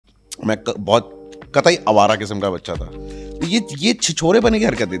मैं बहुत कतई आवारा किस्म का बच्चा था, तो ये छिछोरे बने की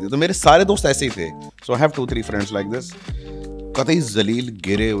हरकत थी। तो मेरे सारे दोस्त ऐसे ही थे। सो I have 2-3 friends like this, कतई जलील,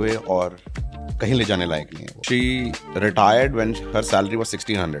 गिरे हुए और कहीं ले जाने लायक नहीं है। She retired when her salary was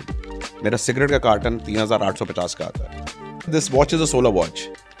 1600। मेरा सिगरेट का कार्टन 3850 का आता है। This watch is a solar watch.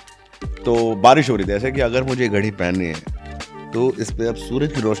 तो बारिश हो रही थी, ऐसे कि अगर मुझे घड़ी पहननी है तो इस पे अब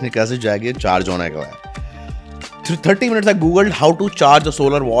सूरज की रोशनी कैसे जाएगी, चार्ज होने का है। Through 30 minutes I googled how to charge a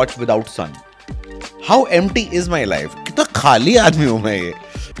solar watch without sun. How empty is my life? कितना खाली आदमी हूँ मैं ये।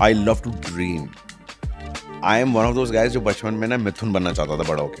 I love to dream. I am one of those guys जो बचपन में ना मिथुन बनना चाहता था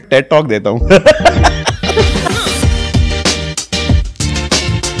बड़ा होके। TED Talk देता हूँ।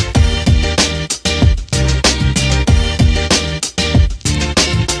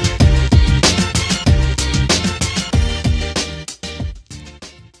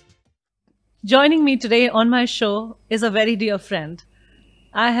 Joining me today on my show is a very dear friend.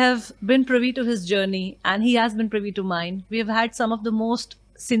 I have been privy to his journey and he has been privy to mine. We have had some of the most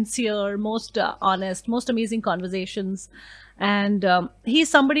sincere, most honest, most amazing conversations. And he's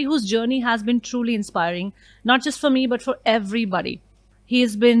somebody whose journey has been truly inspiring, not just for me, but for everybody. He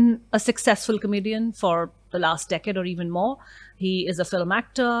has been a successful comedian for the last decade or even more. He is a film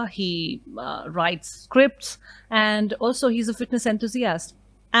actor, he writes scripts, and also he's a fitness enthusiast.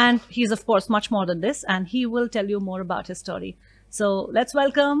 And he's, of course, much more than this, and he will tell you more about his story. So let's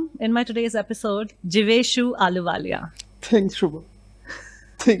welcome, in my today's episode, Jeeveshu Ahluwalia. Thanks, Shobha.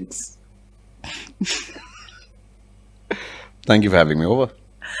 Thanks. Thank you for having me over.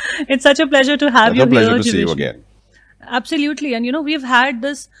 It's such a pleasure to have you here, It's a pleasure to see you Jeeveshu. again. Absolutely. And, you know, we've had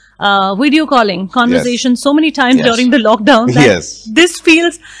this video calling conversation Yes. so many times Yes. during the lockdown that Yes. this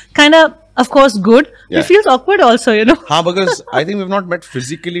feels kind of course, good. Yeah. It feels awkward also, you know. Because I think we've not met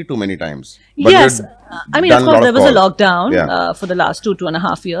physically too many times. But Yes. we've I mean, of done course, lot there was a calls. lockdown Yeah. for the last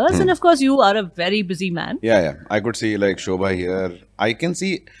 2.5 years. And of course, you are a very busy man. Yeah. I could see like Shobha here. I can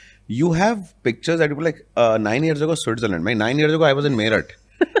see you have pictures that you were like 9 years ago, Switzerland. 9 years ago, I was in Meerut.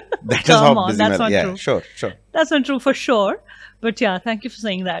 That is Come how on, busy that's man. not Yeah, true. sure. That's not true for sure. But yeah, thank you for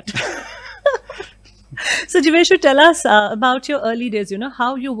saying that. So Jeeveshu, tell us about your early days, you know,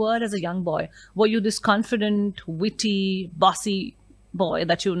 how you were as a young boy. Were you this confident, witty, bossy boy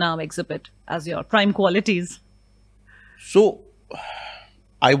that you now exhibit as your prime qualities? So,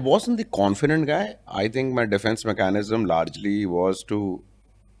 I wasn't the confident guy. I think my defense mechanism largely was to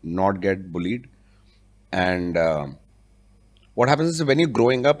not get bullied. And what happens is when you're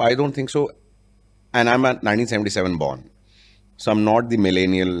growing up, I don't think so. And I'm a 1977 born. So I'm not the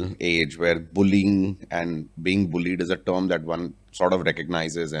millennial age where bullying and being bullied is a term that one sort of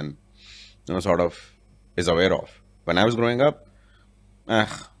recognizes and, you know, sort of is aware of. When I was growing up,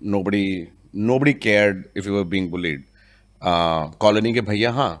 nobody cared if you were being bullied. Colony के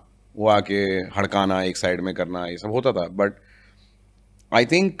भैया हाँ वो आके हड़काना एक side में करना ये सब होता था. But I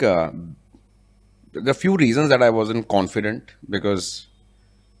think the few reasons that I wasn't confident because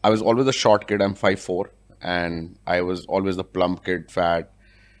I was always a short kid. I'm 5'4", and I was always the plump kid, fat.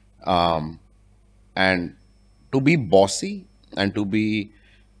 And to be bossy and to be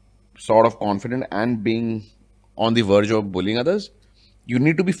sort of confident and being on the verge of bullying others, you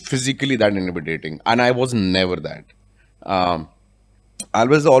need to be physically that intimidating. And I was never that. I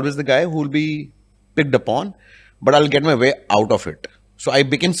was always the guy who will be picked upon, but I'll get my way out of it. So I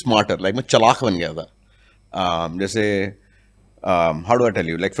became smarter. Like मैं चालाक बन गया था. जैसे how do I tell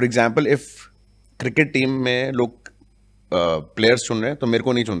you? Like for example, if cricket team में लोग players चुन रहे हैं तो मेरे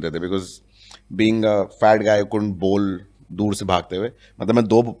को नहीं चुनते थे because being a fat guy couldn't bowl दूर से भागते हुए. मतलब मैं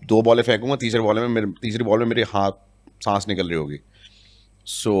दो बॉलें फेंकूंगा, तीसरी बॉल में मेरे सांस निकल रही होगी.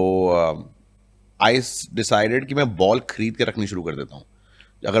 So I decided कि मैं बॉल खरीद के रखनी शुरू कर देता हूँ.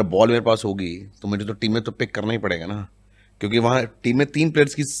 अगर बॉल मेरे पास होगी तो मुझे तो टीम में तो पिक करना ही पड़ेगा ना, क्योंकि वहाँ टीम में 3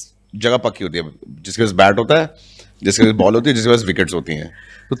 प्लेयर्स की जगह पक्की होती है. जिसके पास बैट होता है, जिसके पास बॉल होती है, जिसके पास विकेट्स होती हैं.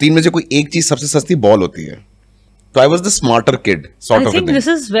 तो 3 में से कोई एक चीज सबसे सस्ती बॉल होती है. तो I was the smarter kid sort of. I think this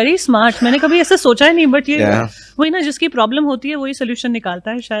is very smart. मैंने कभी ऐसा सोचा ही नहीं, बट ये वही ना, जिसकी प्रॉब्लम होती है वही सोल्यूशन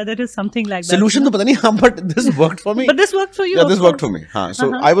निकालता है. शायद it is something like that. Solution तो पता नहीं, हाँ, but this worked for me. But this worked for you. Yeah, this worked for me. हाँ,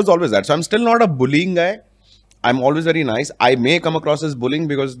 so I was always that. So I'm still not a bullying guy. I'm always very nice. I may come across as bullying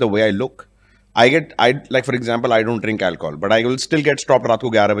because the way I look. Like for example, I don't drink alcohol, but I will still get stopped रात को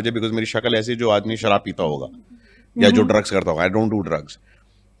 11 बजे because मेरी शक्ल ऐसी जो आदमी शराब पीता होगा या जो ड्रग्स करता होगा. I don't do drugs.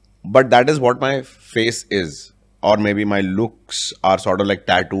 But that is what my face is. Or maybe my looks are sort of like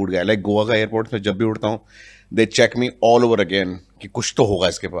tattooed guy. Like Goa का एयरपोर्ट में जब भी उड़ता हूँ, they check me all over again कि कुछ तो होगा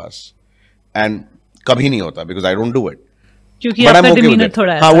इसके पास. And कभी नहीं होता because I don't do it. क्योंकि But I'm आपका okay with डिमीनर it.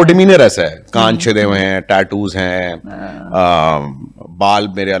 थोड़ा हाँ, ऐसा वो है। डिमीनर ऐसा है, कान छिदे हुए हैं, टैटूज हैं, बाल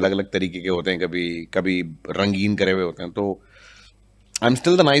मेरे अलग अलग तरीके के होते हैं, कभी कभी रंगीन करे हुए होते हैं, तो I'm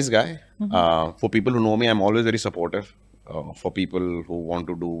still the nice guy. For people who know me, I'm always very supportive. For people who want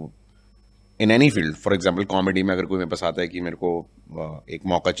to do in any field, for example, comedy में अगर कोई मेरे पास आता है कि मेरे को एक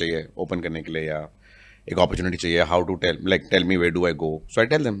मौका चाहिए ओपन करने के लिए या एक अपॉर्चुनिटी चाहिए, how to tell me where do I go? So I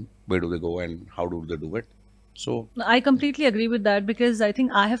tell them where do they go and how do they do it. So I completely agree with that because I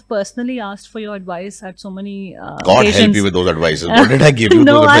think I have personally asked for your advice at so many God occasions. help you with those advices. What did I give you?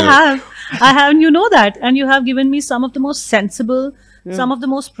 No, those I advices? have, and you know that, and you have given me some of the most sensible, some of the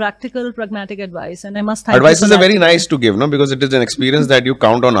most practical, pragmatic advice, and I must thank you Advices for are that very today. nice to give, no? Because it is an experience that you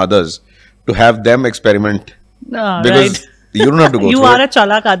count on others to have them experiment. Because Right. you don't have to go You through are it. a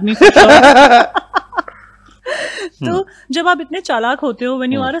चालाक आदमी for sure. तो जब आप इतने चालाक होते हो,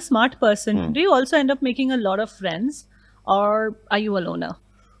 when you are a smart person, do you also end up making a lot of friends, or are you a loner?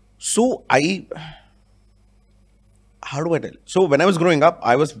 So how do I tell? So when I was growing up,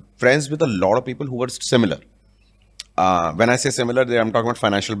 I was friends with a lot of people who were similar. When I say similar, I'm talking about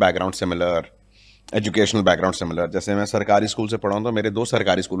financial background similar, educational background similar. जैसे मैं सरकारी school से पढ़ा हूँ तो मेरे दोस्त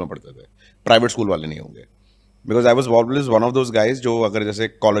सरकारी स्कूल में पढ़ते थे, प्राइवेट स्कूल वाले नहीं होंगे. Because I was always one of those guys जो अगर जैसे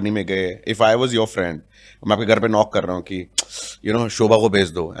कॉलोनी में गए, if I was your friend, मैं आपके घर पे नॉक कर रहा हूँ कि शोभा को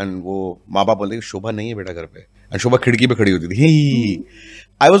भेज दो, एंड वो माँ बाप बोलते कि शोभा नहीं है बेटा घर पे, एंड शोभा खिड़की पे खड़ी होती थी.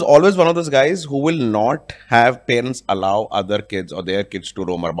 I was always one of those guys who will not have parents allow other kids or their kids to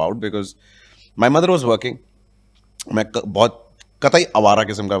roam about because my mother was working. मैं बहुत कतई आवारा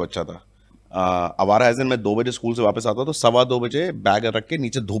किस्म का बच्चा था. आवारा एज इन मैं 2 बजे स्कूल से वापस आता तो 2:15 बजे बैग रख के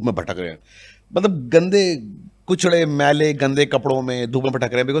नीचे धूप में भटक रहे हैं, मतलब गंदे कुचड़े मैले गंदे कपड़ों में धूप में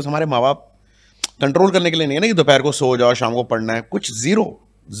भटक रहे हैं. बिकॉज हमारे माँ बाप कंट्रोल करने के लिए नहीं है ना कि दोपहर को सो जाओ शाम को पढ़ना है, कुछ zero.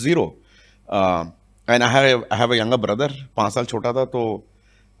 And I have a younger brother, 5 साल छोटा था. तो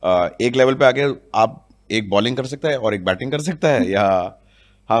एक लेवल पे आके आप एक बॉलिंग कर सकता है और एक बैटिंग कर सकता है, या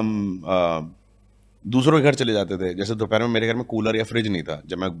हम दूसरों के घर चले जाते थे. जैसे दोपहर में मेरे घर में कूलर या फ्रिज नहीं था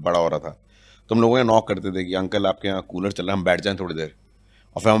जब मैं बड़ा हो रहा था, तो हम लोगों ने नॉक करते थे कि अंकल आपके यहाँ कूलर चल रहा है, हम बैठ जाएं थोड़ी देर.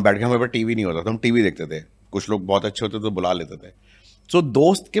 और फिर हम बैठ के, हमारे पास टीवी नहीं होता तो हम टीवी देखते थे. कुछ लोग बहुत अच्छे होते तो बुला लेते थे. सो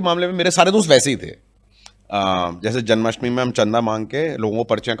दोस्त के मामले में मेरे सारे दोस्त वैसे ही थे. जैसे जन्माष्टमी में हम चंदा मांग के लोगों को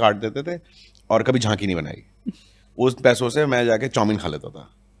पर्चियाँ काट देते थे और कभी झांकी नहीं बनाई. उस पैसों से मैं जाके चाउमीन खा लेता था,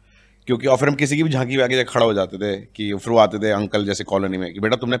 क्योंकि और फिर हम किसी की भी झांकी में आके खड़ा हो जाते थे कि फिर वो आते थे अंकल जैसे कॉलोनी में कि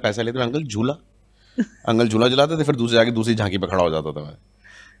बेटा तुमने पैसा लिए थे, अंकल झूला जलाते थे, फिर दूसरे जाके दूसरी झांकी पे खड़ा हो जाता था मैं.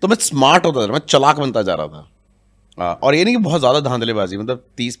 तो मैं स्मार्ट होता था, मैं चालाक बनता जा रहा था. और ये नहीं कि बहुत ज़्यादा धांधलेबाजी, मतलब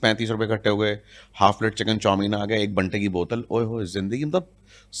 30-35 रुपए इकट्ठे हो गए, हाफ प्लेट चिकन चाउमीन आ गया, 1 बंटे की बोतल, ओए हो जिंदगी मतलब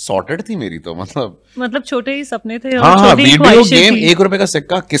सॉर्टेड थी मेरी तो. मतलब छोटे ही सपने थे और हाँ, छोटी ही वीडियो ख्वाहिशें गेम, थी. 1 रुपए का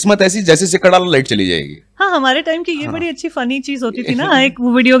सिक्का, किस्मत ऐसी जैसे सिक्का डालो लाइट चली जाएगी. हाँ, हमारे टाइम की ये बड़ी अच्छी फनी चीज होती थी ना, एक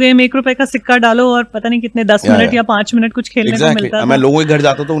वीडियो गेम 1 रुपए का सिक्का डालो और पता नहीं कितने 10 मिनट या 5 मिनट कुछ खेलने को मिलता था. मैं लोगों के घर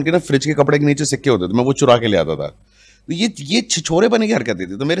जाता था, उनके ना फ्रिज के कपड़े के नीचे सिक्के होते थे, मैं वो चुरा के ले आता था. तो ये छिछोरे बने की हरकत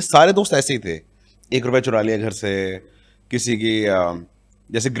थी. तो मेरे सारे दोस्त ऐसे ही थे, 1 रुपए चुरा लिया घर से, किसी की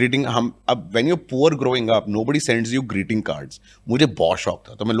जैसे ग्रीटिंग. हम अब when you poor growing up nobody sends you greeting cards. मुझे बहुत शौक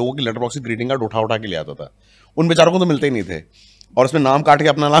था, तो मैं लोगों की लेटर बॉक्स से ग्रीटिंग कार्ड उठा के ले आता था. उन बेचारों को तो मिलते ही नहीं थे, और उसमें नाम काट के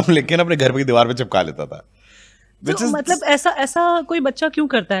अपना नाम लिख के ना अपने घर की दीवार पे चिपका लेता था. तो मतलब ऐसा कोई बच्चा क्यों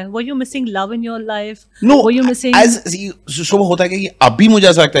करता है? Were you missing love in your life? No, Were you missing? शोभा होता है कि अभी मुझे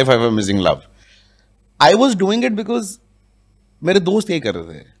ऐसा लगता है, if I were missing love, I was doing it because मेरे दोस्त यही कर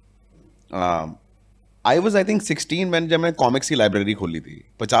रहे थे. I was I think 16 जब मैं कॉमिक्स की लाइब्रेरी खोली थी,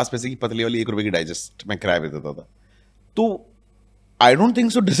 50 पैसे की पतली वाली 1 रुपए की डाइजेस्ट मैं किराए पे देता था. तो I don't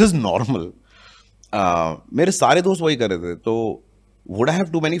think so this is normal. मेरे सारे दोस्त वही कर रहे थे. तो would I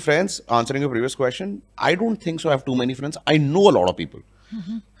have too many friends? Answering your previous question, I don't think so. I have too many friends. I know a lot of people.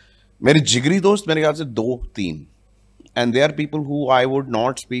 मेरे जिगरी दोस्त मेरे ख्याल से 2-3, and they are people who I would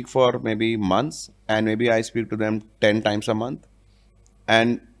not speak for maybe months, and maybe I speak to them 10 times a month,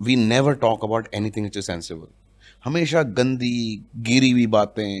 and we never talk about anything which is sensible. हमेशा गंदी गिरी हुई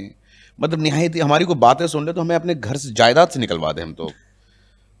बातें, मतलब निहायत हमारी कोई बातें सुन ले तो हमें अपने घर से जायदाद से निकलवा दे हम तो.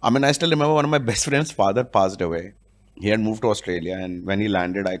 I mean, I still remember one of my best friend's father passed away. He had moved to Australia, and when he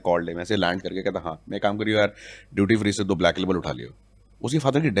landed, I called him. ऐसे लैंड करके कहता हाँ मैं काम करियो यार, ड्यूटी फ्री से 2 ब्लैक लेबल उठा लियो. उसकी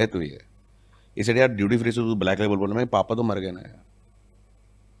फादर की डेथ हुई है. इसे यार ड्यूटी फ्री से 2 ब्लैक लेबल बोला, मैं पापा तो मर गए ना यार.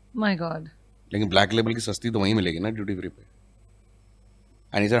 My God. लेकिन ब्लैक लेबल की सस्ती तो वहीं मिलेगी ना ड्यूटी फ्री पे.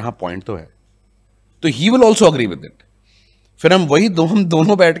 एंड सर हाँ पॉइंट तो है. तो he will also agree with it. फिर हम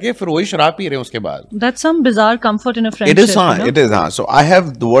दोनों बैठ के फिर वही शराब पी रहे हैं उसके बाद. That's some bizarre comfort in a friendship. It is हाँ, it is हाँ. So I have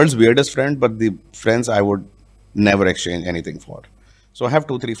the world's weirdest friend, but the friends I would never exchange anything for. So I have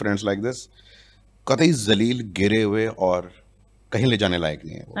 2-3 friends like this. कतई जलील गिरे हुए और कहीं ले जाने लायक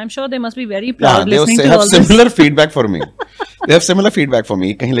नहीं है वो. I'm sure they must be very proud Yeah, listening they to have all this. similar feedback for me. They have similar feedback for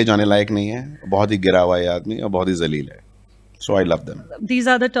me. कहीं ले जाने लायक नहीं है, बहुत ही गिरा हुआ है आदमी और बहुत ही जलील है. So I love them. These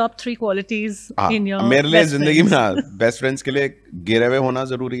are the top 3 qualities in your मेरे लिए best जिंदगी में friends. बेस्ट फ्रेंड्स के लिए गिरे हुए होना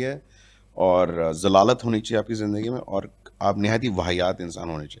जरूरी है और जलालत होनी चाहिए आपकी जिंदगी में और आप निहायत ही वाहियात इंसान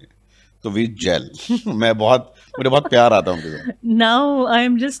होने चाहिए. तो वी जेल. मुझे बहुत प्यार आता है उनके साथ. Now I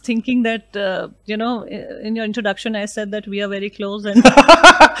am just thinking that in your introduction I said that we are very close and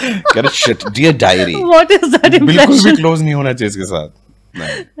Get a shit, dear diary. what is that बिल्कुल भी impression? क्लोज नहीं होना चाहिए इसके साथ.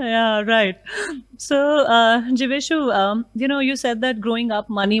 नहीं. Yeah, right. So, Jeeveshu, you said that growing up,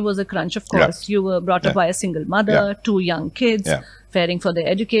 money was a crunch, of Yeah. course. You were brought up Yeah. by a single mother, Yeah. 2 young kids, Yeah. caring for their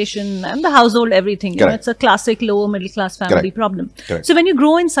education and the household, everything. You know, Correct. it's a classic lower middle class family Correct. problem. Correct. So, when you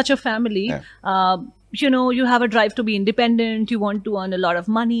grow in such a family, Yeah. you have a drive to be independent, you want to earn a lot of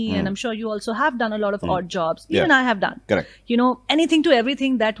money, and I'm sure you also have done a lot of odd jobs. Even Yeah. I have done. Correct. Anything to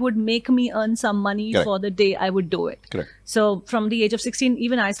everything that would make me earn some money Correct. for the day, I would do it. Correct. So from the age of 16,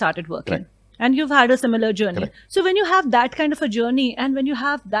 even I started working. Correct. And you've had a similar journey. Correct. So when you have that kind of a journey and when you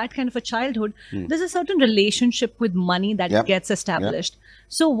have that kind of a childhood, there's a certain relationship with money that Yeah. gets established.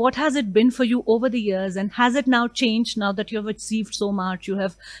 So what has it been for you over the years, and has it now changed now that you have achieved so much, you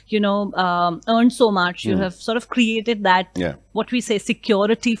have, earned so much, you have sort of created that, Yeah. what we say,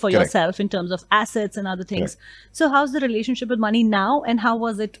 security for Correct. yourself in terms of assets and other things. So how's the relationship with money now, and how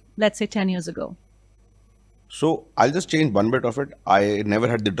was it, let's say, 10 years ago? So I'll just change one bit of it. I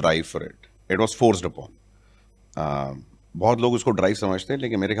never had the drive for it. It was forced upon. बहुत लोग उसको drive समझते हैं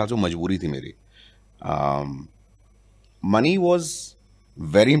लेकिन मेरे ख्याल से वो मजबूरी थी मेरी. Money was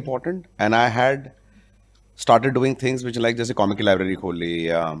very important and I had started doing things which like जैसे कॉमिक की लाइब्रेरी खोल ली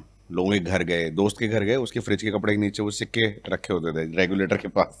या लोगों के घर गए, दोस्त के घर गए, उसके फ्रिज के कपड़े के नीचे वो सिक्के रखे होते थे रेगुलेटर के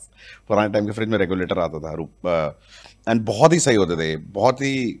पास. पुराने टाइम के फ्रिज में रेगुलेटर आता था एंड बहुत ही सही होते थे, बहुत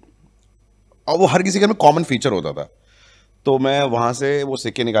ही, और वो हर किसी घर में कॉमन फीचर होता था. तो मैं वहाँ से वो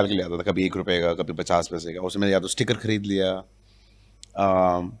सिक्के निकाल के ले आता था, कभी 1 रुपए का, कभी 50 पैसे का. उसमें या तो स्टिकर खरीद लिया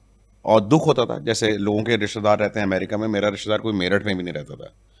और दुख होता था. जैसे लोगों के रिश्तेदार रहते हैं अमेरिका में, मेरा रिश्तेदार कोई मेरठ में भी नहीं रहता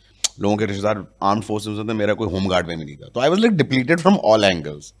था. लोगों के रिश्तेदार आर्म्ड फोर्सेस में थे, मेरा कोई होम गार्ड में भी नहीं था. तो I was like depleted from all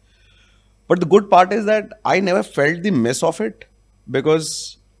angles. But the good part is that I never felt the miss of it because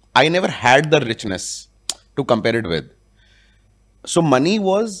I never had the richness to compare it with. So money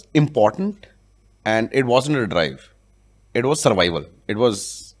was important and it wasn't a drive. It was survival. It was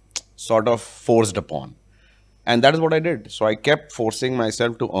sort of forced upon. And that is what I did. So I kept forcing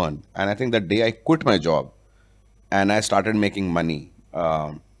myself to earn. And I think the day I quit my job and I started making money,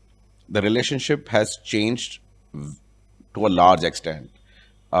 the relationship has changed to a large extent.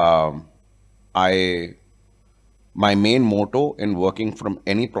 My main motto in working from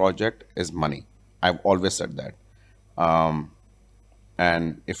any project is money. I've always said that.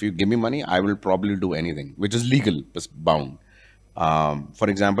 And if you give me money, I will probably do anything, which is legal, bound. For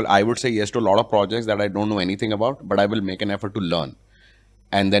example, I would say yes to a lot of projects that I don't know anything about, but I will make an effort to learn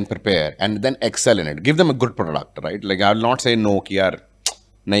and then prepare and then excel in it. Give them a good product, right? Like I will not say no, कि यार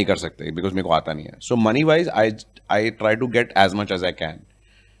नहीं कर सकते because मेरे को आता नहीं है. So money wise, I try to get as much as I can.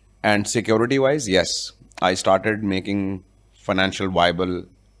 And security wise, yes, I started making financial viable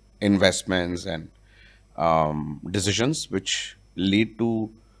investments and decisions which lead to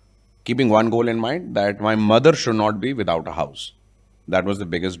keeping one goal in mind, that my mother should not be without a house. That was the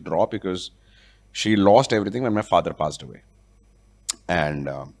biggest draw because she lost everything when my father passed away. And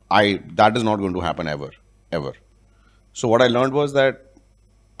that is not going to happen ever. So what I learned was that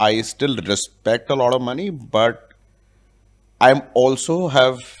I still respect a lot of money, but I've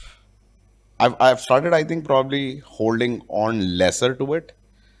started, I think, probably holding on lesser to it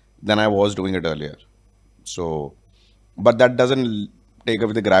than I was doing it earlier. So, but that doesn't take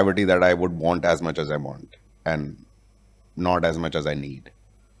away the gravity that I would want as much as I want and not as much as I need.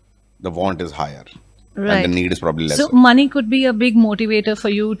 The want is higher. Right. And the need is probably lesser. So money could be a big motivator for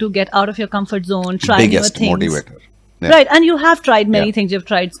you to get out of your comfort zone, try Biggest new things. motivator. Yeah. Right. And you have tried many Yeah. things. You've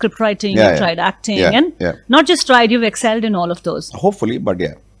tried script writing, Yeah, you've yeah. tried acting, Yeah, and yeah. not just tried, you've excelled in all of those. Hopefully, but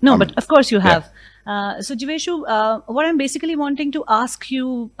yeah. No, I but mean, of course you yeah. have. So Jeeveshu, what I'm basically wanting to ask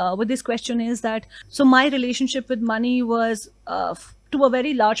you with this question is that, so my relationship with money was, to a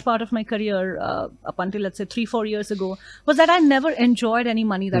very large part of my career, up until let's say 3-4 years ago, was that I never enjoyed any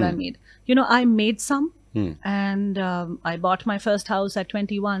money that I made. I made some. And I bought my first house at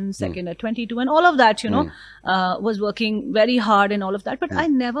 21, second at 22, and all of that, was working very hard and all of that. But I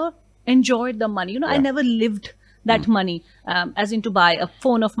never enjoyed the money. I never lived that money, as in to buy a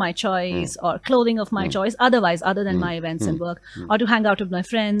phone of my choice or clothing of my choice, otherwise, other than my events and work, or to hang out with my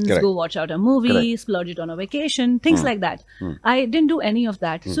friends, Correct. go watch out a movie, Correct. splurge it on a vacation, things like that. I didn't do any of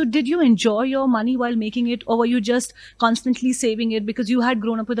that. So did you enjoy your money while making it, or were you just constantly saving it because you had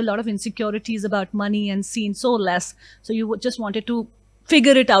grown up with a lot of insecurities about money and seen so less, so you just wanted to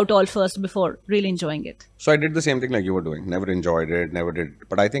figure it out all first before really enjoying it? So I did the same thing like you were doing. Never enjoyed it, never did.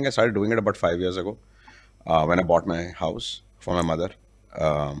 But I think I started doing it about 5 years ago when I bought my house for my mother.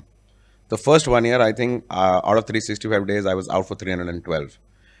 The first 1 year, I think out of 365 days, I was out for 312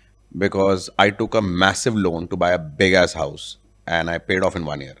 because I took a massive loan to buy a big ass house and I paid off in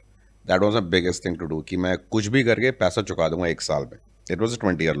 1 year. That was the biggest thing to do. कि मैं कुछ भी करके पैसा चुका दूंगा 1 साल में. It was a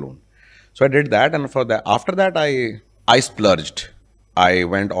 20-year loan. So I did that, and for that, after that, I splurged. I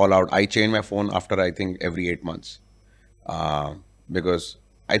went all out. I changed my phone after I think every 8 months, because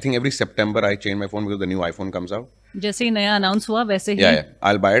I think every September I change my phone because the new iPhone comes out. जैसे ही नया announce हुआ वैसे ही. Yeah.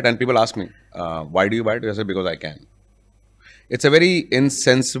 I'll buy it, and people ask me, why do you buy it? I say because I can. It's a very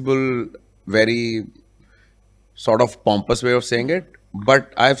insensible, very sort of pompous way of saying it,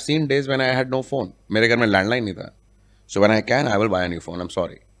 but I've seen days when I had no phone. मेरे घर में landline नहीं था. So when I can, I will buy a new phone. I'm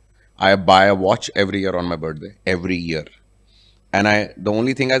sorry. I buy a watch every year on my birthday. Every year. And the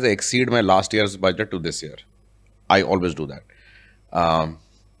only thing is I exceed my last year's budget to this year. I always do that.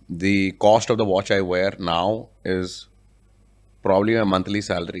 The cost of the watch I wear now is probably a monthly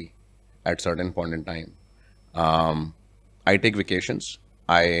salary at certain point in time. I take vacations.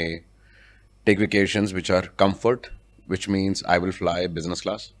 I take vacations which are comfort, which means I will fly business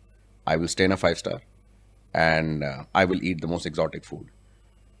class. I will stay in a 5-star, and I will eat the most exotic food.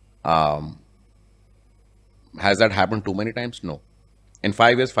 Has that happened too many times? No. In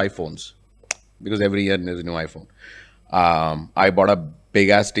 5 years, 5 phones, because every year there's a new iPhone. I bought a big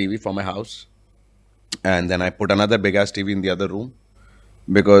ass TV for my house, and then I put another big ass TV in the other room,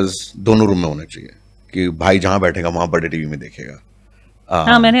 because दोनों room में होना चाहिए कि भाई जहाँ बैठेगा वहाँ बड़े टीवी में देखेगा.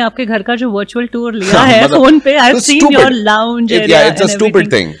 हाँ, मैंने आपके घर का जो वर्चुअल टूर लिया है फोन पे. I've seen your lounge area. Yeah, it's a stupid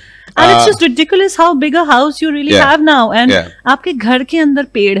thing. And it's just ridiculous how big a house you really have now. And आपके घर के अंदर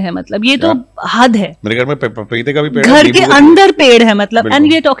पेड़ है, मतलब ये तो हद है. मेरे घर में पपीते का भी पेड़ है. घर के अंदर पेड़ है, मतलब. And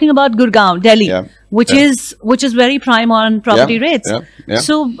we are talking about Gurgaon, Delhi, which is very prime on property rates.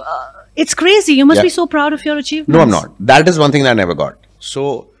 So it's crazy. You must be so proud of your achievements. No, I'm not. That is one thing that I never got.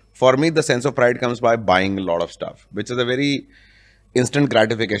 So for me, the sense of pride comes by buying a lot of stuff, which is a very instant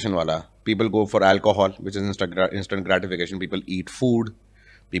gratification wala. People go for alcohol, which is instant gratification. People eat food.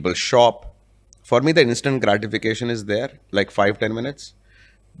 People shop. For me, the instant gratification is there, like 5-10 minutes,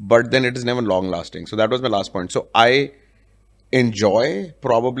 but then it is never long lasting. So that was my last point. So I enjoy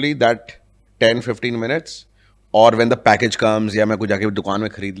probably that 10-15 minutes, or when the package comes, या मैं कुछ जाके दुकान में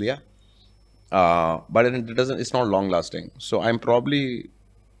खरीद लिया, but it's not long lasting. So I'm probably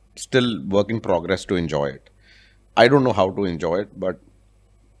still work in progress to enjoy it. I don't know how to enjoy it, but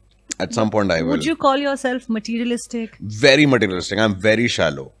at some point I will. Would you call yourself materialistic? Very materialistic. I'm very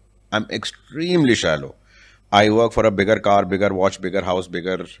shallow. I'm extremely shallow. I work for a bigger car, bigger watch, bigger house,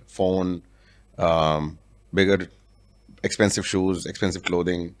 bigger phone, bigger expensive shoes, expensive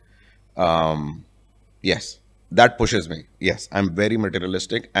clothing. Yes, that pushes me. Yes, I'm very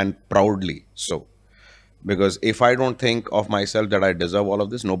materialistic, and proudly so. Because if I don't think of myself that I deserve all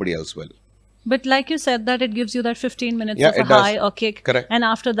of this, nobody else will. But like you said, that it gives you that 15 minutes Yeah, of a it does. high or kick. Correct. And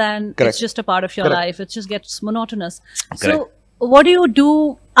after that, Correct. it's just a part of your Correct. life. It just gets monotonous. Correct. So what do you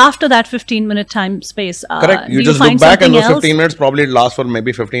do after that 15-minute time space? Correct. You do just find look back, and something those else? 15 minutes probably last for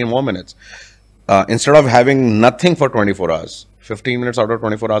maybe 15 more minutes. Instead of having nothing for 24 hours, 15 minutes out of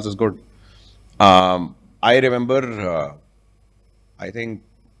 24 hours is good. I remember, I think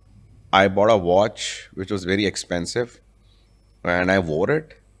I bought a watch which was very expensive, and I wore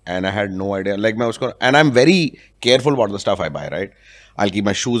it. And I had no idea. Like and I'm very careful about the stuff I buy, right? I'll keep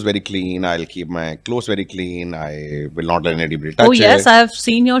my shoes very clean. I'll keep my clothes very clean. I will not let anybody touch it. Oh yes, I've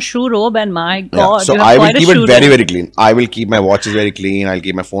seen your shoe robe, and my God, so you have I will quite a keep shoe it very, robe. very clean. I will keep my watches very clean. I'll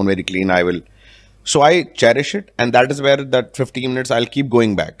keep my phone very clean. So I cherish it, and that is where that 15 minutes I'll keep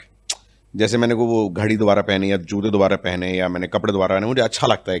going back. जैसे मैंने को वो घड़ी दोबारा पहनी या जूते दोबारा पहने या मैंने कपड़े दोबारा पहने, मुझे अच्छा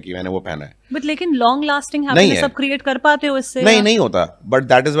लगता है कि मैंने वो पहना है. But लेकिन long lasting happiness आप create कर पाते हो इससे? नहीं होता. But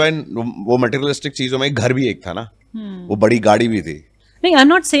that is why वो materialistic चीजों में घर भी एक था ना, वो बड़ी गाड़ी भी थी. नहीं, I'm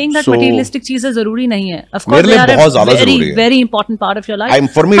not saying that materialistic चीजें जरूरी नहीं है. Of course, मेरे they लिए are बहुत a ज़्यादा ज़रूरी very, है. very important part of your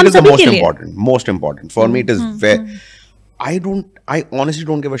life. For me, it is the हम most सभी के लिए. important. Most important. For me, it is very. I honestly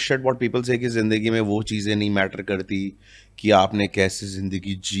don't give a shit what people say कि जिंदगी में वो चीजें नहीं मैटर करती, कि आपने कैसे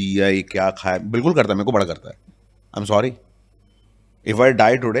जिंदगी जी या क्या खाया. बिल्कुल करता है, मेरे को बड़ा करता है. I'm sorry. If I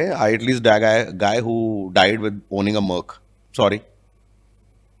die today, I at least die guy who died with owning a Merc. Sorry,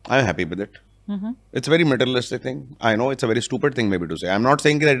 I'm happy with it. It's a very materialistic thing. I know it's a very stupid thing maybe to say. I'm not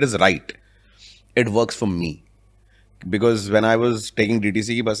saying that it is right. It works for me. Because when I was taking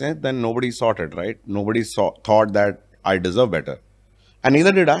DTC ki buses, then nobody sought it, right? Nobody thought that I deserve better. And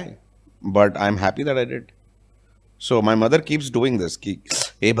neither did I. But I'm happy that I did. So my mother keeps doing this. Ki,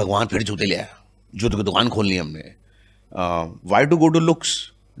 hey, Bhagwan, phir joote le aaya. Joote ki dukaan kholni hai humne. Why to go to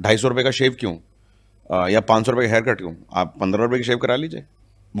looks? 250 रुपए का शेव क्यों? या 500 रुपए का hair cut क्यों? आप 15 रुपए की शेव करा लीजिए.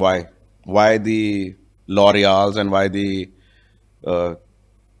 Why? Why the L'Oreals and why the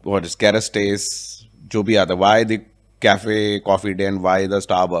what is Kerastase जो भी आता है? Why the cafe coffee day and why the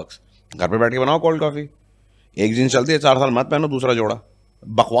Starbucks? घर पे बैठ के बनाओ कोल्ड कॉफी. एक जीन्स चलती है 4 साल मत पहनो दूसरा जोड़ा.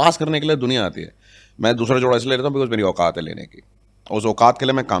 बकवास करने के लिए दुनिया आती है. मैं दूसरा जोड़ा इसलिए लेता हूँ बिकॉज मेरी औकात है लेने की. उस औकात के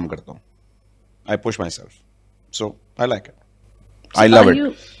लिए मैं काम करता हूँ. I push myself. So I like it. I love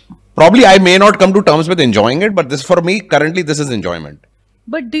it. Probably I may not come to terms with enjoying it, but this for me currently this is enjoyment.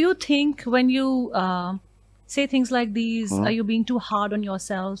 But do you think when you say things like these, are you being too hard on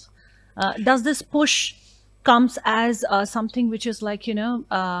yourself? Does this push comes as something which is like,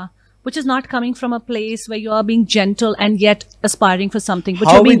 which is not coming from a place where you are being gentle and yet aspiring for something? But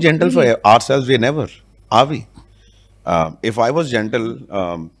how are we being gentle for ourselves? We never. Are we? If I was gentle,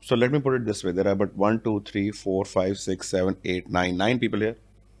 so let me put it this way. There are but 1, 2, 3, 4, 5, 6, 7, 8, 9 people here.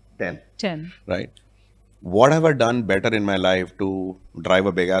 10. 10. Right? What have I done better in my life to drive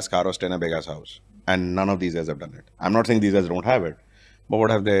a big ass car or stay in a big ass house? And none of these guys have done it. I'm not saying these guys don't have it, but what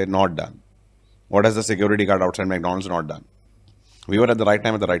have they not done? What has the security guard outside McDonald's not done? We were at the right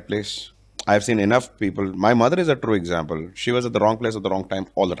time at the right place. I've seen enough people. My mother is a true example. She was at the wrong place at the wrong time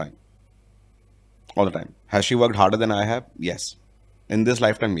all the time. All the time. Has she worked harder than I have? Yes. In this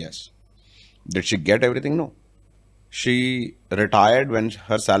lifetime, yes. Did she get everything? No. She retired when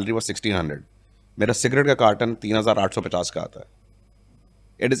her salary was 1600. मेरा cigarette का carton 3850 का आता है.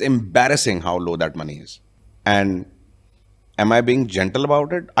 It is embarrassing how low that money is. And am I being gentle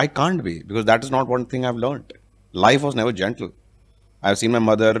about it? I can't be, because that is not one thing I've learned. Life was never gentle. I've seen my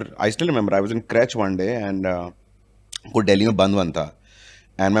mother. I still remember I was in crèche one day and वो Delhi में बंद था.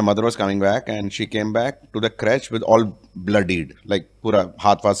 And my mother was coming back and she came back to the crèche with all bloodied. Like पूरा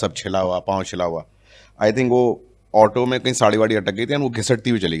हाथ वाथ सब छिला हुआ, पाँव छिला हुआ. I think वो ऑटो में कहीं साड़ी वाड़ी अटक गई थी और वो घिसटती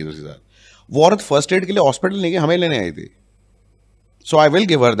हुई चली गई दूसरी तरफ. वो औरत फर्स्ट एड के लिए हॉस्पिटल नहीं गई, हमें लेने आई थी. So I will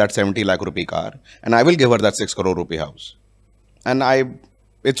give her that 70 lakh rupee car and I will give her that 6 crore rupee house. And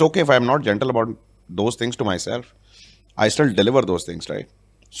it's okay if I'm not gentle about those things to myself. I still deliver those things, right?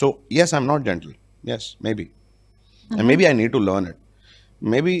 So yes, I'm not gentle. Yes, maybe. And maybe I need to learn it.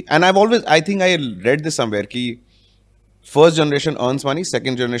 Maybe, and I think I read this somewhere, ki first generation earns money,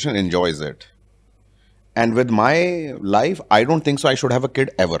 second generation enjoys it. And with my life, I don't think so I should have a kid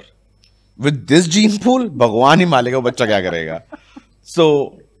ever. With this gene pool, Bhagwan hi maleka bachcha kya karega.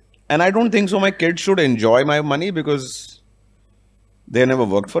 So, and I don't think so my kids should enjoy my money because they never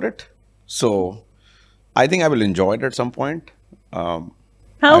worked for it. So, I think I will enjoy it at some point.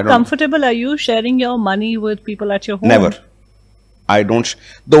 How comfortable are you sharing your money with people at your home? Never. I don't.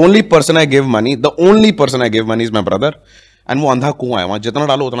 The only person I give money is my brother. And वो अंधा कुआं है, वहाँ जितना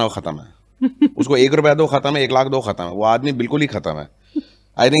डालो उतना वो खत्म है. उसको 1 रुपया दो खत्म है, 1 लाख दो खत्म है. वो आदमी बिल्कुल ही खत्म है.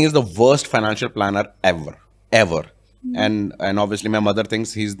 I think he's the worst financial planner ever. And obviously my mother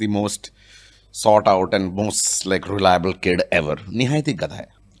thinks he's the most sought out and most like reliable kid ever. निहायत ही गधा है.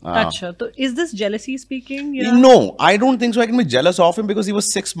 Achha, so is this jealousy speaking? Yeah. No, I don't think so. I can be jealous of him because he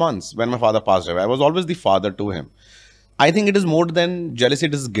was 6 months when my father passed away. I was always the father to him. I think it is more than jealousy,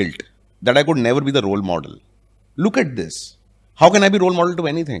 it is guilt that I could never be the role model. Look at this. How can I be role model to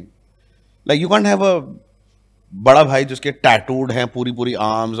anything? Like you can't have a बड़ा भाई जिसके tattooed हैं पूरी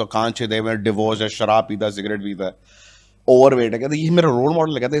arms और कान छेदे हुए, divorce है, शराब पीता है, सिगरेट पीता है, ओवरवेट है. कहते ये मेरा रोल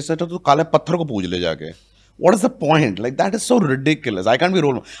मॉडल है. कहते इससे तो काले पत्थर को पूज ले जाके. What is the point? Like that is so ridiculous. I can't be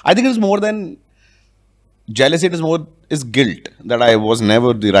role model. I think it is more than jealousy. It is guilt that I was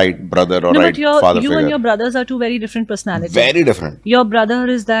never the right brother or right father figure. You and your brothers are two very different personalities. Very different. Your brother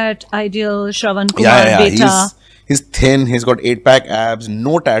is that ideal Shravan Kumar beta. He's thin. He's got 8-pack abs.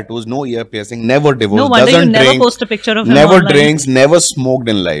 No tattoos. No ear piercing. Never divorced. No wonder doesn't you never drink, post a picture of him never online. Drinks. Never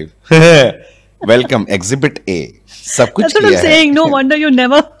smoked in life. Welcome. Exhibit A. सब कुछ That's what I'm saying. No wonder you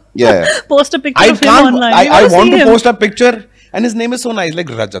never post a picture of him online. I want to post a picture and his name is so nice.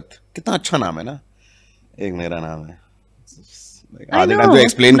 Like Rajat. कितना अच्छा नाम है ना. एक मेरा नाम है. आधे टाइम तो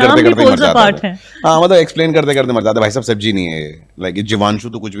एक्सप्लेन करते करते मर जाता है. हाँ मतलब एक्सप्लेन करते करते मर जाता है. भाई सब सब्जी नहीं है. Like जीवांशु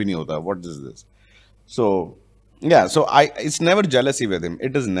तो कुछ भी नहीं होता. What is this? So yeah, so it's never jealousy with him.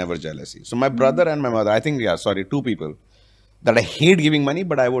 It is never jealousy. So my brother and my mother, I think, 2 people. that I hate giving money,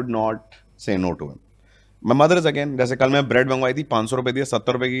 but I would not say no to him. My mother is again, जैसे कल मैं bread मंगवाई थी 500 रुपए दिया,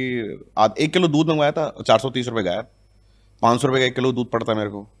 70 रुपए की 1 kilo दूध मंगवाया था, 430 रुपए गायब. 500 रुपए का 1 किलो दूध पड़ता है मेरे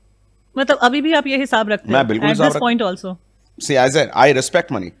को. मतलब अभी भी आप ये हिसाब रखते मैं बिल्कुल at हिसाब this point also. See, as I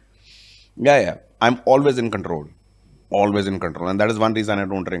respect money. Yeah. I'm always in control. Always in control. And that is one reason I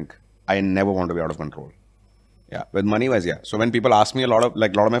don't drink. I never want to be out of control. Yeah. With money wise, yeah. So when people ask me a lot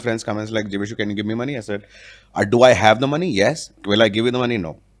of my friends come and say like, Jeeveshu, can you give me money? I said, do I have the money? Yes. Will I give you the money?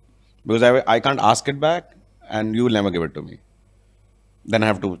 No. Because I can't ask it back and you will never give it to me. Then I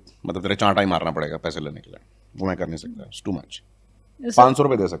have to, मतलब तेरे चांटा ही मारना पड़ेगा पैसे लेने के लिए. वो मैं कर नहीं सकता. It's too much. 500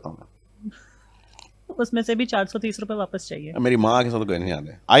 रुपए दे सकता हूँ मैं. उसमें से भी 430 रुपए वापस चाहिए. मेरी माँ के साथ कोई नहीं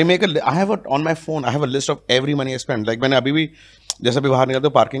आते. I have on my phone. I have a list of every money I spend. Like मैंने अभी भी जैसे अभी बाहर निकलते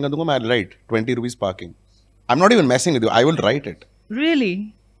पार्किंग का दूंगा मैं write 20 rupees parking. I'm not even messing with you. I will write it.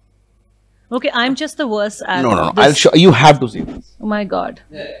 Really? Okay, I'm just the worst at No. this. I'll show you. Have to see this. Oh my God.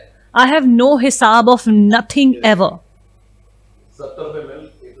 Yeah. I have no hisab of nothing ever. 70 रुपए milk,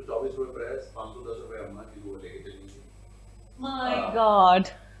 124 रुपए press, 510 रुपए अम्मा की वो लेके चली थी. My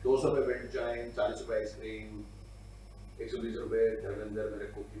God. 200 रुपए वेंट चाइन, 40 रुपए आइसक्रीम, 120 रुपए धर्मेंद्र मेरे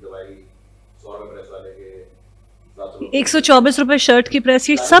को की दवाई, 100 रुपए प्रेस वाले के, 124 रुपए शर्ट की प्रेस,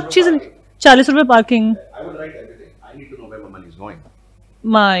 ये सब चीजें 40 रुपए parking. I will write everything. I need to know where my money is going.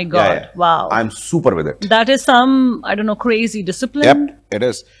 My God. Yeah. Wow. I'm super with it. That is some, I don't know, crazy discipline. Yep, it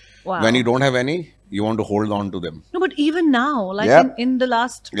is. Wow. When you don't have any, you want to hold on to them. No, but even now, like Yep. in the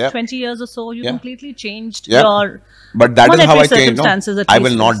last Yep. 20 years or so, you Yep. completely changed Yep. your But that is how I monetary change. No? circumstances at I least,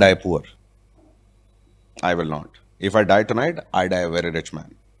 will not yes. die poor. I will not. If I die tonight, I die a very rich man.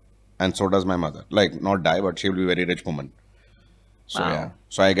 And so does my mother. Like, not die, but she will be a very rich woman. So, Wow. yeah.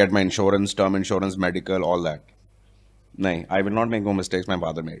 So, I get my insurance, term insurance, medical, all that. No, I will not make no mistakes my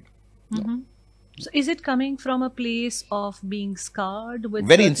father made. So is it coming from a place of being scarred with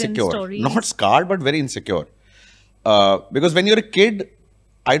Very certain insecure. stories? Not scarred, but very insecure. Because when you're a kid,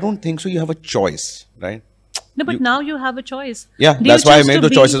 I don't think so you have a choice, right? No, but now you have a choice. Yeah, Do you that's why I choose made to the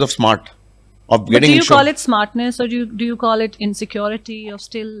be- choices of smart. Of But getting do you insured. call it smartness, or do you call it insecurity of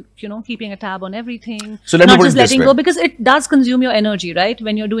still, keeping a tab on everything? So let me not put just it this letting way. go, because it does consume your energy, right?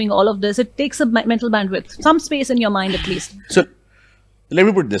 When you're doing all of this, it takes a mental bandwidth, some space in your mind at least. So let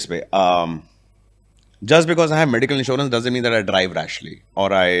me put it this way. Just because I have medical insurance doesn't mean that I drive rashly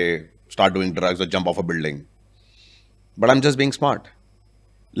or I start doing drugs or jump off a building. But I'm just being smart.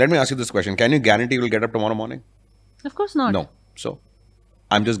 Let me ask you this question. Can you guarantee you will get up tomorrow morning? Of course not. No. So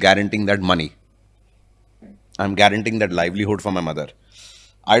I'm just guaranteeing that money. I'm guaranteeing that livelihood for my mother.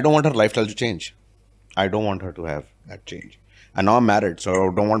 I don't want her lifestyle to change. I don't want her to have that change. And now I'm married, so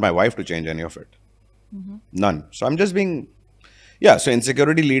I don't want my wife to change any of it. None. So I'm just being, yeah, so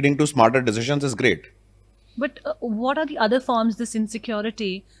insecurity leading to smarter decisions is great. But what are the other forms this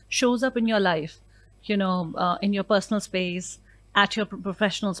insecurity shows up in your life? In your personal space, at your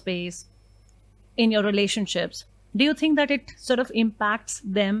professional space, in your relationships. Do you think that it sort of impacts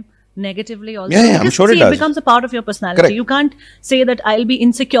them negatively also? Yeah, I'm Because, sure it see, does. It becomes a part of your personality. Correct. You can't say that I'll be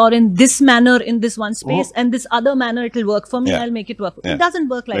insecure in this manner in this one space and this other manner it will work for me. Yeah. I'll make it work. Yeah. It doesn't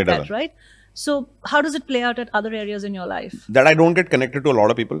work like It that, doesn't. right? So how does it play out at other areas in your life? That I don't get connected to a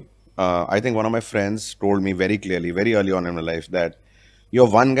lot of people. I think one of my friends told me very clearly, very early on in my life, that you're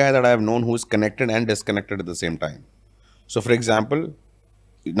one guy that I have known who's connected and disconnected at the same time. So, for example,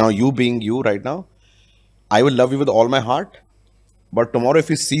 now you being you right now, I will love you with all my heart, but tomorrow if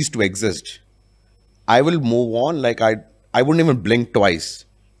you cease to exist, I will move on like I wouldn't even blink twice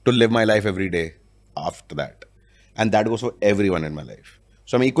to live my life every day after that. And that goes for everyone in my life.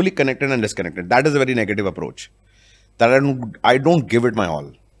 So I'm equally connected and disconnected. That is a very negative approach. That I don't give it my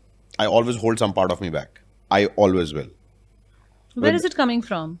all. I always hold some part of me back. I always will. Where is it coming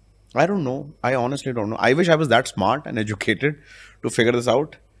from? I don't know. I honestly don't know. I wish I was that smart and educated to figure this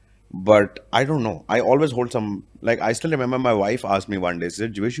out. But I don't know. I always hold some, like I still remember my wife asked me one day, she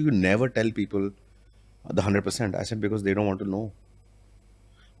said, Jeeveshu, you never tell people the 100%. I said, because they don't want to know.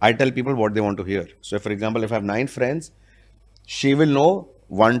 I tell people what they want to hear. So for example, if I have 9 friends, she will know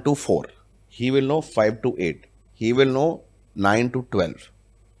 1 to 4. He will know 5 to 8. He will know 9 to 12.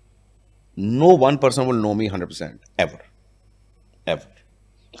 No one person will know me 100%. Ever. Ever.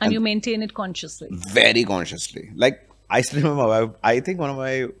 And you maintain it consciously. Very consciously. Like, I still remember, I think one of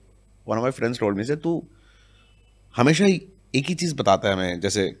my friends told me, said, तू हमेशा एक ही चीज बताता है हमें,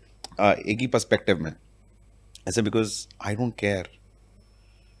 जैसे एक ही perspective में. ऐसे because I don't care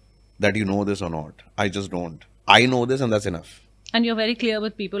that you know this or not. I just don't. I know this and that's enough. And you're very clear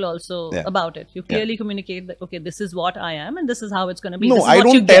with people also Yeah. about it. You clearly communicate that, okay, this is what I am and this is how it's going to be. No, This is I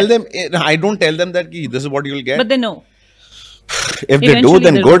what you don't tell get. them. I don't tell them that this is what you'll get. But they know. If they do, Eventually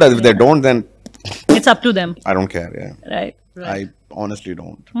then they good. will, If they don't, then it's up to them. I don't care. Yeah. Right. I honestly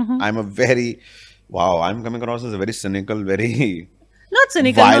don't. I'm a very, wow, I'm coming across as a very cynical, very Not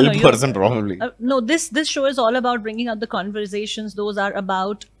cynical. vile No, person, probably. no, this show is all about bringing out the conversations. Those are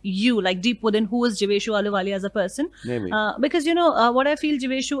about you, like deep within. Who is Jeeveshu Ahluwalia as a person? Maybe. Because what I feel,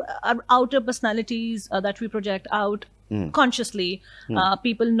 Jeeveshu, are outer personalities that we project out consciously.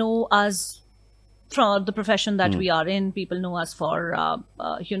 People know us from the profession that we are in. People know us for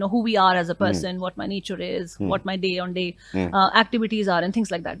who we are as a person, what my nature is, what my day on day activities are, and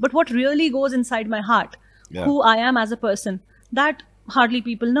things like that. But what really goes inside my heart, who I am as a person, that hardly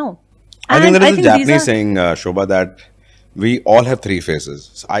people know. I think And there is a these Japanese are- saying, Shobha, that we all have three faces.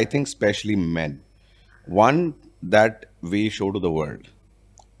 So I think especially men. One that we show to the world,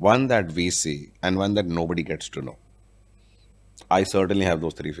 one that we see, and one that nobody gets to know. I certainly have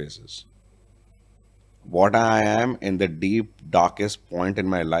those three faces. What I am in the deep, darkest point in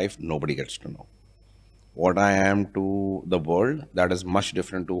my life, nobody gets to know. What I am to the world, that is much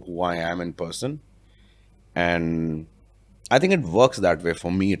different to who I am in person. And I think it works that way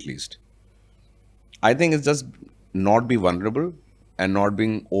for me, at least. I think it's just not be vulnerable and not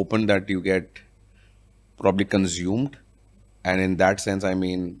being open that you get probably consumed. And in that sense, I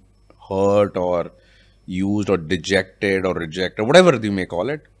mean, hurt or used or dejected or rejected, whatever you may call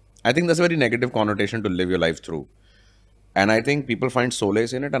it. I think that's a very negative connotation to live your life through. And I think people find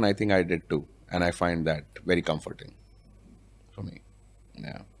solace in it, and I think I did too. And I find that very comforting for me.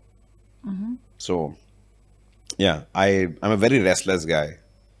 Yeah. So, yeah, I'm a very restless guy.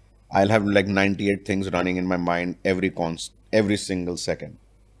 I'll have like 98 things running in my mind every single second.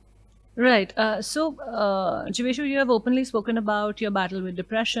 Right. Jeeveshu, you have openly spoken about your battle with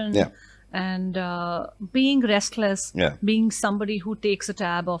depression. Yeah. And being restless, Yeah. being somebody who takes a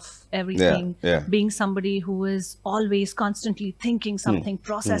tab of everything, yeah. being somebody who is always constantly thinking something,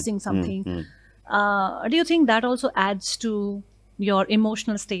 processing something. Do you think that also adds to your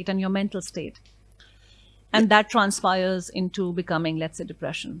emotional state and your mental state? And that transpires into becoming, let's say,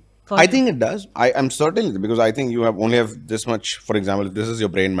 depression? For I you? think it does. I'm certainly, because I think you only have this much. For example, if this is your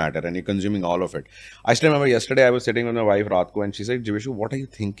brain matter and you're consuming all of it. I still remember yesterday I was sitting with my wife Ratko and she said, Jeeveshu, what are you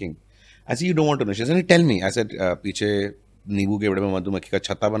thinking? I said, you don't want to know. She said, tell me. I said, पीछे नींबू के बड़े में मधुमक्खी का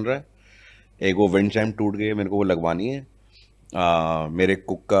छत्ता बन रहा है. एक वो विंड चाइम टूट गई है, मेरे को वो लगवानी है. मेरे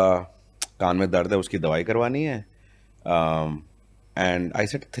कुक का कान में दर्द है, उसकी दवाई करवानी है. And I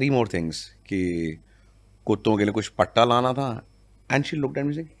said 3 more things कि कुत्तों के लिए कुछ पट्टा लाना था. And she looked at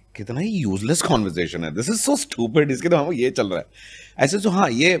me and said, कितना ही यूजलेस कॉन्वर्सेशन है. This is so stupid. इसके दिमाग में ये चल रहा है. ऐसे तो हाँ,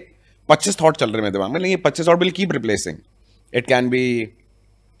 ये 25 थॉट चल रहे हैं मेरे दिमाग में, लेकिन ये 25 thought will keep replacing. It can be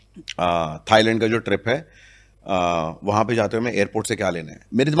Thailand का जो ट्रिप है, वहाँ पे जाते हुए मैं एयरपोर्ट से क्या लेना है,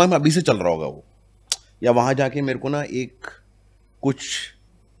 मेरे दिमाग में अभी से चल रहा होगा वो. या वहाँ जाके मेरे को ना एक कुछ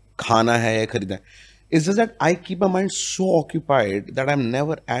खाना है या खरीदना है. It's just that I keep my mind so occupied that I am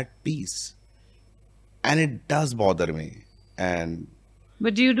never eight piece. And it does bother me. And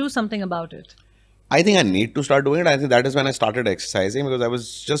But do you do something about it? I think I need to start doing it. I think that is when I started exercising, because I was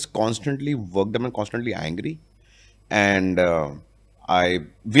just constantly worked up and constantly angry. And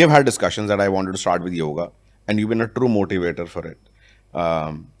we have had discussions that I wanted to start with yoga, and you've been a true motivator for it.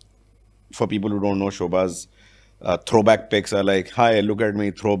 For people who don't know, Shobha's throwback pics are like, "Hi, look at me,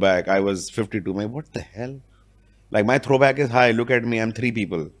 throwback. I was 52." I'm like, what the hell? Like, my throwback is, "Hi, look at me, I'm 3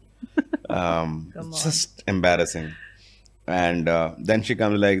 people." It's just embarrassing. And then she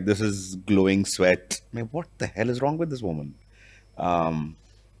comes like, "This is glowing sweat." I mean, what the hell is wrong with this woman?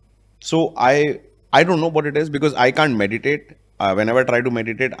 So I don't know what it is, because I can't meditate. Whenever I try to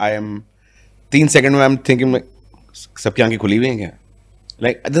meditate, I am 3 seconds में I'm thinking, सबकी आंखें खुली हुई हैं क्या?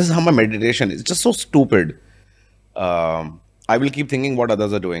 Like, this is how my meditation is. It's just so stupid. I will keep thinking what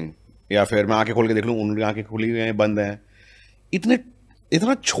others are doing. या फिर मैं आंखें खोल के देख लूँ, उनकी आंखें खुली हुई हैं, बंद हैं.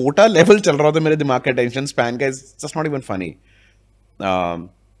 इतना छोटा लेवल चल रहा होता है मेरे दिमाग का टेंशन स्पैन का. It's just not even funny.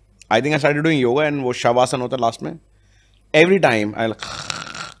 I think I started doing yoga, and वो शवासन होता है लास्ट में. Every time I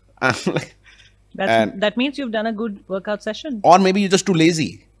That means you've done a good workout session. or maybe you're just too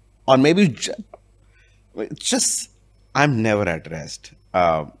lazy, or maybe it's just I'm never at rest.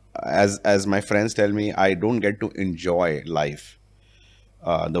 As my friends tell me, I don't get to enjoy life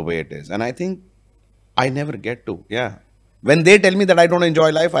the way it is, and I think I never get to. Yeah. When they tell me that I don't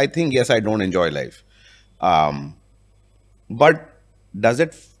enjoy life, I think, yes, I don't enjoy life. But does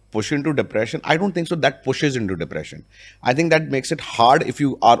it push into depression? I don't think so. That pushes into depression. I think that makes it hard if you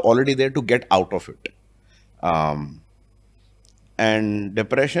are already there to get out of it. And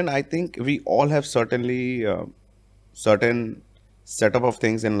depression, I think we all have certainly certain setup of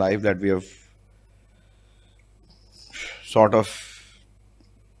things in life that we have sort of,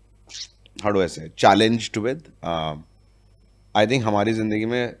 how do I say, challenged with. I think हमारी ज़िंदगी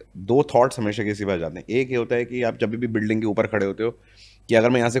में दो thoughts हमेशा किसी पर जाते हैं. एक ये होता है कि आप जब भी बिल्डिंग के ऊपर खड़े होते हो कि अगर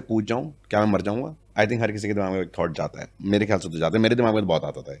मैं यहाँ से कूद जाऊँ क्या मैं मर जाऊँगा. आई थिंक हर किसी के दिमाग में एक थॉट जाता है. मेरे ख्याल से तो जाता है. मेरे दिमाग में तो बहुत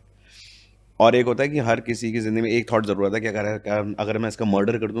आता था. और एक होता है कि हर किसी की ज़िंदगी में एक थॉट ज़रूर आता है कि अगर मैं इसका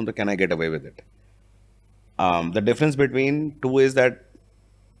मर्डर कर दूँ तो can I get away with it. The difference between two is that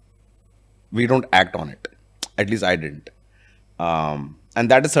we don't act on it. At least I didn't.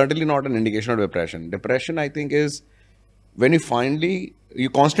 And that is certainly not an indication of depression. Depression, I think, is when you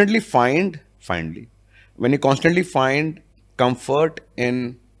constantly find comfort in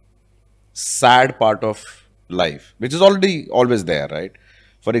sad part of life, which is already always there, right?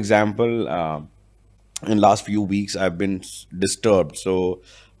 For example, in last few weeks, I've been disturbed. So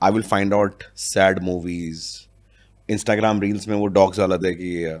I will find out sad movies. Instagram reels में वो dogs वाला था कि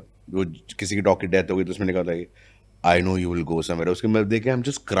वो किसी की dog की death हो गई तो उसमें निकल रही I know you will go somewhere. उसके मैं देखे I am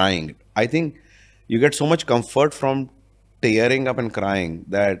just crying. I think you get so much comfort from tearing up and crying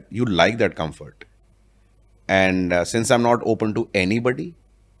that you like that comfort. And since I am not open to anybody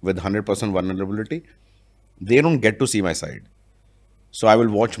with 100% vulnerability, they don't get to see my side. So I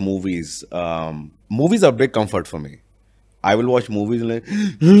will watch movies. Movies are big comfort for me. I will watch movies like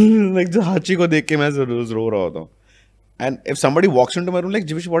जो हाची को देख के मैं रोज रो रहा होता हूँ. And if somebody walks into my room like,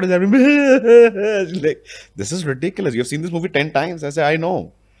 Jeeveshu, what is happening? Like, this is ridiculous. You've seen this movie 10 times. I say, I know.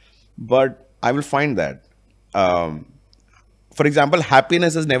 But I will find that. For example,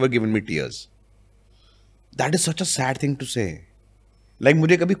 happiness has never given me tears. That is such a sad thing to say. Like,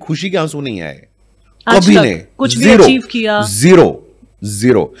 मुझे कभी खुशी के आंसू नहीं आए. कभी नहीं. कुछ भी achieve किया.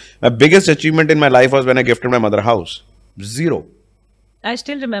 Zero. My biggest achievement in my life was when I gifted my mother a house. Zero. I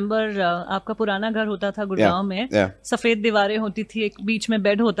still remember आपका पुराना घर होता था गुड़गांव में. सफेद दीवारें होती थी, एक बीच में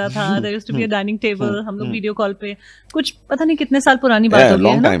बेड होता था. There used to be a dining table. हम लोग वीडियो कॉल पे, कुछ पता नहीं कितने साल पुरानी बात होगी.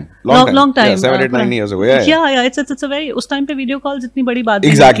 Long time 7-8-9 years ago. या इट्स अ वेरी, उस टाइम पे वीडियो कॉल जितनी बड़ी बात थी.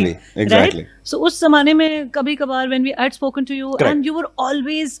 एग्जैक्टली. सो उस जमाने में कभी कभार when we had spoken to you and you were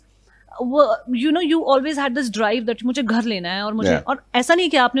always, you always had this drive that मुझे घर लेना है. और मुझे, और ऐसा नहीं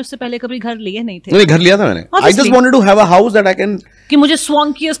कि आपने उससे पहले कभी घर लिए नहीं थे. नहीं, घर लिया था मैंने. I just wanted to have a house that I can, कि मुझे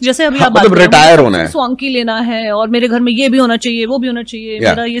स्वांकी, जैसे अभी आप मतलब रिटायर होना है, स्वांकी लेना है और मेरे घर में ये भी होना चाहिए, वो भी होना चाहिए,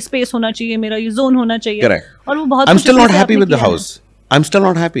 मेरा ये स्पेस होना चाहिए, मेरा ये जोन होना चाहिए. और वो बहुत, I'm still not happy with the house. I'm still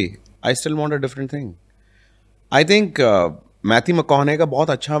not happy. I still want a different thing. I think Matthew मैककॉनहे का बहुत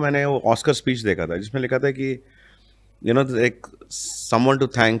अच्छा मैंने वो ऑस्कर स्पीच देखा था जिसमें लिखा था कि you know, like someone to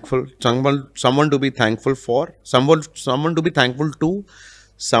be thankful for, someone to be thankful to,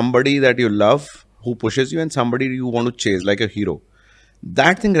 somebody that you love who pushes you, and somebody you want to chase like a hero.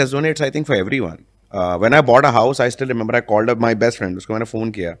 That thing resonates, I think, for everyone. When I bought a house, I still remember I called up my best friend. उसको मैंने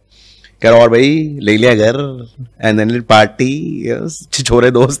phone किया, कह रहा और भाई ले लिया घर, and then party, yes, छिछोरे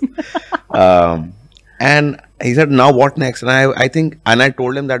दोस्त. And he said, now what next? And I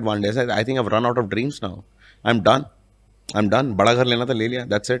told him that one day, I said, I think I've run out of dreams now. I'm done. बड़ा घर लेना था, ले लिया.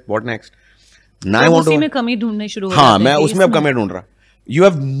 That's it. What next? Now I want to. उसी में कमी ढूंढने शुरू हो. हाँ, मैं उसमें अब कमी ढूंढ रहा. You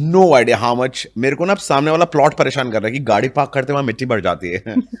have no idea how much. मेरे को ना अब सामने वाला प्लॉट परेशान कर रहा है कि गाड़ी पार्क करते वहां मिट्टी बढ़ जाती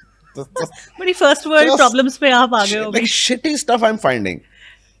है. बड़ी फर्स्ट वर्ल्ड प्रॉब्लम्स पे आप आ गए हो. Like shitty stuff I'm finding.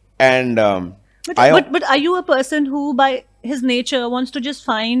 And but are you a person who by his nature wants to just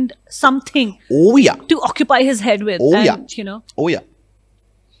find something? Oh yeah. To occupy his head with. Oh and, yeah. You know. Oh yeah.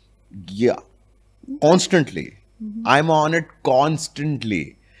 Yeah. Constantly. I'm on it constantly.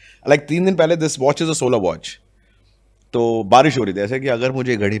 Like 3 दिन पहले, this watch is a solar watch. तो बारिश हो रही थी, ऐसे कि अगर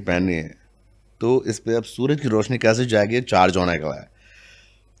मुझे घड़ी पहननी है तो इस पे अब सूरज की रोशनी कैसे जाएगी, चार्ज होने का है.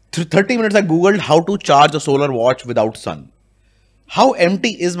 30 minutes I googled how to charge a solar watch without sun. How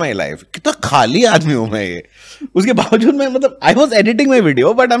empty is my life? कितना खाली आदमी हूँ मैं ये. उसके बावजूद मैं, मतलब I was editing my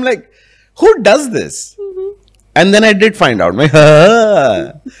video but I'm like, who does this? And then I did find out. मैं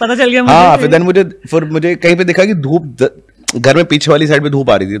पता चल गया मुझे. हाँ, फिर मुझे कहीं पे दिखा कि धूप, घर में पीछे वाली साइड पे धूप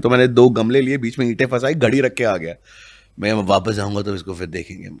आ रही थी, तो मैंने 2 गमले लिए, बीच में ईंटें फंसाई, घड़ी रख के आ गया. मैं वापस आऊंगा तो इसको फिर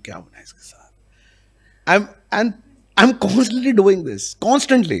देखेंगे हम क्या होना है इसके साथ. I'm constantly doing this,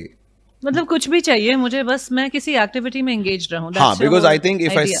 constantly. मतलब कुछ भी चाहिए मुझे, बस मैं किसी एक्टिविटी में एंगेज रहूं. हाँ, because I think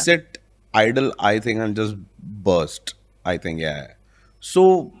if I sit idle, I think I'll just burst. I think, yeah.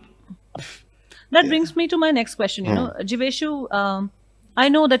 So that brings me to my next question. You know, Jeeveshu, I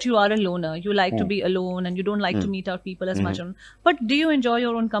know that you are a loner. You like to be alone and you don't like to meet out people as much. But do you enjoy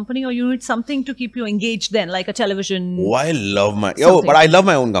your own company, or you need something to keep you engaged then, like a television? Oh, I love but I love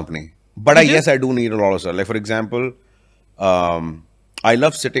my own company. But yes, I do need a lot of stuff. Like for example, I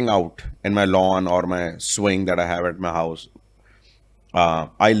love sitting out in my lawn or my swing that I have at my house.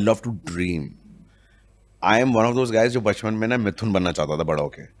 I love to dream. I am one of those guys जो बचपन में ना मिथुन बनना चाहता था बड़ा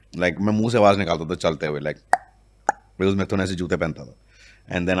होके. Like मैं मुंह से आवाज निकालता था चलते हुए, लाइक बिकॉज मिथुन ऐसे जूते पहनता था.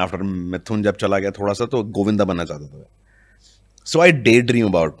 एंड देन आफ्टर मिथुन जब चला गया थोड़ा सा तो गोविंदा बनना चाहता था. सो आई day dream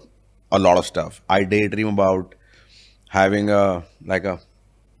about a lot of stuff. I day dream about having like अ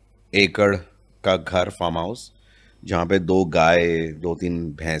एकड़ का घर, फार्म हाउस, जहाँ पे 2 गाय, 2-3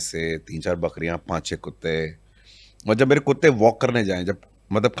 भैंसे, 3-4 बकरियां, 5-6 कुत्ते. और जब मेरे कुत्ते वॉक करने जाएं, जब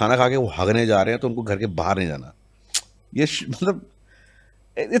मतलब खाना खा के वो हगने जा रहे हैं तो उनको घर के बाहर नहीं जाना. ये मतलब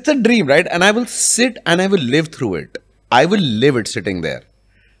it's a dream, right? And I will sit and I will live through it. I will live it sitting there.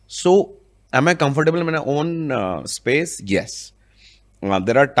 So, am I comfortable in my own space? Yes.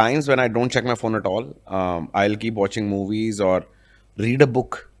 There are times when I don't check my phone at all. I'll keep watching movies or read a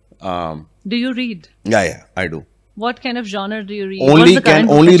book. Do you read? Yeah, I do. What kind of genre do you read? Only What's the current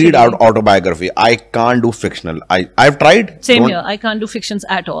book only that you read autobiography. I can't do fictional. I've tried. Same here. I can't do fictions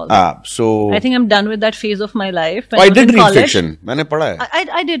at all. So I think I'm done with that phase of my life. I did read fiction. मैंने पढ़ा है.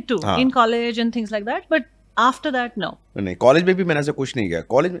 I did too in college and things like that. But after that, no. नहीं, college में भी मैंने ऐसा कुछ नहीं किया.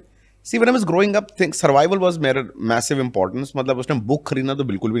 College में See, when I was growing up, survival was मेरा massive importance. मतलब उस टाइम बुक खरीदना तो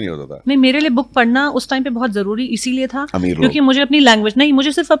बिल्कुल भी नहीं होता था. नहीं, मेरे लिए बुक पढ़ना उस टाइम पे बहुत जरूरी इसीलिए था अमीर क्योंकि मुझे अपनी लैंग्वेज नहीं,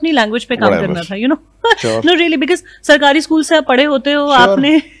 मुझे सिर्फ अपनी लैंग्वेज पे काम करना था, नो रियली, बिकॉज सरकारी स्कूल से आप पढ़े होते हो,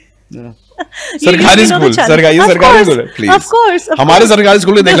 आपने सरकारी स्कूल, सरकारी स्कूल, प्लीज. हमारे सरकारी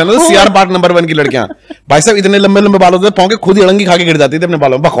स्कूल में देख लेना तो सीआर पार्क नंबर 1 की लड़कियां, भाई साहब इतने लंबे लंबे बाल होते थे, पौंके खुद ही अड़ंगी खा के गिर जाती थी अपने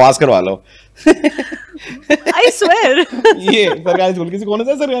बालों में. बकवास करवा लो. I swear. ये सरकारी स्कूल किसी कौन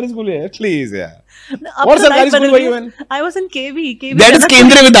सा सरकारी स्कूल है प्लीज यार. और सरकारी स्कूल वही है. I was in KV. That is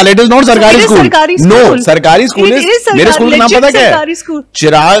केंद्रीय विद्यालय. It is not सरकारी स्कूल. No, सरकारी स्कूल है. मेरे स्कूल का नाम पता क्या है?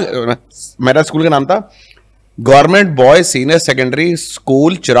 चिराग. मेरा स्कूल का नाम था government boy senior secondary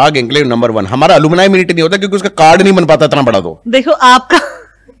school चिराग इंक्लेव नंबर 1. हमारा अलुमनाई मीट नहीं होता क्योंकि उसका कार्ड नहीं बन पाता इतना बड़ा. तो देखो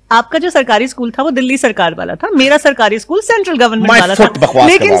आपका जो सरकारी स्कूल था वो दिल्ली सरकार वाला था, मेरा सरकारी स्कूल सेंट्रल गवर्नमेंट वाला था,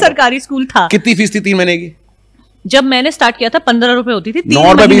 लेकिन सरकारी स्कूल था. कितनी फीस थी 3 महीने की? जब मैंने स्टार्ट किया था 15 रुपए होती थी.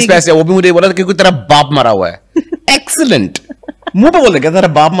 9 रुपए 20 पैसे. वो भी मुझे बोला था क्योंकि तेरा बाप मरा हुआ है. एक्सीलेंट. मुंह पे बोल रहे तेरा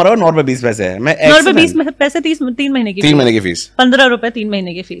बाप मरा हुआ, 9 रुपए 20 पैसे है. मैं 9 रुपए 20 पैसे 3 महीने की 3 महीने की फीस 15 रुपए 3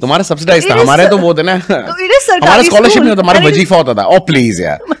 महीने की फीस. तुम्हारा सब्सिडाइज था, हमारे तो वो थे ना, हमारा स्कॉलरशिप नहीं होता, हमारा वजीफा होता था. ओ प्लीज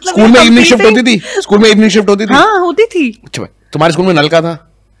यार, स्कूल में इवनिंग शिफ्ट होती थी. स्कूल में इवनिंग शिफ्ट होती थी. हाँ होती थी. तुम्हारे स्कूल में नल का था?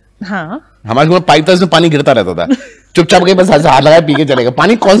 हाँ. हमारे स्कूल में पाइप था, इसमें पानी गिरता रहता था. चुपचाप के बस हाथ लगाए पी के चलेगा.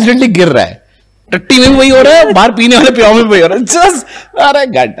 पानी कॉन्स्टेंटली गिर रहा है. टट्टी में भी वही हो रहा है, बाहर पीने वाले प्याऊ में भी वही हो रहा है. जस्ट अरे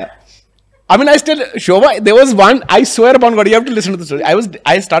घंटा. I mean, I still, Shobha, there was one, I swear upon God, you have to listen to the story.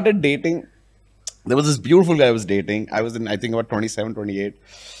 I started dating, there was this beautiful guy I was dating. I was in, I think, about 27, 28.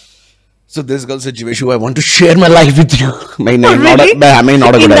 So this girl said, Jeeveshu, I want to share my life with you. Not a good idea.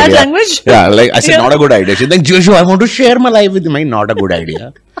 In that language? Yeah, like I said, not a good idea. She's like, Jeeveshu, I want to share my life with you. Not a good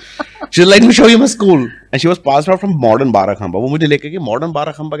idea. She's like, let me show you my school. And she was passed out from modern Barakhamba. वो मुझे लेके गई modern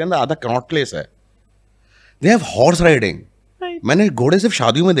Barakhamba के अंदर आधा Connaught place है. They have horse riding. मैंने घोड़े सिर्फ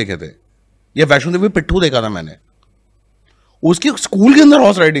शादियों में देखे थे. या वैष्णो देवी पिट्ठू देखा था मैंने. उसकी स्कूल के अंदर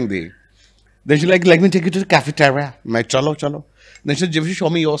हॉर्स राइडिंग थी. Then she like let me take you to the cafeteria. मैं चलो. Then she said, show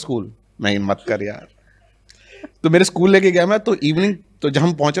me your school. मैं मत कर यार. तो मेरे स्कूल लेके गया मैं, तो इवनिंग तो जब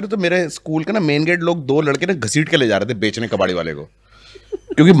हम पहुंच रहे तो मेरे स्कूल का ना मेन गेट लोग 2 लड़के ना घसीट के ले जा रहे थे बेचने कबाड़ी वाले को,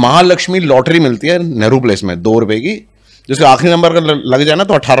 क्योंकि महालक्ष्मी लॉटरी मिलती है नेहरू प्लेस में 2 रुपए की, जिसके आखिरी नंबर का लग जाए ना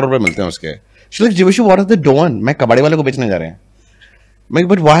तो 18 रुपए मिलते हैं उसके. She like, Jeeveshu, what are they doing? मैं कबाड़ी वाले को बेचने जा रहे हैं. मैं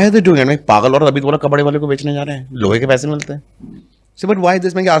but why are they doing it? मैं पागल और अभी बोला कबाड़ी वाले को बेचने जा रहे हैं, लोहे के पैसे मिलते हैं. से बट वाई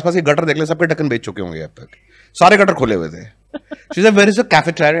दिस? मैं आसपास के गटर देख ले, सबके ढक्कन बेच चुके होंगे अब तक, सारे गटर खोले हुए थे. She said where is the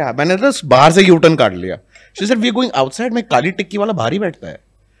cafeteria? मैंने तो बाहर से यूटर्न काट लिया. She said we are going outside. मैं काली टिक्की वाला बाहर ही बैठता है.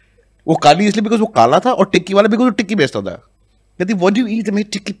 वो काली इसलिए बिकॉज वो काला था, और टिक्की वाला बिकॉज वो टिक्की बेचता था. कहती व्हाट डू यू ईट? मैं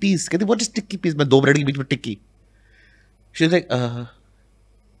टिक्की पीस. कहती व्हाट इज टिक्की पीस? मैं 2 ब्रेड के बीच में टिक्की. शी इज लाइक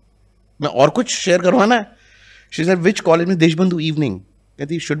मैं और कुछ शेयर करवाना है? शी सेड व्हिच कॉलेज में देशबंधु इवनिंग?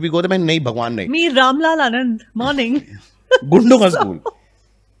 कहती शुड वी गो? मैं नहीं भगवान नहीं. मी रामलाल आनंद मॉर्निंग. गुंडों का स्कूल.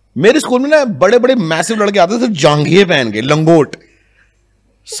 मेरे स्कूल में ना बड़े बड़े मैसिव लड़के आते थे जांघिए पहन के, लंगोट,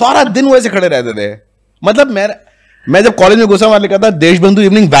 सारा दिन वैसे खड़े रहते थे. मतलब मैं जब कॉलेज में घुसा वहां लिखा था Deshbandhu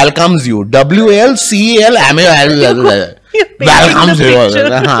evening welcomes you, WLCAL welcomes you.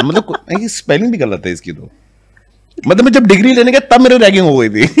 हाँ मतलब स्पेलिंग भी गलत है इसकी. तो मतलब मैं जब डिग्री लेने गया तब मेरी रैगिंग हो गई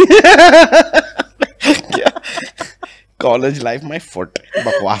थी. College life my foot.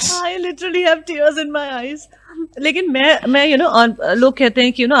 बकवास. I literally have tears in my eyes. लेकिन मैं लोग कहते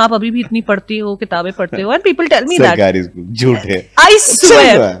हैं कि आप अभी भी इतनी पढ़ती हो, किताबें पढ़ते हो, and people tell me that. सरकारी स्कूल झूठ है. I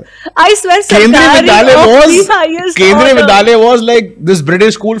swear केंद्रीय विद्यालय was like this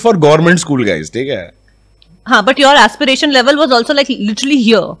British school for government school guys. ठीक है. हाँ, but your aspiration level was also like literally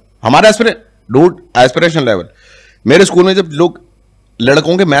here. हमारा डूड एस्पिरेशन लेवल। मेरे स्कूल में जब लोग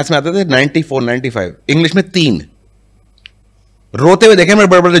लड़कों के मैथ्स में आते थे 94 95, इंग्लिश में 3, रोते हुए देखे मेरे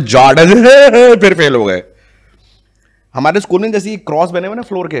बड़े बड़े जाड फिर फेल हो गए। हमारे स्कूल में जैसे क्रॉस बने हुए ना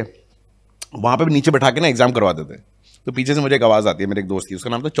फ्लोर के, वहां पे भी नीचे बैठा के ना एग्जाम करवाते थे। तो पीछे से मुझे एक आवाज आती है, मेरे एक दोस्त की, उसका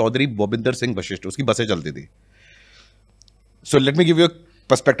नाम था चौधरी बोबिंदर सिंह वशिष्ठ, उसकी बसें चलती थी। So let me give you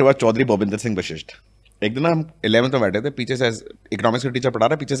perspective of Chaudhary बोबिंदर Singh Vashishtha. एक दिन हम 11th में बैठे थे, पीछे से इकोनॉमिक्स का टीचर पढ़ा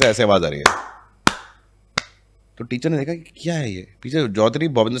रहा है, पीछे से ऐसे आवाज आ रही है। तो टीचर ने देखा कि क्या है ये, पीछे चौधरी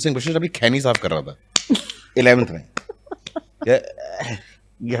बोबिंदर सिंह वशिष्ठ अभी खैनी साफ कर रहा था 11th में।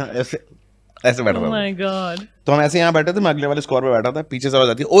 ऐसे बैठ रहा था। Oh my God. तो हम ऐसे यहाँ बैठे थे, मैं अगले वाले स्कोर पे बैठा था, पीछे से आवाज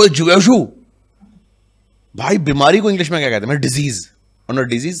आती है, ओए जीवेशु। भाई बीमारी को इंग्लिश में क्या कहते हैं? मैं डिजीज। और ना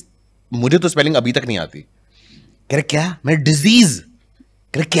डिजीज, मुझे तो स्पेलिंग अभी तक नहीं आती। कह रहे क्या? मैं डिजीज।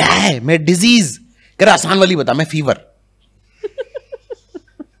 कह रहे क्या है? मैं डिजीज। कह रहे आसान वाली बता। मैं fever.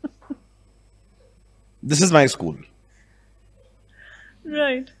 This is my school.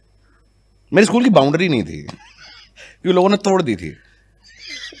 Right. मेरे स्कूल की बाउंड्री नहीं थी क्योंकि लोगों ने तोड़ दी थी।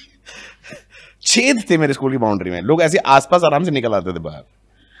 छेद थे मेरे स्कूल की बाउंड्री में, लोग ऐसे आसपास आराम से निकल आते थे बाहर।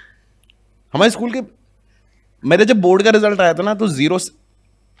 हमारे स्कूल के, मेरे जब बोर्ड का रिजल्ट आया था ना, तो जीरो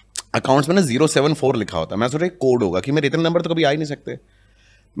अकाउंट्स में ना 074 लिखा होता। मैं सोचा कोड होगा कि मेरे इतने नंबर तो कभी आ ही नहीं सकते।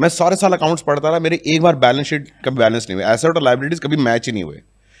 मैं सारे साल अकाउंट्स पढ़ता रहा, मेरे एक बार बैलेंस शीट कभी बैलेंस नहीं हुए, एसेट और लायबिलिटीज कभी मैच ही नहीं हुए।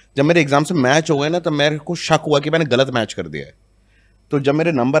 जब मेरे एग्जाम से मैच हो गए ना, तब मेरे को शक हुआ कि मैंने गलत मैच कर दिया है। तो जब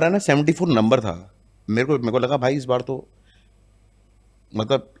मेरे नंबर आया ना, 74 नंबर था, मेरे को लगा भाई इस बार तो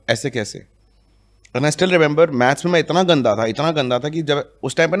मतलब ऐसे कैसे। And I still remember maths में मैं इतना गंदा था कि जब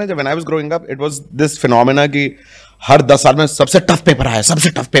उस टाइम पे ना, जब when I was growing up, it was this phenomena कि हर 10 साल में सबसे टफ पेपर आया, सबसे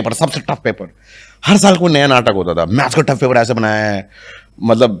टफ पेपर। हर साल कोई नया नाटक होता था, मैथ्स का टफ पेपर ऐसे बनाया है,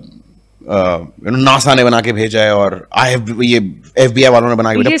 मतलब नासा ने बना के भेजा है, और ये FBI वालों ने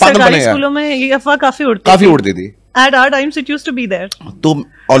बना के भेजा। पागल बने स्कूलों में ये अफवाह काफी उड़ती थी। At our times it used to be there. तो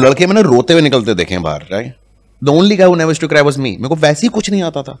और लड़के मैंने रोते हुए निकलते देखे हैं बाहर, right? The only guy who never used to cry was me. मेरे को वैसे ही कुछ नहीं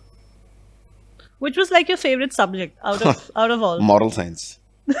आता था। Which was like your favorite subject out of all? Moral science.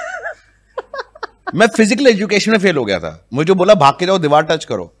 मैं फिजिकल एजुकेशन में फेल हो गया था। मुझे जो बोला भाग के जाओ, दीवार टच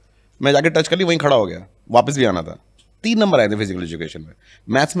करो, मैं जाके टच कर ली, वहीं खड़ा हो गया, वापस भी आना था। 3 नंबर आए थे फिजिकल एजुकेशन में,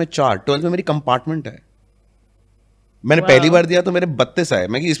 मैथ्स में 4, 12th में मेरी कंपार्टमेंट है। मैंने पहली बार दिया तो मेरे 32 आए,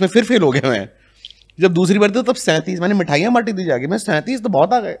 मैं कि इसमें फिर फेल हो गया मैं। जब दूसरी बार दिया तब 37, मैंने मिठाइयां बांटी थी जाके, मैं 37 तो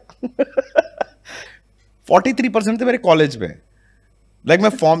बहुत आ गए। 43% थे मेरे कॉलेज में। लाइक मैं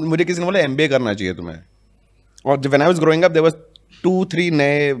फॉर्म, मुझे किसी ने बोला MBA करना चाहिए तुम्हें। और जब when I was growing up, there was 2-3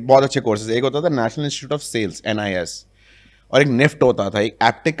 नए बहुत अच्छे कोर्सेज। एक होता था national institute of sales, NIS, और एक निफ्ट होता था, एक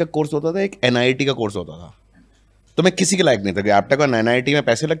एप्टेक का कोर्स होता था, एक NIT का कोर्स होता था। तो मैं किसी के लायक नहीं था। एप्टेक और NIT में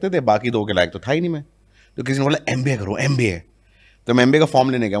पैसे लगते थे, बाकी 2 के लायक तो था ही नहीं मैं। तो किसी ने बोला MBA करो, MBA। तो मैं MBA का फॉर्म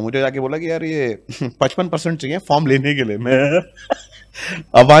लेने गया, मुझे जाके बोला कि यार ये 55% चाहिए फॉर्म लेने के लिए। मैं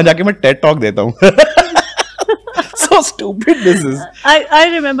अब वहां जाके मैं टेड टॉक देता हूँ। So stupid this is. I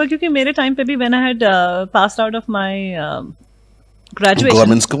remember क्योंकि मेरे टाइम पे भी when I had passed out of my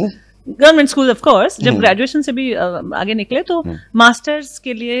graduation. Government school of course. जब graduation से भी आगे निकले तो masters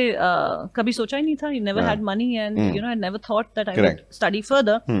के लिए कभी सोचा ही नहीं था. You never had money and you know I never thought that I would study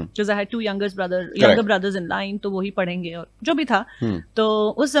further because I had 2 younger brothers in line, तो वही पढ़ेंगे और जो भी था. तो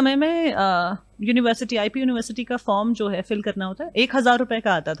उस समय में यूनिवर्सिटी IP यूनिवर्सिटी का फॉर्म जो है फिल करना होता है 1,000 रुपए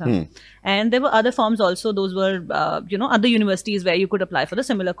का आता था. And there were other forms also, those were you know other universities where you could apply for the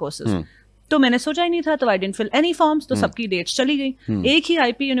similar courses. तो मैंने सोचा ही नहीं था, तो I didn't fill any forms. तो सबकी डेट्स चली गई. एक ही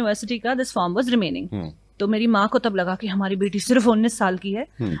IP यूनिवर्सिटी का दिस फॉर्म वाज रिमेनिंग. तो मेरी माँ को तब लगा कि हमारी बेटी सिर्फ 19 साल की है.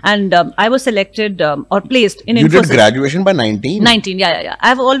 एंड आई वाज सिलेक्टेड और placed in Infosys. You did graduation by 19? 19, yeah. I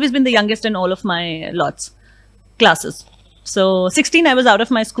have always been the youngest in all of my classes. So 16 I was out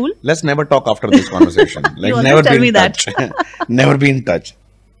of my school. Let's never talk after this conversation. Like never be in touch. Never be in touch.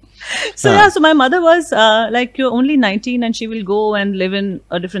 So yeah, so my mother was like, you're only 19 and she will go and live in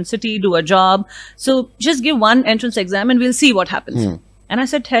a different city, do a job. So just give one entrance exam and we'll see what happens. And I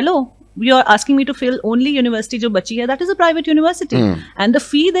said, hello, you're asking me to fill only university jo bachi hai, that is a private university. And the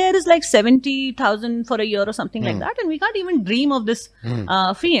fee there is like 70,000 for a year or something like that. And we can't even dream of this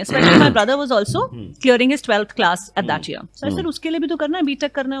fee. Especially my brother was also clearing his 12th class at that year. So I said, uske liye bhi to karna hai,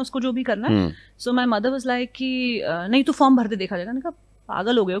 B.Tech karna hai, usko jo bhi karna hai. So my mother was like कि नहीं तू form भर दे, देखा जाएगा. मैंने कहा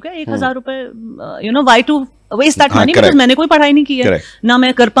पागल हो गए हो क्या? 1,000 रुपए, you know, why to waste that money? Because मैंने कोई पढ़ाई नहीं की है, ना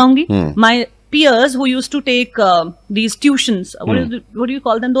मैं कर पाऊंगी. My peers who used to take these tuitions, what do you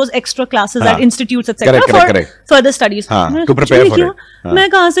call them, those extra classes at institutes etc. for further studies, to prepare for it. मैं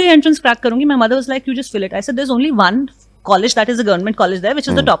कहाँ से entrance crack करूंगी? My mother was like, you just fill it. I said, there's only one college that is a government college there,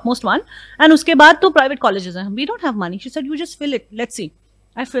 which is the topmost one, and उसके बाद तो private colleges हैं. We don't have money. She said, you just fill it, let's see.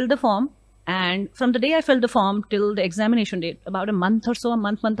 I filled the form. And from the day I filled the form till the examination date, about a month or so,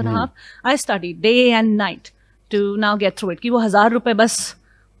 month and a half, I studied day and night to now get through it. कि वो 1000 रुपए बस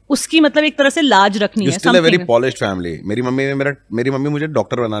उसकी मतलब एक तरह से लाज रखनी है. Still a very polished family. मेरी मम्मी मुझे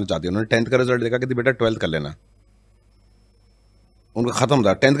डॉक्टर बनाना चाहती है. उन्होंने 10th का रिजल्ट देखा, कहती बेटा 12th कर लेना. उनका खत्म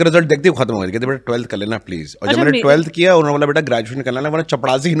था. 10th का रिजल्ट देखते ही खत्म हो गया. कहते बेटा 12th कर लेना प्लीज. और जब मैंने 12th किया, उन्होंने बोला बेटा ग्रेजुएशन कर लेना, वरना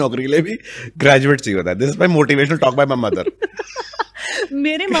चपड़ासी की नौकरी के लिए भी ग्रेजुएट चाहिए होता है. This is my motivational talk bye my mother.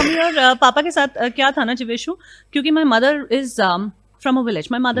 मेरे मम्मी और पापा के साथ क्या था ना जीवेशु, क्योंकि my mother is from a village.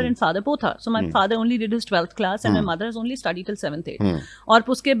 My mother and father both are. So my father only did his 12th class and my mother has only studied till 7th, 8th. और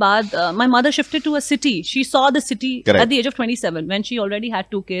उसके बाद my mother shifted to a city. She saw the city at the age of 27 when she already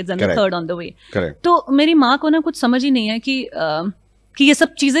had 2 kids and the third on the way. तो मेरी माँ को ना कुछ समझ ही नहीं है कि ये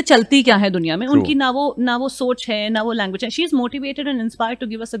सब चीजें चलती क्या है दुनिया में. उनकी ना वो सोच है, ना वो लैंग्वेज है. She is motivated and inspired to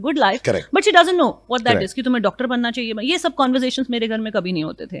give us a good life, but she doesn't know what that is कि तुम्हें डॉक्टर बनना चाहिए. ये सब कॉन्वर्सेशंस मेरे घर में कभी नहीं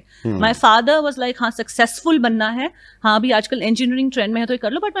होते थे. माय फादर वाज लाइक हाँ सक्सेसफुल बनना है, हाँ अभी आजकल इंजीनियरिंग ट्रेंड में है तो ये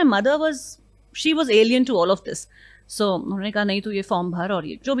कर लो. But my mother she was alien to all of this. सो उन्होंने कहा नहीं तो ये फॉर्म भर, और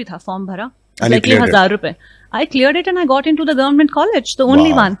ये जो भी था फॉर्म भरा, लाइक 1000 रुपए. आई cleared it and I got into the government college, the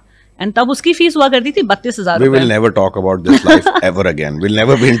only one. And तब उसकी फीस हुआ करती थी 32,000 रुपए. We will never talk about this life ever again. We'll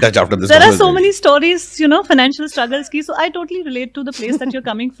never be in touch after this. There are so many stories, financial struggles ki. So I totally relate to the place that you're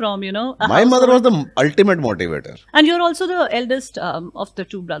coming from, My mother was the ultimate motivator. And you're also the eldest of the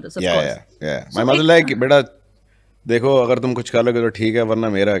 2 brothers, of course. Yeah. My mother like, बेटा देखो अगर तुम कुछ कर लोगे तो ठीक है, वरना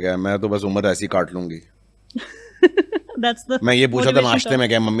मेरा क्या, मैं तो बस उम्र ऐसी काट लूंगी. That's the मैं ये पूछा था नाश्ते में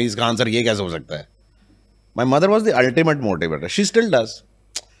क्या, मम्मी इसका आंसर ये कैसे हो सकता है. My mother was the ultimate motivator. She still does.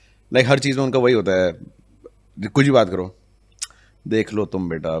 Like हर चीज़ में उनका वही होता है, कुछ भी बात करो, देख लो तुम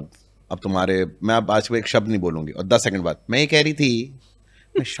बेटा अब तुम्हारे, मैं अब आज एक शब्द नहीं बोलूंगी, और 10 सेकंड बाद मैं ये कह रही थी,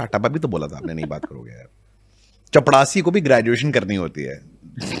 मैं शट अप, अभी तो बोला था आपने नहीं बात करोगे यार. चपड़ासी को भी ग्रेजुएशन करनी होती है.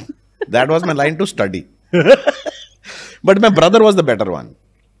 That was my line to study. But my brother was the better one.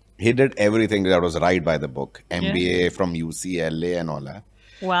 He did everything that was right by the book. MBA from UCLA and all that.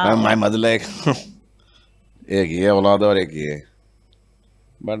 Wow. My mother like एक ये औलाद और एक ये.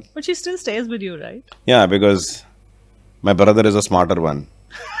 But she still stays with you, right? Yeah, because my brother is a smarter one.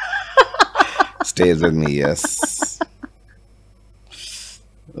 Stays with me, yes.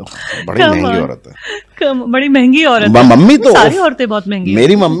 बड़ी महंगी औरत है. बड़ी महंगी औरत है. मम्मी तो सारी औरतें बहुत महंगी.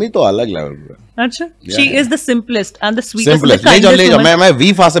 मेरी मम्मी तो अलग लेवल पे. अच्छा. She is the simplest and the sweetest. ले जाओ मैं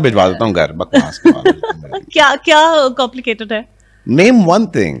वीफा से भिजवा देता हूँ घर. बकवास. क्या complicated है? Name one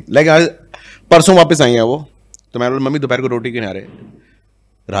thing. Like परसों वापस आई है वो, तो मैं बोला मम्मी दोपहर को रोटी क्यों नहीं आ रहे.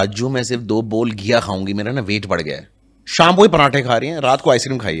 राजू मैं सिर्फ 2 बोल घिया खाऊंगी, मेरा ना वेट बढ़ गया है. शाम को ही पराठे खा रही हैं, रात को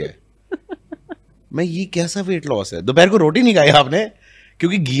आइसक्रीम खाई है. मैं ये कैसा वेट लॉस है. दोपहर को रोटी नहीं खाई आपने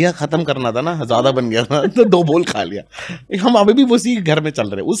क्योंकि घिया खत्म करना था ना, ज्यादा बन गया था तो 2 बोल खा लिया. हम अभी भी उसी घर में चल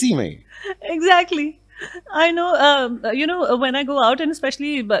रहे, उसी में. Exactly. I know, when I go out, and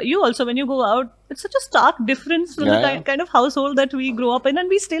especially you also, when you go out, it's such a stark difference from the kind of household that we grew up in,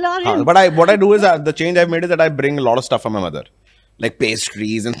 and we still are in. But what I do is the change I've made is that I bring a lot of stuff from my mother. Like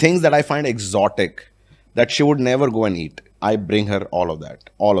pastries and things that I find exotic that she would never go and eat. I bring her all of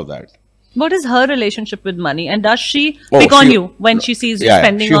that. What is her relationship with money, and does she pick on you when she sees you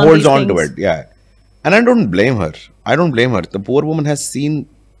spending all these things? She holds on to it, yeah. And I don't blame her. The poor woman has seen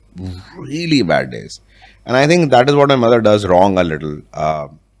really bad days. And I think that is what my mother does wrong a little.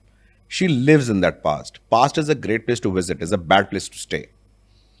 She lives in that past. Past is a great place to visit. It's a bad place to stay.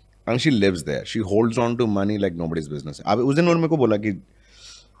 And she lives there. She holds on to money like nobody's business. अब उस दिन उन्होंने मेरे को बोला कि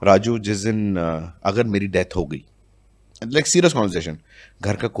राजू जिस दिन अगर मेरी डेथ हो गई, लाइक सीरियस कॉन्वर्सेशन,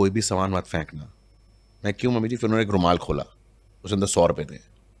 घर का कोई भी सामान मत फेंकना. मैं क्यों मम्मी जी. फिर उन्होंने एक रुमाल खोला, उसके अंदर 100 रुपए थे.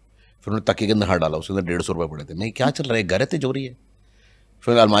 फिर उन्होंने तकिए के अंदर हाथ डाला, उसके अंदर 150 रुपए पड़े थे. मैं क्या चल रहा है, घर है तिजोरी है.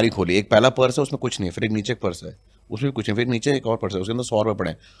 फिर अलमारी खोली, एक पहला पर्स है उसमें कुछ नहीं, फिर एक नीचे एक पर्स है उसमें भी कुछ नहीं, फिर नीचे एक और पर्स है उसके अंदर 100 रुपए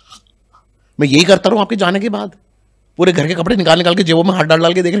पड़े. मैं यही करता रहूँ आपके जाने के बाद, पूरे घर के कपड़े निकाल के जेबों में हाथ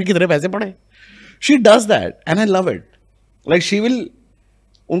डाल के देख रहे कितने पैसे पड़े. She does that and I love it. Like she will,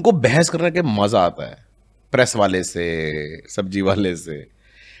 उनको बहस करने के मजा आता है, प्रेस वाले से, सब्जी वाले से.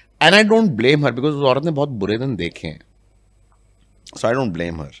 And I don't blame her because उस औरत ने बहुत बुरे दिन देखे हैं. सो I don't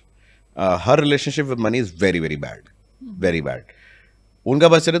blame her. Her relationship with money is very very bad, very bad. उनका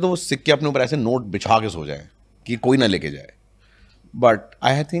बस चले तो वो सिक्के अपने ऊपर ऐसे नोट बिछा के सो जाए कि कोई ना लेके जाए. But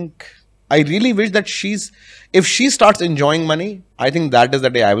I think I really wish that if she starts enjoying money, I think that is the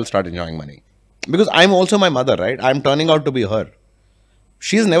day I will start enjoying money. Because I'm also my mother, right? I'm turning out to be her.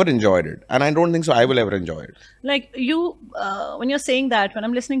 She's never enjoyed it. And I don't think so I will ever enjoy it. Like you, when you're saying that, when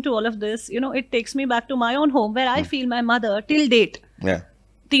I'm listening to all of this, it takes me back to my own home where I feel my mother till date. Yeah.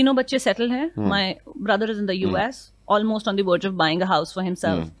 तीनों बच्चे settled हैं. My brother is in the US. almost on the verge of buying a house for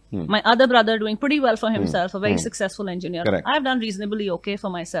himself. My other brother doing pretty well for himself, a very successful engineer. Correct. I've done reasonably okay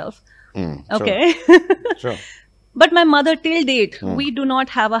for myself. Sure. Okay. Sure. But my mother, till date, we do not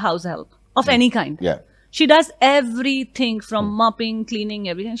have a house help of any kind. Yeah. She does everything from mopping, cleaning,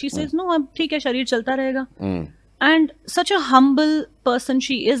 everything. She says, no, ab theek hai, shareer chalta rahega. And such a humble person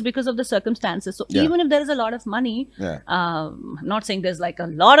she is because of the circumstances. So even if there is a lot of money, not saying there's like a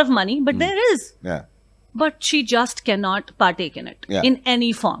lot of money, but there is. Yeah. But she just cannot partake in it in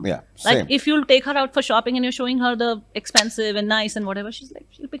any form. Yeah. Like Same. if you'll take her out for shopping and you're showing her the expensive and nice and whatever, she's like,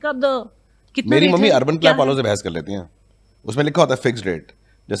 she'll pick up the. कितना मेरी rate mummy है? Urban क्या clap वालों से बहस कर लेती हैं. उसमें लिखा होता है फिक्स्ड रेट.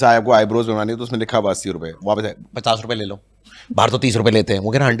 जैसे आपको आईब्रोज बनवानी है तो उसमें लिखा हुआ 80 रुपए, वापस 50 रुपए ले लो. बाहर तो 30 रुपए लेते हैं.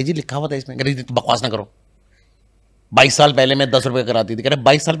 वो कह रहा आंटी जी लिखा हुआ था इसमें. कह रही बकवास ना करो. 22 साल पहले मैं 10 रुपए कराती थी. कह रहे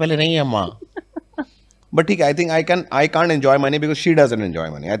 22 साल पहले नहीं है अम्मा. But ठीक है, I think I can't enjoy money because she doesn't enjoy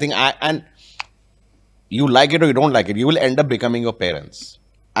money. I think and you like it or you don't like it, you will end up becoming your parents.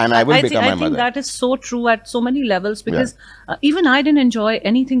 And I will become my mother. I think that is so true at so many levels because even I didn't enjoy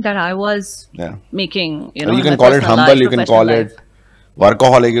anything that I was making. You know, you can in my call it personal humble, life, you can professional call life. it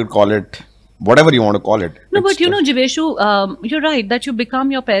workaholic, you call it whatever you want to call it. No, but you know, Jeeveshu, you're right that you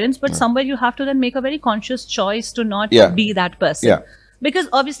become your parents, but somewhere you have to then make a very conscious choice to not be that person. Yeah. Because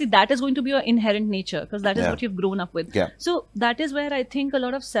obviously that is going to be your inherent nature because that is what you've grown up with. Yeah. So that is where I think a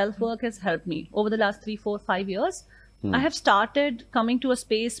lot of self-work has helped me over the last 3, 4, 5 years. I have started coming to a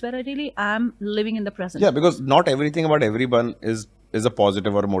space where I really am living in the present. Yeah, because not everything about everyone is a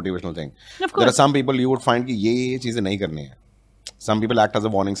positive or a motivational thing. Of course. There are some people you would find कि ये चीजें नहीं करनी है. Some people act as a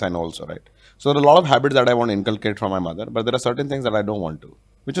warning sign also, right? So there are a lot of habits that I want to inculcate from my mother, but there are certain things that I don't want to,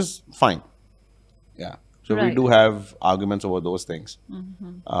 which is fine. Yeah. So we do have arguments over those things.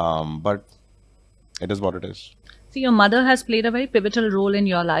 But it is what it is. See, your mother has played a very pivotal role in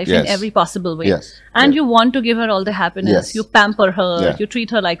your life in every possible way. Yes. And you want to give her all the happiness. Yes. You pamper her. You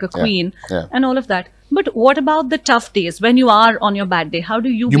treat her like a queen. Yeah. And all of that. But what about the tough days when you are on your bad day? How do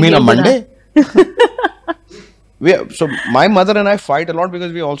you You mean behave on with her? Monday? So my mother and I fight a lot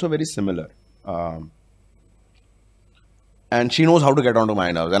because we're also very similar. And she knows how to get onto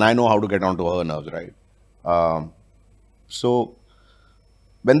my nerves and I know how to get onto her nerves, right? So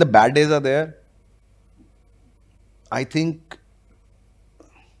when the bad days are there, I think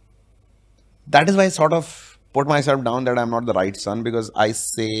that is why I sort of put myself down that I'm not the right son because I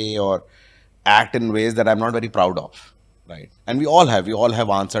say or act in ways that I'm not very proud of, right? And we all have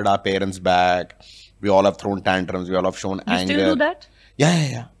answered our parents back. We all have thrown tantrums. We all have shown anger. You still do that?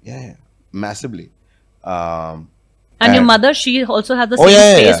 Yeah. Massively. And your mother, she also has the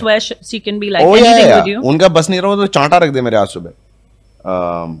same space where she can be like anything with you. उनका बस नहीं रहा तो चांटा रख दे मेरे आज सुबह.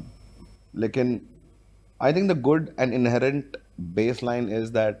 लेकिन I think the good and inherent baseline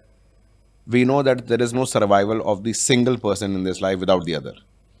is that we know that there is no survival of the single person in this life without the other.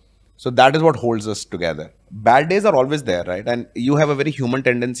 So that is what holds us together. Bad days are always there, right? And you have a very human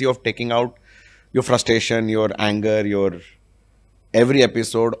tendency of taking out your frustration, your anger, your every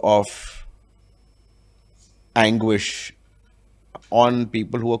episode of anguish on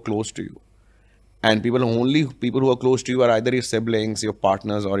people who are close to you. And only people who are close to you are either your siblings, your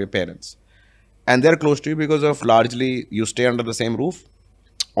partners, or your parents. And they're close to you because of largely you stay under the same roof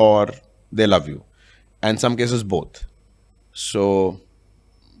or they love you. And in some cases, both. So,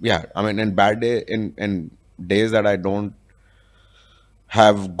 yeah, I mean, in bad day, in days that I don't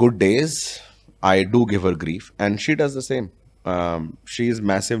have good days, I do give her grief. And she does the same. She is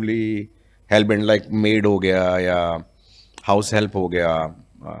massively hell-bent, like maid ho gaya, ya house help ho gaya,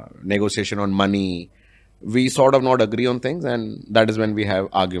 negotiation on money. We sort of not agree on things and that is when we have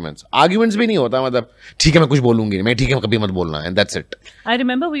arguments. Arguments भी नहीं होता मतलब ठीक है मैं कुछ बोलूंगी मैं ठीक है कभी मत बोलना and that's it. I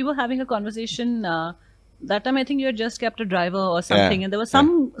remember we were having a conversation that time I think you had just kept a driver or something and there was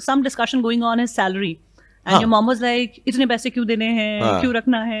some discussion going on his salary and your mom was like इतने पैसे क्यों देने हैं क्यों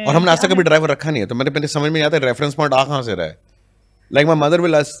रखना है और हमने आज तक कभी ड्राइवर रखा नहीं है तो मेरे समझ में नहीं आता रेफरेंस पॉइंट आ कहाँ से रहा है. Like my mother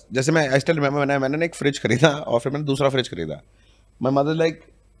will ask, जैसे मैं I still remember मैंने एक फ्रिज खरीदा और फिर मैंने दूसरा फ्रिज खरीदा. My mother like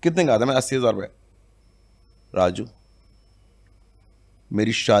कितने का था मैं 80,000 रुपए. राजू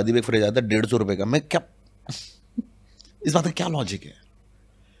मेरी शादी में फ्रिज आया था 150 रुपए का. मैं क्या इस बात का क्या लॉजिक है?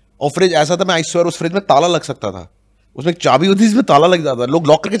 और फ्रिज ऐसा था मैं आई स्वेयर उस फ्रिज में ताला लग सकता था. उसमें एक चाबी होती इसमें ताला लग जाता. लोग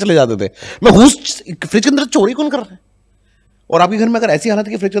लॉक करके चले जाते थे. मैं उस फ्रिज के अंदर चोरी कौन कर रहा है? और आपके घर में अगर ऐसी हालत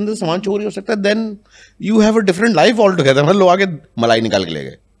है कि फ्रिज के अंदर सामान चोरी हो सकता है then you have a different life all together. मतलब लोग आके मलाई निकाल के ले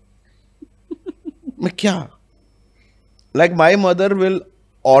गए. मैं क्या like my mother will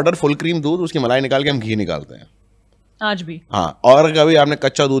order full cream दूध उसकी मलाई निकाल के हम घी निकालते हैं आज भी. हाँ और कभी आपने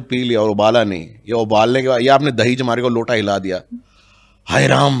कच्चा दूध पी लिया और उबाला नहीं या उबालने के बाद या आपने दही जमारे को लोटा हिला दिया हाय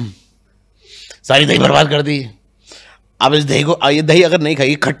राम सारी दही बर्बाद कर दी. अब इस दही को, ये दही अगर नहीं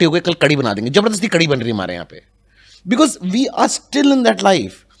खाई खट्टी हो गई, कल कड़ी बना देंगे, जबरदस्ती कड़ी बन रही है हमारे यहाँ पे, because we are still in that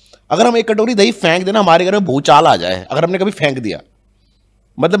life. अगर हम एक कटोरी दही फेंक देना, हमारे घर में भूचाल आ जाए अगर हमने कभी फेंक दिया.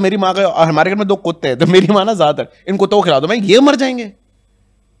 मतलब मेरी माँ का, हमारे घर में 2 कुत्ते हैं, तो मेरी माँ ना ज्यादातर इन कुत्तों को खिला दो, मैं ये मर जाएंगे.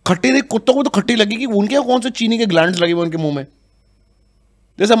 खट्टी दही कुत्तों को तो खट्टी लगेगी, उनके कौन से चीनी के ग्लैंड्स लगे हुए उनके मुंह में.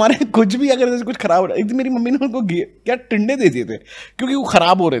 जैसे हमारे कुछ भी अगर जैसे कुछ खराब हो रहा है, एक दिन मेरी मम्मी ने उनको क्या टिंडे दे दिए थे क्योंकि वो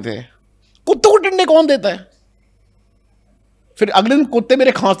खराब हो रहे थे. कुत्तों को टिंडे कौन देता है? फिर अगले दिन कुत्ते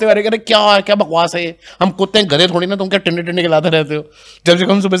मेरे खांसते वाले, कह रहे क्या क्या बकवास है ये, हम कुत्ते हैं गधे थोड़ी ना, तुम क्या टिंडे टिंडे खिलाते रहते हो, जब से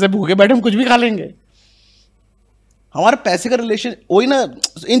हम सुबह से भूखे बैठे हम कुछ भी खा लेंगे. हमारे पैसे का रिलेशन वही ना,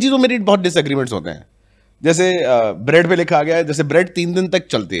 इन चीजों में मेरी बहुत डिसएग्रीमेंट्स होते हैं. जैसे ब्रेड पे लिखा गया है, जैसे ब्रेड 3 दिन तक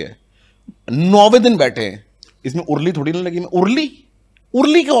चलती है, 9वें दिन बैठे हैं, इसमें उर्ली थोड़ी ना लगी. मैं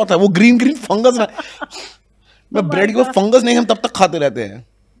उर्ली क्या होता है? वो ग्रीन ग्रीन फंगस ना. मैं ब्रेड को फंगस नहीं, हम तब तक खाते रहते हैं.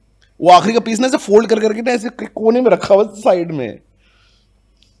 वो आखिरी का पीस ना ऐसे फोल्ड कर करके ना ऐसे कोने में रखा हुआ साइड में.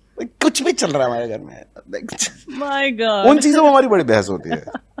 कुछ भी चल रहा है हमारे घर में. माय गॉड, उन चीजों में हमारी बड़ी बहस होती है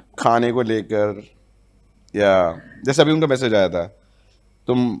खाने को लेकर. या जैसे अभी उनका मैसेज आया था,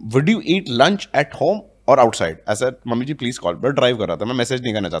 तुम would you eat lunch at home और आउटसाइड. ऐसा मम्मी जी प्लीज कॉल. मैं ड्राइव कर रहा था, मैं मैसेज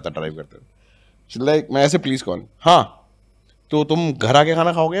नहीं करना चाहता ड्राइव करते हुए. लाइक मैं ऐसे प्लीज कॉल. हाँ तो तुम घर आके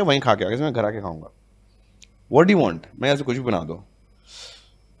खाना खाओगे, वहीं खा के आगे? मैं घर आके खाऊंगा. What do you want? मैं ऐसे कुछ भी बना दो.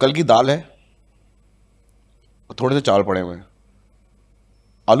 कल की दाल है, थोड़े से चावल पड़े हुए हैं,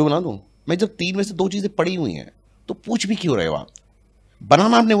 आलू बना दूं? मैं जब 3 में से 2 चीजें पड़ी हुई हैं तो पूछ भी क्यों रहे हो आप?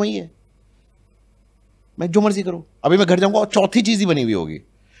 बनाना आपने वही है, मैं जो मर्जी करो. अभी मैं घर जाऊंगा और चौथी चीज ही बनी हुई होगी,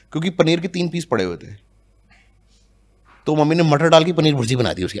 क्योंकि पनीर के 3 पीस पड़े हुए थे, तो मम्मी ने मटर डाल के पनीर भुर्जी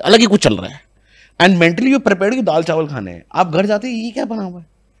बना दी, उसकी अलग ही कुछ चल रहा है. एंड मेंटली यू प्रिपेयर्ड कि दाल चावल खाने हैं. आप घर जाते ये क्या बना हुआ है,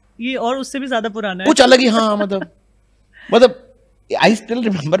 ये और उससे भी ज्यादा पुराना है, कुछ अलग ही. हाँ मतलब आई स्टिल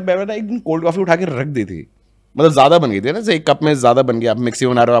रिमेंबर, मैंने एक दिन कोल्ड कॉफी उठा के रख दी थी, मतलब ज्यादा बन गई थी ना, जैसे एक कप में ज्यादा बन गया, आप मिक्सी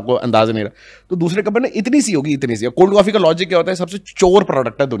बना रहे हो, आपको अंदाजा नहीं रहा, तो दूसरे कप में इतनी सी होगी, इतनी सी. कोल्ड कॉफी का लॉजिक क्या होता है? सबसे चोर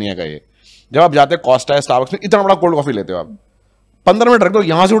प्रोडक्ट है दुनिया का ये. जब आप जाते हैं कॉस्टा है, स्टारबक्स में, इतना बड़ा कोल्ड कॉफी लेते हो आप, 15 मिनट रख दो,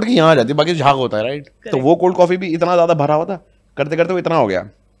 यहां से उठ के यहां आ जाती है, बाकी झाग होता है, राइट? तो वो कोल्ड कॉफी भी इतना ज्यादा भरा हुआ था, करते करते वो इतना हो गया,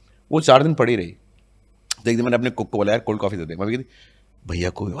 वो 4 दिन पड़ी रही. तो एक दिन मैंने अपने कुक को बोला, यार कोल्ड कॉफी दे दे. मम्मी कहती भैया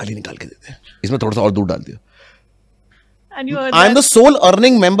को वाली निकाल के देते हैं, इसमें थोड़ा सा और दूध डाल दिया. I am the soul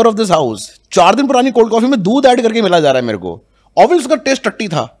earning member of this house. 4 दिन पुरानी कोल्ड कॉफी में दूध ऐड करके मिला जा रहा है मेरे को. ऑब्वियसली उसका टेस्ट टट्टी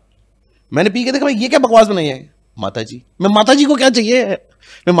था. मैंने पी के देखा, भाई ये क्या बकवास बनाई है. माता जी, मैं माता जी को क्या चाहिए,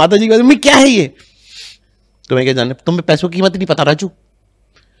 मैं माता जी को, मैं क्या है ये, तो मैं क्या जाने, तुम्हें पैसों की कीमत नहीं पता राजू.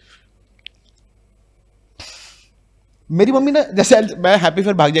 मेरी मम्मी ना, जैसे मैं हैप्पी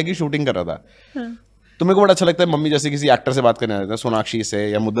फिर भाग जाएगी शूटिंग कर रहा था, तो मेरे को बड़ा अच्छा लगता है, मम्मी जैसे किसी एक्टर से बात करने आया था, सोनाक्षी से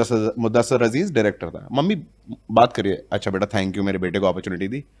या मुद्दसर अजीज डायरेक्टर था, मम्मी बात करिए, अच्छा बेटा थैंक यू, मेरे बेटे को अपॉर्चुनिटी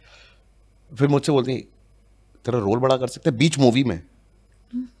दी. फिर मुझसे बोलती, तेरा रोल बड़ा कर सकते हैं बीच मूवी में.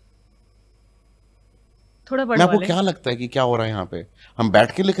 थोड़ा बड़ा मैं आपको वाले. क्या लगता है कि क्या हो रहा है यहाँ पे? हम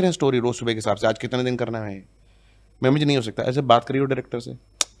बैठ के लिख रहे हैं स्टोरी रोज सुबह के हिसाब से, आज कितने दिन करना है. मैं मुझे नहीं हो सकता. ऐसे बात करिए डायरेक्टर से,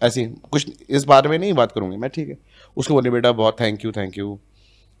 ऐसी कुछ इस बारे में नहीं बात करूंगी मैं, ठीक है. उसको बोले बेटा बहुत थैंक यू,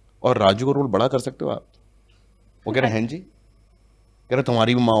 और राजू को रोल बड़ा कर सकते हो आप? वो कह रहे हैं जी. कह रहे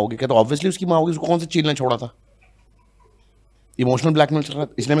तुम्हारी भी माँ होगी. कहते ऑब्वियसली उसकी माँ होगी, उसको कौन सा चीलने छोड़ा था. इमोशनल ब्लैकमेल चल रहा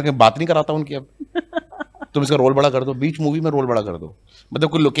था, इसलिए मैं बात नहीं कराता उनकी. अब तुम इसका रोल बड़ा कर दो, बीच मूवी में रोल बड़ा कर दो. मतलब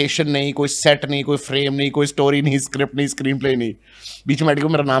कोई लोकेशन नहीं, कोई सेट नहीं, कोई फ्रेम नहीं, कोई स्टोरी नहीं, स्क्रिप्ट नहीं, स्क्रीन प्ले नहीं, बीच में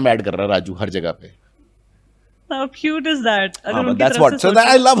मेरा नाम ऐड कर रहा है राजू हर जगह पे. How cute is that? That's what. So that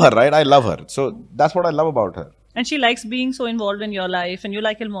I love her, right? I love her. So that's what I love about her. And she likes being so involved in your life, and you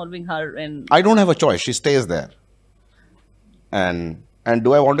like involving her in. I don't have a choice. She stays there. And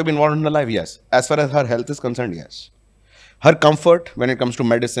do I want to be involved in her life? Yes. As far as her health is concerned, yes. Her comfort when it comes to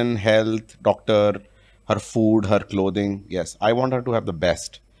medicine, health, doctor, her food, her clothing, yes. I want her to have the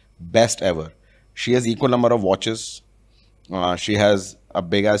best ever. She has equal number of watches. She has a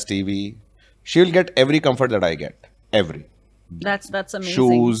big ass TV. She will get every comfort that I get. Every. That's amazing.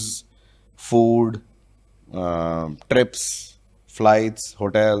 Shoes, food, trips, flights,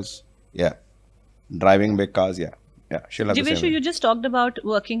 hotels. Yeah. Driving big cars. Yeah. Yeah. She'll have the Jeeveshu, same. you just talked about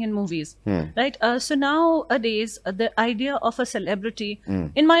working in movies, right? So nowadays, the idea of a celebrity,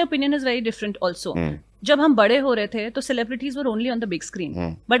 in my opinion, is very different also. जब हम बड़े हो रहे थे तो celebrities were only on the big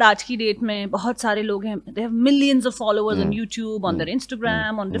screen, but आज की date में बहुत सारे लोग हैं, they have millions of followers on YouTube, on their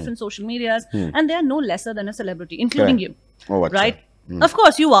Instagram, on different social medias, and they are no lesser than a celebrity, including you, right? Of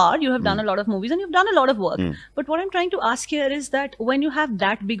course you have done a lot of movies and you've done a lot of work, but what I'm trying to ask here is that when you have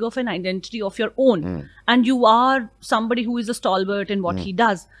that big of an identity of your own, and you are somebody who is a stalwart in what he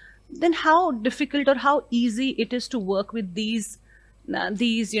does, then how difficult or how easy it is to work with these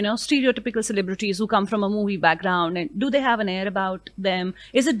these, stereotypical celebrities who come from a movie background, and do they have an air about them?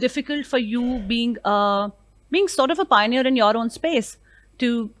 Is it difficult for you being sort of a pioneer in your own space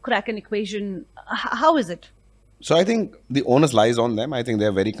to crack an equation? How is it? So I think the onus lies on them. I think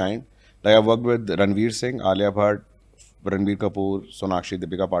they're very kind. Like I've worked with Ranveer Singh, Alia Bhatt, Ranbir Kapoor, Sonakshi,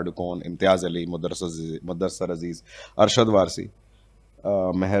 Deepika Padukone, Imtiaz Ali, Mudassar Aziz, Arshad Varsi,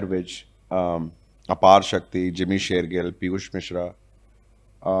 Meher Vij, Apar Shakti, Jimmy Shergill, Piyush Mishra.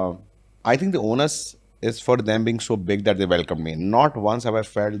 I think the onus is for them being so big that they welcomed me. Not once have I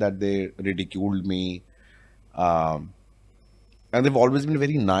felt that they ridiculed me. And they've always been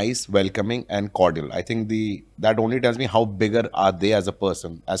very nice, welcoming, and cordial. I think that only tells me how bigger are they as a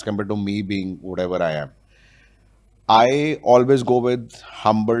person as compared to me being whatever I am. I always go with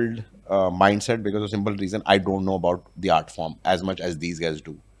humbled mindset because of a simple reason. I don't know about the art form as much as these guys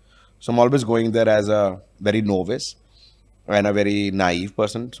do. So I'm always going there as a very novice and a very naive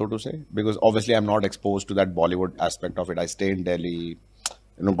person, so to say, because obviously I'm not exposed to that Bollywood aspect of it. I stay in Delhi,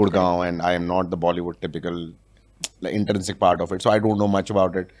 Gurgaon, and I am not the Bollywood typical intrinsic part of it. So I don't know much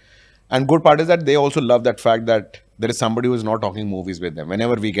about it. And good part is that they also love that fact that there is somebody who is not talking movies with them.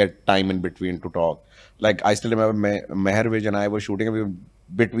 Whenever we get time in between to talk, like I still remember Meher Vij and I were shooting, and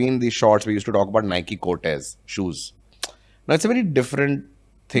between the shots we used to talk about Nike Cortez shoes. Now it's a very different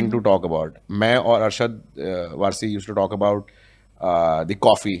thing to talk about. Main or Arshad Varsi used to talk about the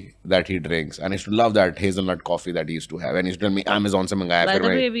coffee that he drinks, and I used to love that hazelnut coffee that he used to have, and he used to tell me Amazon se mangaya. By the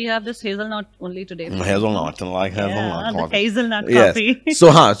way, we have this hazelnut only today. Hazelnut, like hazelnut coffee. The hazelnut Yes. coffee.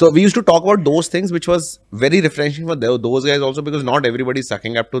 So we used to talk about those things, which was very refreshing for those guys also, because not everybody is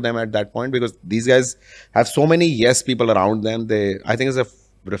sucking up to them at that point, because these guys have so many yes people around them. I think it's a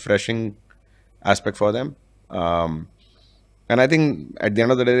refreshing aspect for them. And I think at the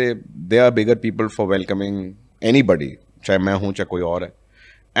end of the day, they are bigger people for welcoming anybody. चाहे मैं हूँ चाहे कोई और है.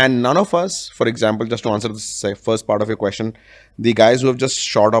 And none of us, for example, just to answer the first part of your question, the guys who have just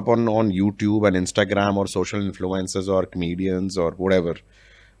shot up on YouTube and Instagram or social influencers or comedians or whatever,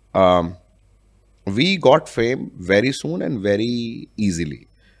 we got fame very soon and very easily.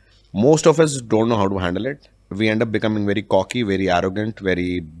 Most of us don't know how to handle it. We end up becoming very cocky, very arrogant,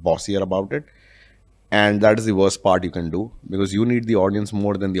 very bossier about it. And that is the worst part you can do, because you need the audience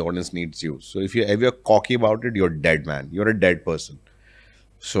more than the audience needs you. So if you're cocky about it, you're dead, man. You're a dead person.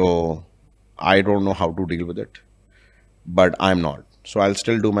 So I don't know how to deal with it, but I'm not. So I'll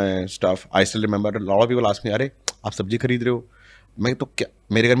still do my stuff. I still remember a lot of people ask me, "अरे आप सब्जी खरीद रहे हो?" मैं तो क्या,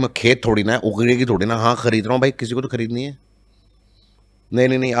 मेरे घर में खेत थोड़ी ना है, उगेगी थोड़ी ना. हाँ खरीद रहा हूँ भाई, किसी को तो खरीदनी है.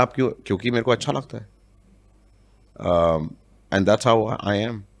 नहीं आप क्यों? क्योंकि मेरे को अच्छा लगता है. And that's how I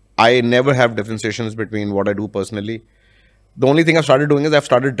am. I never have differentiations between what I do personally. The only thing I've started doing is I've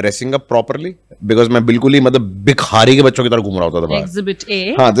started dressing up properly, because मैं बिल्कुल ही मतलब भिखारी के बच्चों की तरह घूम रहा होता था बाहर. Exhibit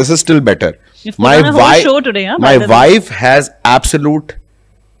A. हाँ, this is still better. My wife has absolute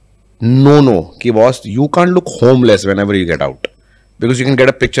no कि boss, you can't look homeless whenever you get out, because you can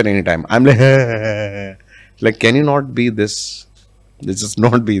get a picture anytime. I'm like can you not be this? This just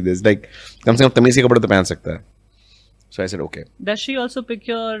not be this. Like कम से कम तमीज़ के कपड़े तो पहन सकता है. So I said, okay. Does she also pick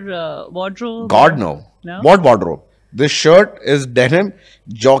your wardrobe? God, no. What wardrobe? This shirt is denim,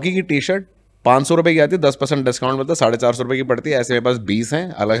 jockey की t-shirt, 500 रुपए की आती है, 10% डिस्काउंट मिलता है, 450 रुपए की पड़ती है. ऐसे मेरे पास 20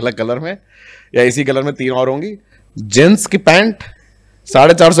 हैं अलग अलग कलर में, या इसी कलर में 3 और होंगी. जींस की पैंट,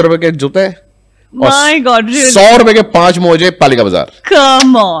 450 रुपए के जूते, My God, really? 100 रुपए के 5 मोजे पालिका बाजार.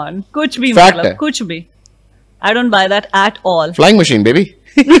 Come on, कुछ भी Fact मतलब, है. कुछ भी. I don't buy that at all. Flying machine, baby.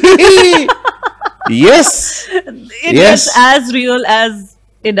 Yes. It is as real as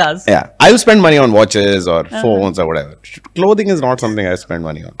it does. Yeah. I will spend money on watches or phones or whatever. Clothing is not something I spend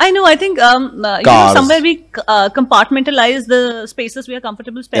money on. I know. I think somewhere we compartmentalize the spaces we are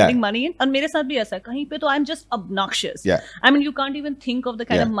comfortable spending money in. And मेरे साथ भी ऐसा है. कहीं पे तो I'm just obnoxious. Yeah. I mean, you can't even think of the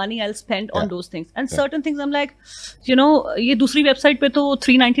kind of money I'll spend on those things. And certain things I'm like, ये दूसरी website पे तो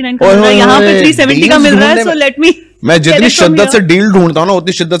 $399 का मिल रहा है, यहाँ पे $370 का मिल रहा है. So let me. मैं जितनी शिद्दत से डील ढूंढता हूँ ना,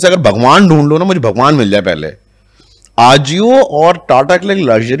 उतनी शिद्दत से अगर भगवान ढूंढ लो ना, मुझे भगवान मिल जाए पहले. आजियो और टाटा क्लिक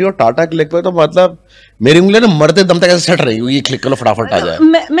लग्जरी और टाटा क्लिक पे तो मतलब मेरी उंगलियां ना मरते दम तक ऐसे सेट रही हुई, ये क्लिक करो फटाफट आ जाए.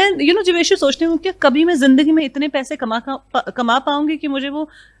 मैं जीवेशु सोचती हूँ कि कभी मैं जिंदगी में इतने पैसे कमा पाऊंगी कि मुझे वो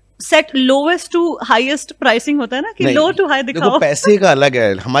set lowest to highest pricing होता है ना, कि लो टू हाई दिखाओ. पैसे का अलग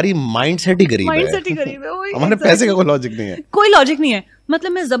है, हमारी माइंड सेट ही गरीब है. हमारे पैसे का कोई लॉजिक नहीं है. कोई लॉजिक नहीं है.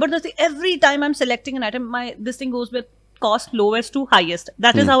 मतलब मैं जबरदस्ती every time I am selecting an item, my this thing goes with cost lowest to highest.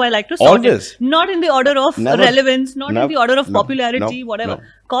 That is how I like to sort Always. it. Not in the order of Never. relevance, not in the order of No. popularity, No. whatever.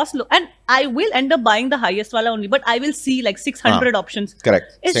 No. Cost low. And I will end up buying the highest wala only, but I will see like 600 options.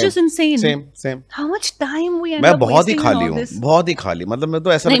 Correct. It's Same. just insane. Same. How much time we end मैं up बहुत ही wasting खाली on all हूँ, this. बहुत ही खाली. मतलब मैं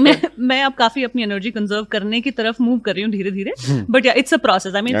तो ऐसा नहीं लगता है. मैं अब काफी अपनी एनर्जी कंजर्व करने की तरफ मूव कर रही हूँ धीरे धीरे बट या it's a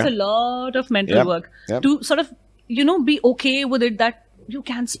process I mean it's a lot of mental Yeah. Work Yeah. To sort of B okay with it that you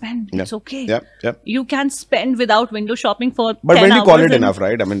can spend it's okay Yep. you can spend without window shopping for But 10 when do you call hours it and- enough,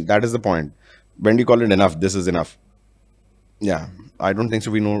 right? I mean, that is the point. When do you call it enough? This is enough. Yeah, I don't think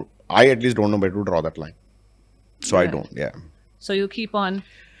so. We know. I at least don't know where to draw that line. So I don't. Yeah. so you keep on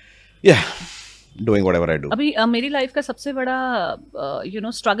Yeah. Doing whatever I do. अभी मेरी life का सबसे बड़ा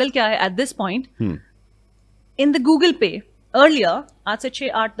struggle क्या है at this point in the Google पे earlier आज से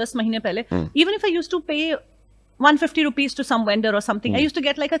 6-8-10 महीने पहले even if I used to पे 150 rupees to some vendor or something. I used to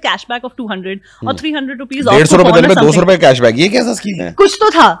get like a cashback of 200 or 300 rupees off 150 रुपए coupon देने or पे 200 something. रुपए कैशबैक. ये कैसा स्कीम है? कुछ तो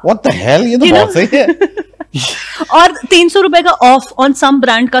था What the hell? ये तो You know? बहुत सही है. और 300 रुपए का ऑफ ऑन सम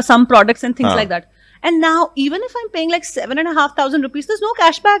ब्रांड का some products and things हाँ. like that. And now even if I'm paying like 7,500 rupees, there's no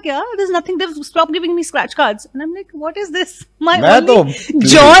cashback. Yeah, there's nothing. They've stopped giving me scratch cards, and I'm like, what is this? My मैं तो only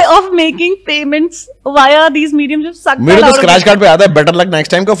joy of making payments via these mediums have sucked मेरे that तो out of scratch me. Card पे आता है better luck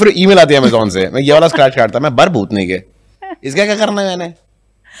next time का, फिर email आती है अमेज़न से. मैं ये वाला स्क्रैच कार्ड था, मैं बर भूतने के. इसका क्या करना है मैंने?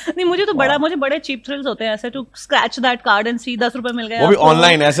 नहीं मुझे तो मुझे बड़े चीप थ्रिल्स होते हैं ऐसे to scratch that card and सी 10 रुपए मिल गए वो भी आपको.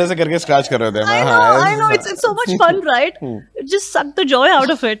 ऑनलाइन ऐसे ऐसे करके स्क्रैच कर रहे थे. I know, it's so much fun, right? It just sucked the joy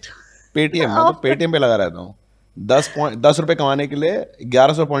out of it. Paytm, मैं तो पेटीएम पे लगा रहता हूँ. 10 रुपए कमाने के लिए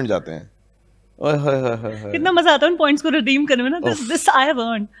 1100 पॉइंट जाते हैं. ओए होए होए होए. कितना मजा आता है उन पॉइंट्स को रिडीम करने में ना. This I have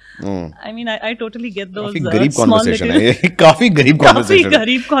earned. I mean, I totally get those. काफी गरीब small कॉन्वर्सेशन little- है ये. काफी गरीब काफी कॉन्वर्सेशन.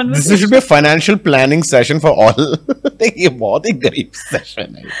 गरीब This conversation. should be a financial planning session for all. ये बहुत ही गरीब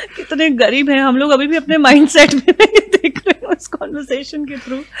सेशन है. कितने गरीब हैं हम लोग अभी भी अपने माइंडसेट में नहीं देख रहे हैं उस कॉन्वर्सेशन के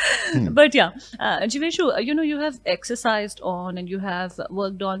थ्रू. बट या Jeeveshu, you have exercised on and you have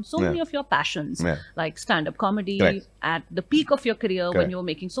worked on so many Yeah. of your passions, Yeah. like stand-up comedy. Correct. At the peak of your career, when Correct. you were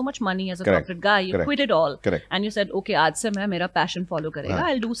making so much money as a Correct. corporate guy, you Correct. quit it all. Correct. And you said, okay, आज से मैं मेरा passion follow करेगा. हाँ.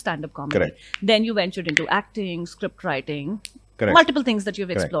 I'll do stand-up comedy. Correct. Then you ventured into acting, script writing, Correct. multiple things that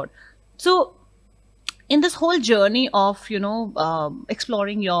you've Correct. explored. So in this whole journey of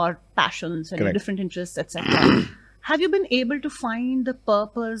exploring your passions and your Correct. different interests, etc., have you been able to find the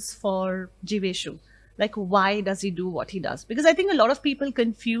purpose for Jeeveshu? Like, why does he do what he does? Because I think a lot of people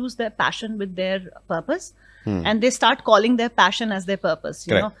confuse their passion with their purpose, and they start calling their passion as their purpose.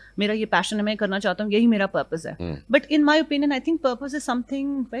 You Correct. know, मेरा ये passion है, मैं करना चाहता हूँ, यही मेरा purpose है. But in my opinion, I think purpose is something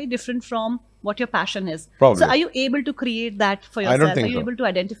very different from what your passion is. Probably. So, are you able to create that for I yourself? don't think Are you so. able to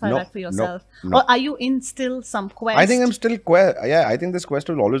identify No, that for no, yourself, no. or are you in still some quest? I think I'm still I think this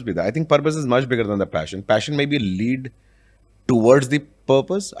quest will always be there. I think purpose is much bigger than the passion. Passion may be a lead towards the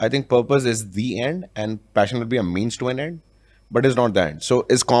purpose. I think purpose is the end and passion will be a means to an end, but it's not the end. So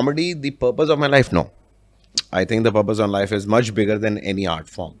is comedy the purpose of my life? No. I think the purpose of life is much bigger than any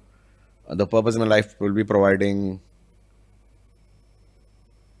art form. The purpose of my life will be providing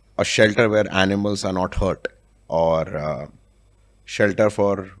a shelter where animals are not hurt, or shelter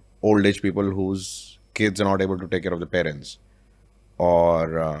for old age people whose kids are not able to take care of their parents,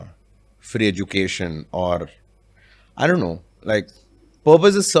 or free education, or I don't know. Like,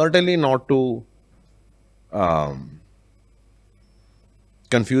 purpose is certainly not to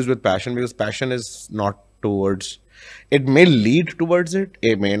confuse with passion, because passion is not towards, it may lead towards it,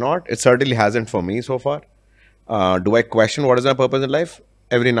 it may not. It certainly hasn't for me so far. Do I question what is my purpose in life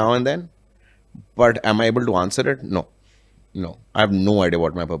every now and then? But am I able to answer it? No. I have no idea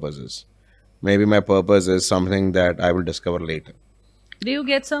what my purpose is. Maybe my purpose is something that I will discover later. Do you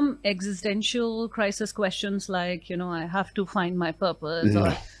get some existential crisis questions like, I have to find my purpose?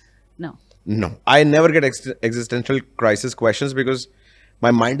 Or no? No, I never get existential crisis questions because my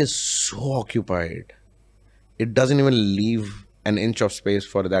mind is so occupied. It doesn't even leave an inch of space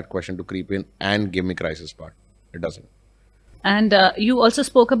for that question to creep in and give me crisis part. It doesn't. And you also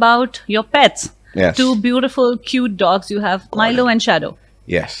spoke about your pets. Yes. 2 beautiful, cute dogs you have, Milo and Shadow.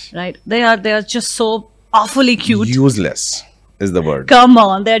 Yes. Right? They are just so awfully cute. Useless is the word. Come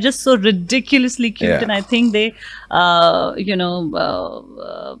on, they're just so ridiculously cute, Yeah. and I think they,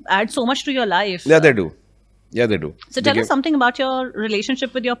 add so much to your life. Yeah, they do. Yeah, they do. So They tell give- us something about your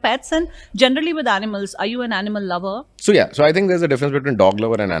relationship with your pets and generally with animals. Are you an animal lover? So yeah, so I think there's a difference between dog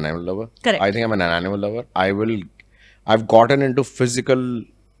lover and animal lover. Correct. I think I'm an animal lover. I've gotten into physical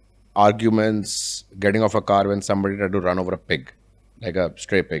arguments, getting off a car when somebody tried to run over a pig, like a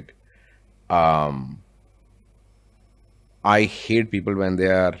stray pig. I hate people when they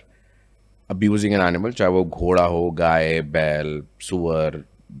are abusing an animal, चाहे वो घोड़ा हो, गाय, बैल, सुअर,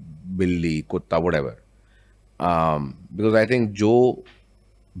 बिल्ली, कुत्ता, whatever. Because I think जो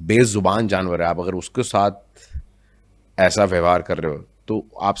बेजुबान जानवर है, आप अगर उसके साथ ऐसा व्यवहार कर रहे हो तो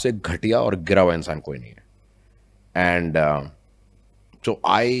आपसे घटिया और गिरा हुआ इंसान कोई नहीं है. And so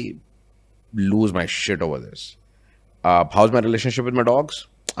I lose my shit over this. How's my relationship with my dogs?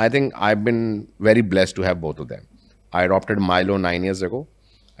 I think I've been very blessed to have both of them. I adopted Milo 9 years ago.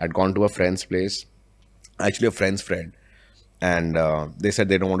 I'd gone to a friend's place, actually a friend's friend, and they said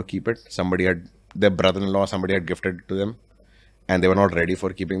they don't want to keep it. Their brother-in-law, somebody had gifted it to them, and they were not ready for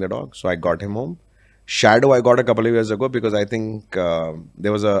keeping the dog. So I got him home. Shadow I got a couple of years ago because I think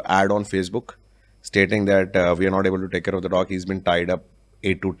there was an ad on Facebook stating that we are not able to take care of the dog. He's been tied up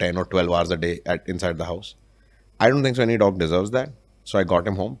 8 to 10 or 12 hours a day inside the house. I don't think so any dog deserves that. So I got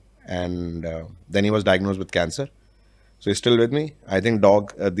him home, and then he was diagnosed with cancer. So he's still with me. I think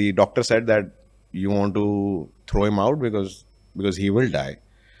the doctor said that you want to throw him out because he will die,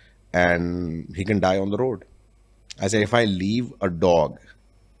 and he can die on the road. I say if I leave a dog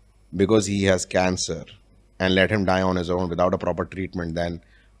because he has cancer and let him die on his own without a proper treatment, then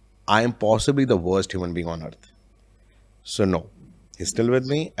I am possibly the worst human being on earth. So no, he's still with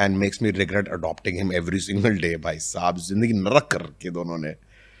me and makes me regret adopting him every single day. Bhai saab, zindagi narak kar ke dono ne.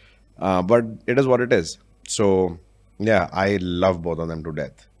 But it is what it is. So yeah, I love both of them to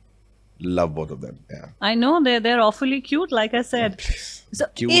death. Love both of them. Yeah. I know they're awfully cute, like I said. So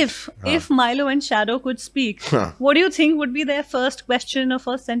Cute. if Milo and Shadow could speak, what do you think would be their first question or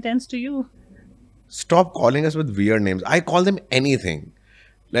first sentence to you? Stop calling us with weird names. I call them anything.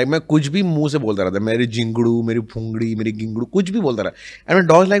 Like मैं कुछ भी मुंह से बोलता रहता, मेरी जिंगड़ू, मेरी फुंगड़ी, मेरी गिंगड़ू, कुछ भी बोलता रहा. And my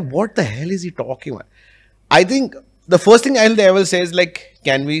dog's like, what the hell is he talking about? I think the first thing they will say is like,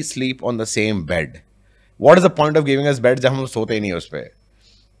 can we sleep on the same bed? What is the point of giving us bed जब हम सोते ही नहीं उस पे?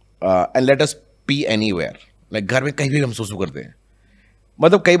 And let us pee anywhere. Like घर में कहीं भी हम सोसू करते हैं.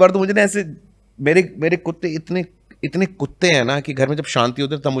 मतलब कई बार तो मुझे ना ऐसे मेरे कुत्ते इतने कुत्ते हैं ना कि घर में जब शांति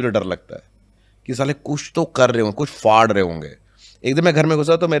होती है तब मुझे डर लगता है कि साले कुछ तो कर रहे होंगे, कुछ फाड़ रहे होंगे. एक दिन मैं घर में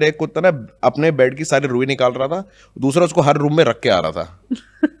घुसा तो मेरे एक कुत्ता ना अपने बेड की सारी रुई निकाल रहा था, दूसरा उसको हर रूम में रख के आ रहा था.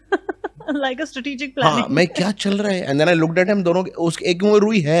 Like a strategic planning. हाँ, मैं क्या चल रहा है? And then I looked at him, दोनों उसके एक में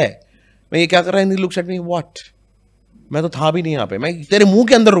रुई है, मैं ये क्या कर रहा है? And he looks at me, what? मैं तो था भी नहीं यहाँ पे, मैं तेरे मुंह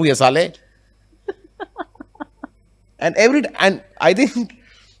के अंदर रुई है साले. And I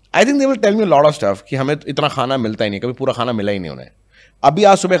think they will tell me a lot of stuff कि हमें इतना खाना मिलता ही नहीं, कभी पूरा खाना मिला ही नहीं उन्हें. अभी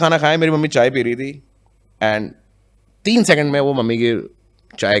आज सुबह खाना खाया, मेरी मम्मी चाय पी रही थी and 3 सेकंड में वो मम्मी के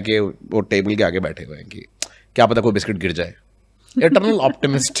चाय के वो टेबल के आगे बैठे हुए हैं कि क्या पता कोई बिस्किट गिर जाए. Eternal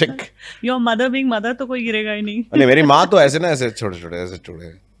optimistic. Your mother being mother तो कोई गिरेगा ही नहीं. नहीं, मेरी माँ तो ऐसे ना ऐसे छोटे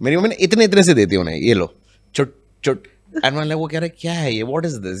छोटे मेरी मम्मी ने इतने से देती है उन्हें, ये लो चुट एंड मैं वो कह रहा है क्या है ये, व्हाट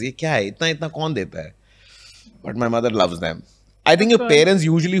इज दिस, ये क्या है, इतना कौन देता है. But my mother loves them. I think your parents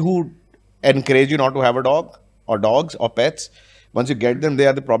usually who encourage you not to have a dog or dogs or pets, once you get them, they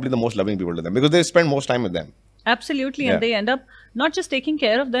are probably the most loving people to them because they spend most time with them. Absolutely. Yeah. And they end up not just taking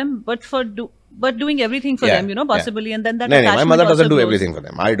care of them, but doing everything for them, possibly. And then that नहीं, attachment my mother doesn't also do grows. everything for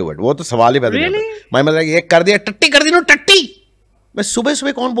them. I do it. वो तो सवाल ही पैदा नहीं Really? होता. My mother ये कर दिया, टट्टी कर दी, नो टट्टी. मैं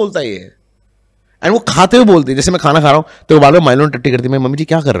सुबह कौन बोलता है ये? एंड वो खाते हुए बोलती है, जैसे मैं खाना खा रहा हूँ तो बार बार माइलो ने टट्टी कर दी. मैं मम्मी जी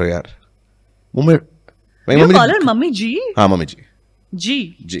क्या कर रहे हो यार? मुंह में You call her मम्मी जी? हाँ मम्मी जी.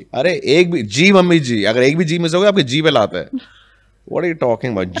 जी. अरे एक भी जी मम्मी जी, अगर एक भी जी मिस हो गया आपके जी पे लाता है. What are you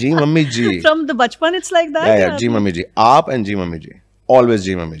talking about? Ji mummy ji. From the बचपन it's like that? Yeah, ji mummy जी. आप and ji mummy ji. Always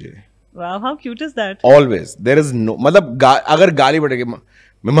ji mummy ji. Wow, how cute is that? Always. There is no, मतलब अगर गाली बढ़ेगी,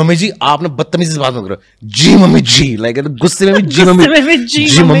 mummy जी आपने बदतमीजी से बात मत करो. जी मम्मी जी. Like गुस्से में भी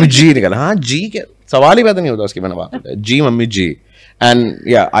जी मम्मी जी निकला. हाँ जी क्या सवाल ही पैदा नहीं होता उसकी. मैंने बात होता है जी mummy ji. And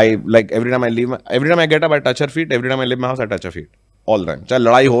yeah, I like every time I get up I touch her feet. Every time I leave my house I touch her feet. All the time. चाहे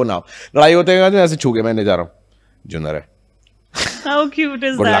लड़ाई हो ना हो, लड़ाई होते हैं ऐसे छू के मैं नहीं जा रहा हूँ, जुंदर है. How cute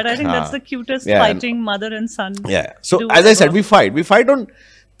is Good that? luck. I think that's the cutest Yeah. fighting mother and son. Yeah. So do as I said, ever. we fight on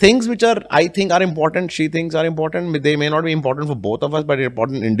things which I think are important, she thinks are important. They may not be important for both of us, but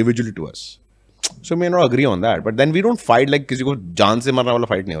important individually to us. So we may not agree on that. But then we don't fight like किसी को जान से मारने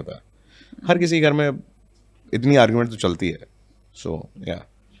वाला fight नहीं होता. हर किसी घर में इतनी argument तो चलती है. So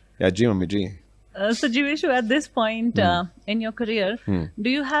yeah, ji mummy ji. So Jeeveshu, at this point in your career, do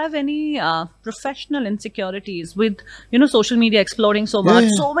you have any professional insecurities with social media exploding so much,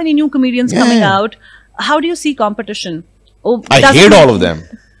 so many new comedians coming out? How do you see competition? I hate all of them.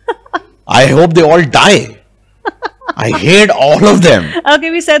 I hope they all die. I hate all of them.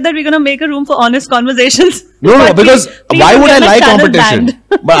 Okay, we said that we're going to make a room for honest conversations. No, because please why don't would I get my like channel competition?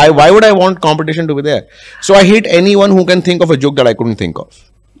 banned. Why would I want competition to be there? So I hate anyone who can think of a joke that I couldn't think of.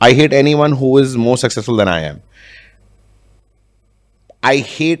 I hate anyone who is more successful than I am. I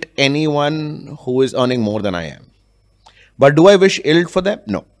hate anyone who is earning more than I am. But do I wish ill for them?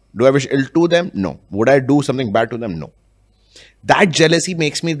 No. Do I wish ill to them? No. Would I do something bad to them? No. That jealousy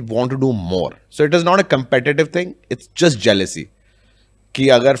makes me want to do more. So it is not a competitive thing. It's just jealousy. कि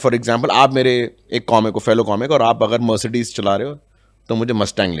अगर for example आप मेरे एक comic हो, fellow comic, और आप अगर Mercedes चला रहे हो तो मुझे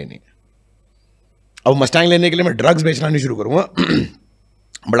मस्टैंग लेनी है. अब मस्टैंग लेने के लिए मैं ड्रग्स बेचना नहीं शुरू करूंगा,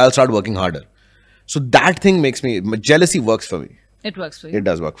 but I start working harder. So that thing makes me, jealousy works for me. It works for you. It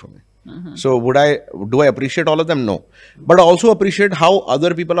does work for me. So do I appreciate all of them? No. But I also appreciate how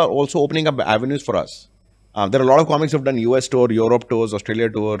other people are also opening up avenues for us. There are a lot of comics who have done US tour, Europe tours, Australia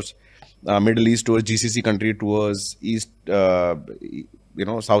tours, Middle East tours, GCC country tours,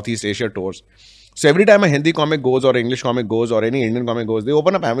 Southeast Asia tours. So every time a Hindi comic goes or English comic goes or any Indian comic goes, they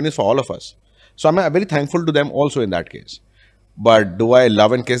open up avenues for all of us. So I'm very thankful to them also in that case. But do I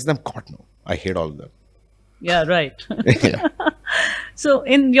love and kiss them? God, no. I hate all of them. Yeah, right. Yeah. So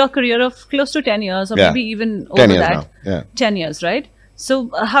in your career of close to 10 years or Yeah. maybe even 10 over years that, now. Yeah. 10 years, right? So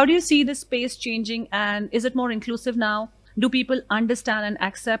how do you see this space changing, and is it more inclusive now? Do people understand and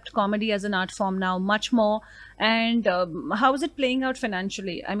accept comedy as an art form now much more? And how is it playing out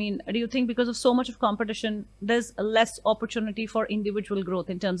financially? I mean, do you think because of so much of competition, there's less opportunity for individual growth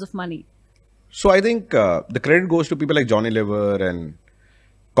in terms of money? So I think the credit goes to people like Johnny Lever and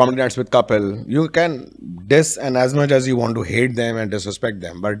Comedy Nights with Kapil. You can diss and as much as you want to hate them and disrespect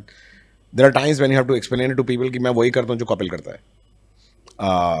them, but there are times when you have to explain it to people कि मैं वही करता हूँ जो Kapil करता है.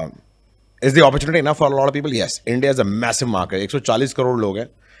 Is the opportunity enough for a lot of people? Yes. India is a massive market. 140 crore लोग हैं.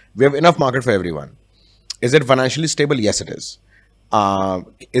 We have enough market for everyone. Is it financially stable? Yes, it is.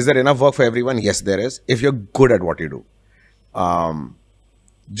 Is there enough work for everyone? Yes, there is. If you're good at what you do.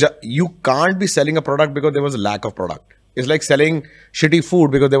 You can't be selling a product because there was a lack of product. It's like selling shitty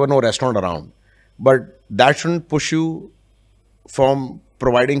food because there were no restaurant around. But that shouldn't push you from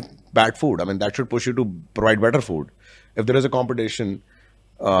providing bad food. I mean, that should push you to provide better food. If there is a competition,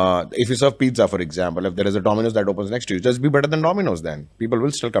 if you serve pizza, for example, if there is a Domino's that opens next to you, just be better than Domino's then. People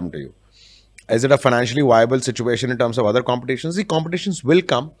will still come to you. Is it a financially viable situation in terms of other competitions? The competitions will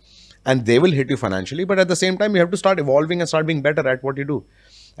come and they will hit you financially. But at the same time, you have to start evolving and start being better at what you do.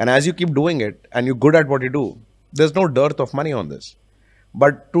 And as you keep doing it and you're good at what you do, there's no dearth of money on this.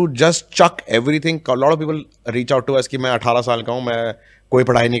 But to just chuck everything, a lot of people reach out to us कि मैं 18 साल का हूँ, मैं कोई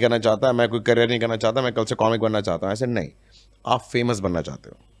पढ़ाई नहीं करना चाहता, मैं कोई करियर नहीं करना चाहता, मैं कल से कॉमिक बनना चाहता हूँ. ऐसे नहीं, आप फेमस बनना चाहते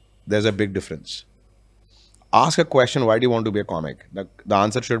हो. There's a big difference. Ask a question, why do you want to be a comic? The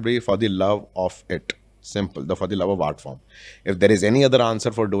answer should be for the love of it. Simple, for the love of art form. If there is any other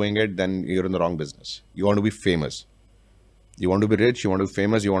answer for doing it, then you're in the wrong business. You want to be famous. You want to be rich, you want to be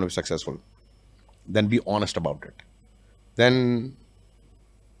famous, you want to be successful. Then be honest about it. Then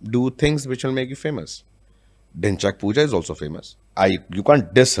do things which will make you famous. Dinchak Pooja is also famous. You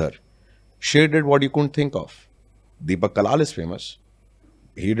can't diss her. She did what you couldn't think of. Deepak Kalal is famous.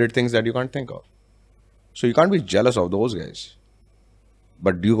 He did things that you can't think of. So you can't be jealous of those guys.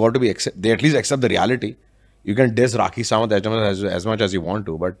 But you got to be, they at least accept the reality. You can diss Rakhi Samant as much as you want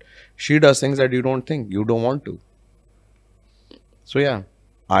to, but she does things that you don't think, you don't want to. So yeah,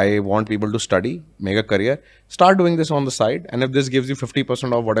 I want people to study, make a career, start doing this on the side. And if this gives you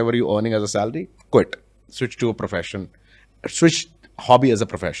 50% of whatever you're earning as a salary, quit. Switch to a profession. Switch hobby as a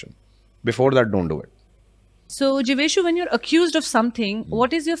profession. Before that, don't do it. So, Jeeveshu, when you're accused of something,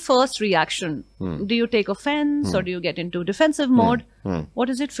 what is your first reaction? Do you take offense or do you get into defensive mode? What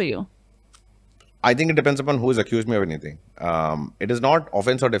is it for you? I think it depends upon who has accused me of anything. It is not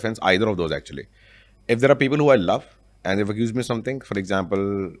offense or defense, either of those actually. If there are people who I love and they've accused me of something, for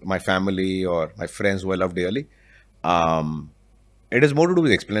example, my family or my friends who I love dearly, it is more to do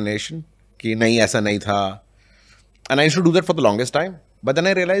with explanation. Ki nahi, aisa nahi tha. And I used to do that for the longest time. But then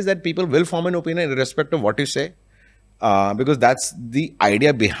I realized that people will form an opinion irrespective of what you say. Because that's the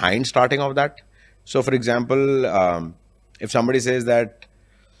idea behind starting off that. So for example, if somebody says that,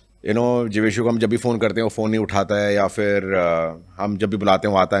 you know, Jeeveshu को हम जब भी phone करते हैं वो phone नहीं उठाता है, या फिर हम जब भी बुलाते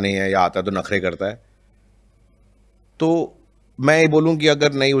हैं वो आता नहीं है, या आता है तो नखरे करता है, तो मैं ये बोलूँ कि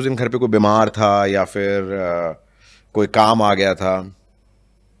अगर नहीं उस दिन घर पे कोई बीमार था या फिर कोई काम आ गया था,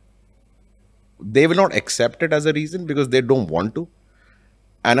 they will not accept it as a reason because they don't want to.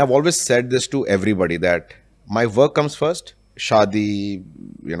 And I've always said this to everybody that my work comes first. Shadi,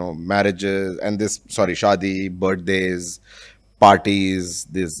 you know, marriages and shadi, birthdays, parties,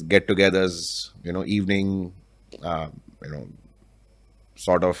 these get-togethers, you know, evening,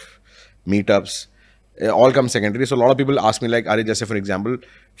 sort of meetups, all come secondary. So a lot of people ask me like, अरे जैसे for example,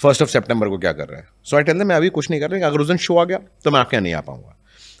 1st of September को क्या कर रहा है? So I tell them मैं अभी कुछ नहीं कर रहा, अगर उस दिन शो आ गया तो मैं आपके यहाँ नहीं आ पाऊंगा.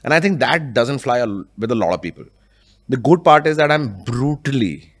 And I think that doesn't fly with a lot of people. The good part is that I'm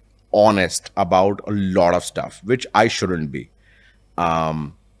brutally honest about a lot of stuff, which I shouldn't be.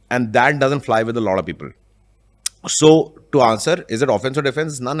 And that doesn't fly with a lot of people. So to answer, is it offense or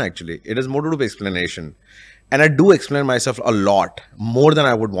defense? None, actually. It is more to do with explanation. And I do explain myself a lot, more than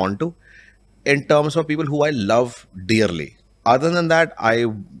I would want to, in terms of people who I love dearly. Other than that,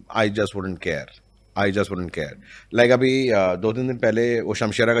 I just wouldn't care. I just wouldn't care. Like अभी 2-3 दिन पहले वो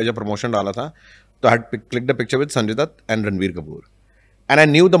शमशेरा का जब promotion डाला था, तो I had clicked the picture with Sanjay Dutt and Ranveer Kapoor. And I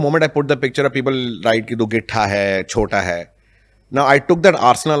knew the moment I put the picture of people write कि दो गिट्ठा है, छोटा है. Now I took that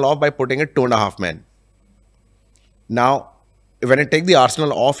arsenal off by putting it 2.5 men. Now, when I take the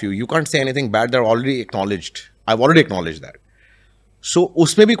arsenal off you can't say anything bad. They're already acknowledged. I've already acknowledged that. So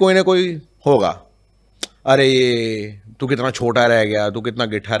उसमें भी कोई ना कोई होगा. अरे ये तू कितना छोटा रह गया, तू कितना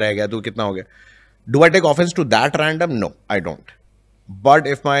गिट्ठा रह गया, तू कितना हो गया. Do I take offense to that random? No, I don't. But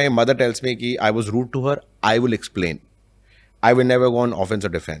if my mother tells me कि I was rude to her, I will explain. I will never go on offense or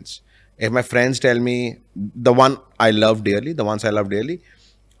defense. If my friends tell me the ones I love dearly,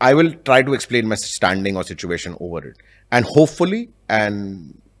 I will try to explain my standing or situation over it. And hopefully,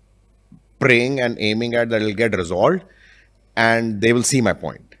 and praying and aiming at that it'll get resolved and they will see my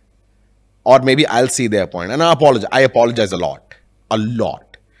point. Or maybe I'll see their point. And I apologize a lot. A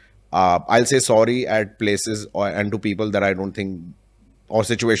lot. I'll say sorry at places and to people that I don't think or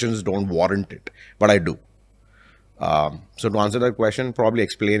situations don't warrant it. But I do. So to answer that question, probably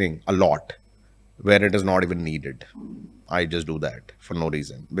explaining a lot where it is not even needed. I just do that for no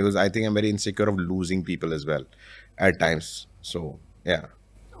reason. Because I think I'm very insecure of losing people as well at times. So, yeah.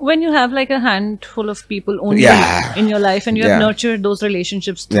 When you have like a handful of people only in your life and you have nurtured those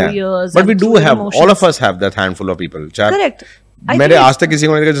relationships through years. But we do have, all of us have that handful of people. Correct. मेरे आज तक किसी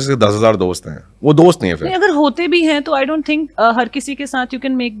को नहीं देखा जिसके 10,000 दोस्त हैं, वो दोस्त नहीं है फिर. नहीं, अगर होते भी हैं तो I don't think हर किसी के साथ you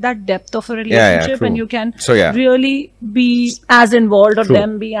can make that depth of a relationship and you can really be as involved or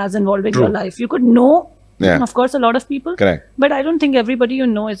them be as involved with your life. You could know, of course, a lot of people. Correct. But I don't think everybody you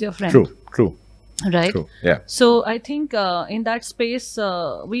know is your friend. True. Right. True. Yeah. So I think in that space,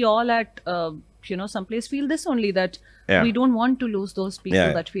 we all at someplace feel this only that we don't want to lose those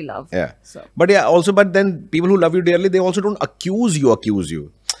people that we love. Yeah. So. But then people who love you dearly, they also don't accuse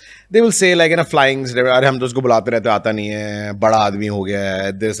you. They will say like in a flying, अरे हम तो उसको बुलाते रहते आता नहीं है, बड़ा आदमी हो गया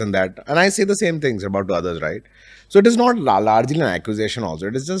है, this and that. And I say the same things about to others, right? So it is not largely an accusation also.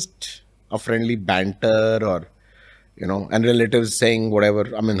 It is just a friendly banter or and relatives saying whatever.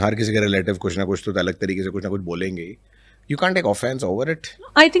 I mean, हर किसी के relative कुछ ना कुछ तो अलग तरीके से कुछ ना कुछ बोलेंगे ही. You can't take offense over it.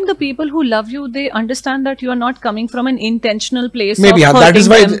 I think the people who love you, they understand that you are not coming from an intentional place. Maybe that is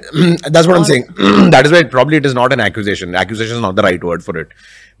why. That's what I'm saying. That is why probably it is not an accusation. Accusation is not the right word for it.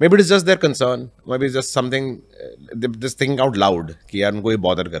 Maybe it is just their concern. Maybe it's just something just thinking out loud. कि यार उनको ये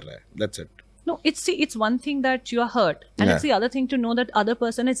bother कर रहा है. That's it. No, it's one thing that you are hurt, and it's the other thing to know that other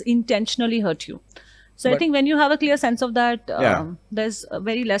person has intentionally hurt you. So I think when you have a clear sense of that, there's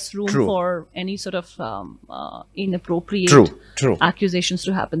very less room for any sort of inappropriate accusations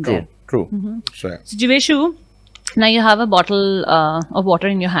to happen there. True. So Jeeveshu, now you have a bottle of water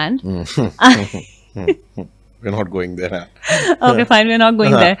in your hand. We're not going there. Okay, fine, we're not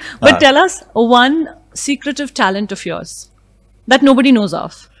going there. But tell us one secretive talent of yours that nobody knows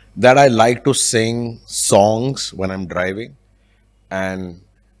of. That I like to sing songs when I'm driving, and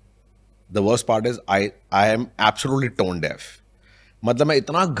the worst part is I am absolutely tone deaf. मतलब मैं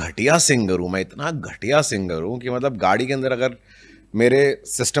इतना घटिया singer हूँ कि मतलब गाड़ी के अंदर अगर मेरे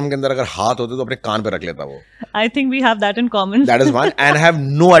सिस्टम के अंदर अगर हाथ होते तो अपने कान पे रख लेता वो. I think we have that in common. That is one, and I have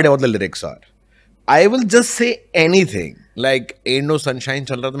no idea what the lyrics are. I will just say anything. Like ain't no sunshine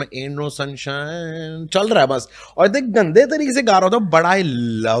चल रहा था, मैं ain't no sunshine चल रहा है बस, और इतने गंदे तरीके से गा रहा था, but I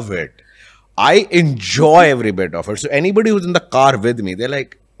love it. I enjoy every bit of it. So anybody who's in the car with me, they're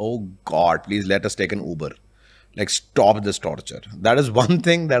like, oh God, please let us take an Uber. Like, stop this torture. That is one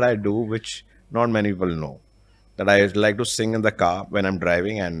thing that I do, which not many people know. That I like to sing in the car when I'm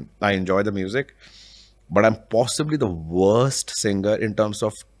driving, and I enjoy the music. But I'm possibly the worst singer in terms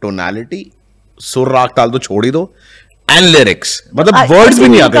of tonality. Sur raag taal to chhodi do. And lyrics. But the words bhi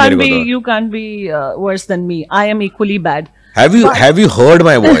nahi aate mere ko to. You can't be worse than me. I am equally bad. Have you heard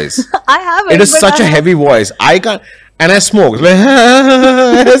my voice? I haven't. It is such a heavy voice. I can't. And I smoke.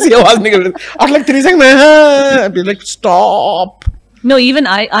 ऐसी आवाज निकल रही. After like 3 seconds, I'd be like, stop. No, even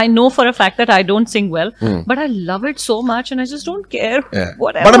I know for a fact that I don't sing well, but I love it so much, and I just don't care.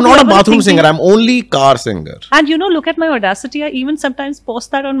 Whatever. But I'm not a bathroom singer. I'm only car singer. And look at my audacity. I even sometimes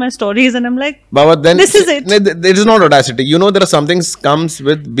post that on my stories, and I'm like, but then this is it. There is not audacity. There are some things comes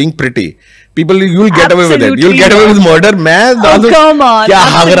with being pretty. People, you'll get away with it. You'll get away with murder. मैं Oh, come on. क्या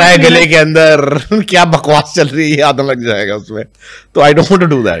हग रहा है Absolutely गले के अंदर क्या बकवास चल रही है आदम लग जाएगा उसमें तो I don't want to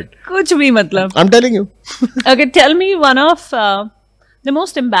do that. कुछ भी मतलब. I'm telling you. Okay, tell me one of the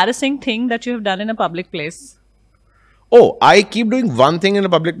most embarrassing thing that you have done in a public place. Oh, I keep doing one thing in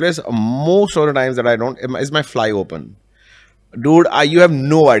a public place. Most of the times that I don't is my fly open. Dude, you have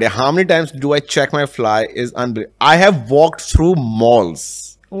no idea how many times do I check my fly is unbelievable. I have walked through malls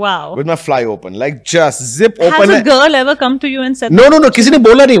Wow. with my fly open, like just zip Has open. a girl ever come to you and said, No, किसी ने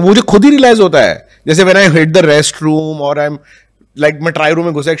बोला नहीं, मुझे खुद ही realise होता है. जैसे when I hit the restroom or I'm like मैं ट्राई रूम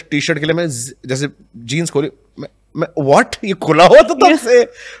में घुसा एक टी शर्ट के लिए मैं जैसे जीन्स खोली मैं what ये खुला हुआ था तब से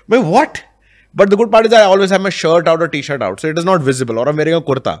मैं what. But the good part is I always have my shirt out or t-shirt out, so it is not visible. Or I'm wearing a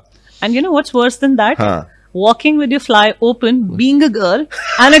kurta. And you know what's worse than that? Huh. Walking with your fly open, being a girl,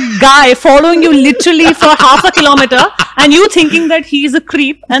 and a guy following you literally for half a kilometer, and you thinking that he's a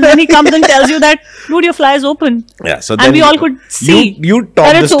creep, and then he comes and tells you that, dude, your fly is open. Yeah, so and then we all could see you top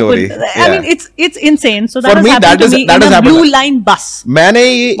that the it's story. open. Yeah. I mean, it's insane. So that For has me, happened that to is- me that in has a happened. blue line bus. मैंने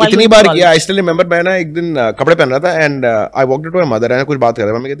ये While इतनी going to bar college. किया. I still remember मैं ना एक दिन कपड़े पहन रहा था and I walked into my mother and कुछ बात कर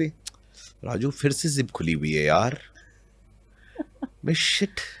रहा था. मम्मी कहती राजू फिर से जिप खुली हुई है यार. मैं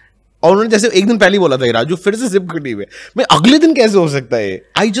shit. और उन्होंने जैसे एक दिन पहले ही बोला था राजू फिर से जिप खुली हुई है. मैं अगले दिन कैसे हो सकता है?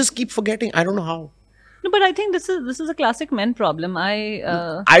 I just keep forgetting. I don't know how. No, but I think this is a classic men problem.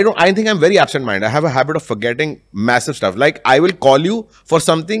 I think I'm very absent-minded. I have a habit of forgetting massive stuff. Like I will call you for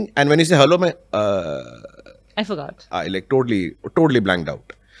something, and when you say hello, I forgot. I like totally blanked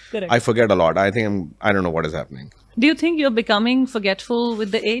out. Correct. I forget a lot. I don't know what is happening. Do you think you're becoming forgetful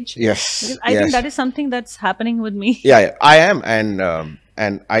with the age? Yes. Because I think that is something that's happening with me. Yeah, I am,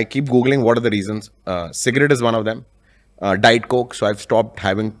 and I keep googling what are the reasons. Cigarette is one of them. Diet Coke. So I've stopped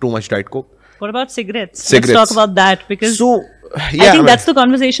having too much Diet Coke. What about cigarettes? Cigarettes. Let's talk about that because So yeah, I think that's the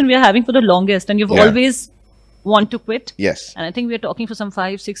conversation we are having for the longest, and you've Yeah. always want to quit. yes. And I think we are talking for some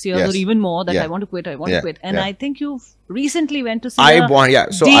 5-6 years Yes. or even more that Yeah. I want to quit. I want Yeah. to quit, and Yeah. I think you recently went to see I a want yeah.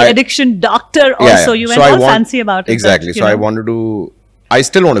 So de-addiction doctor. Also, you went I all want- fancy about it. Exactly. that, you So I know. wanted to. I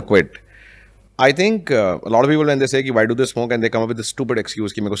still want to quit. I think a lot of people when they say कि why do they smoke and they come up with this stupid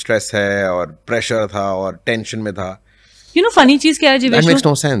excuse कि मेरे को stress है और pressure था और tension में था. You know, funny चीज क्या है That makes Jeeveshu?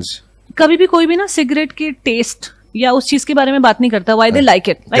 no sense. कभी भी कोई भी ना सिगरेट के टेस्ट या उस चीज के बारे में बात नहीं करता. Why they like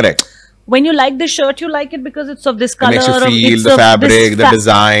it? Like, Correct. when you like this shirt, you like it because it's of this color. makes you or feel it's the of fabric, this the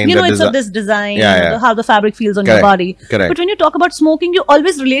design, You know, the it's of this design. Yeah, you know, yeah. how the fabric feels on your Correct, body. correct. But when you talk about smoking, you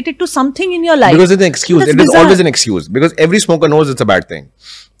always relate it to something in your life. Because it's an excuse. That's It is bizarre. always an excuse. Because every smoker knows it's a bad thing.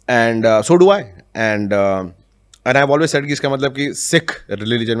 And so do I. And I've always said कि इसका मतलब कि Sikh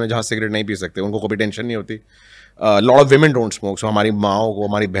religion में जहाँ cigarette नहीं P सकते उनको कोई टेंशन नहीं होती. Lot of women don't smoke. So हमारी माओं को,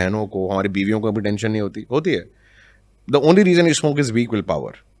 हमारी बहनों को, हमारी बीवियों को भी टेंशन नहीं होती है. The only reason you smoke is weak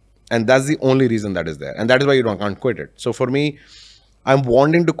willpower. And that's the only reason that is there. And that is why you can't quit it. So for me, I'm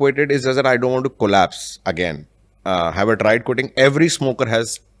wanting to quit it. It's just that I don't want to collapse again. Have I tried quitting? Every smoker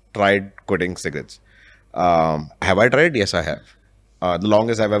has tried quitting cigarettes. Have I tried? Yes, I have. The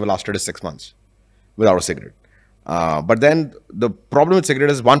longest I've ever lasted is 6 months without a cigarette. But then the problem with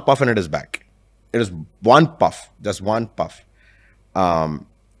cigarette is one puff and it is back. It is one puff, just one puff.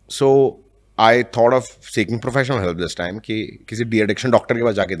 So I thought of seeking professional help this time कि किसी de-addiction doctor के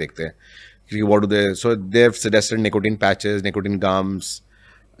पास जाके देखते हैं कि what do they. So they've suggested nicotine patches, nicotine gums.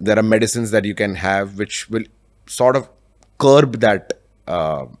 There are medicines that you can have which will sort of curb that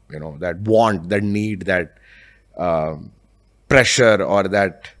that want, that need, that pressure or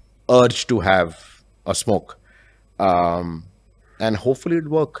that urge to have a smoke. And hopefully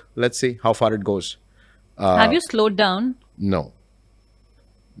it'll work. Let's see how far it goes. Have you slowed down? No.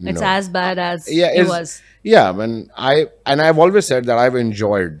 It's No. as bad as it it's- was. Yeah, I've always said that I've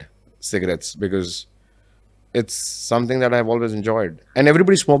enjoyed cigarettes because it's something that I've always enjoyed. And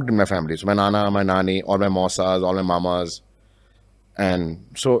everybody smoked in my family. So my nana, my nani, all my mausas, all my mamas. And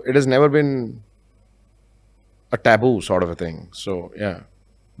so it has never been a taboo sort of a thing. So yeah,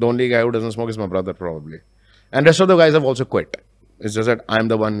 the only guy who doesn't smoke is my brother probably. And rest of the guys have also quit. It's just that I'm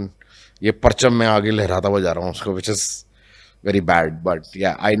the one, ये परचम में आगे लहराता हुआ जा रहा हूँ उसको, which is very bad. But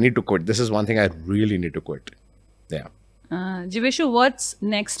yeah, I need to quit. This is one thing I really need to quit. Yeah. Jeeveshu, what's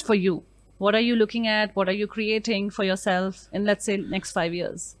next for you? What are you looking at? What are you creating for yourself in, let's say, next 5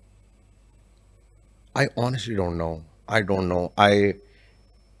 years? I honestly don't know. I don't know.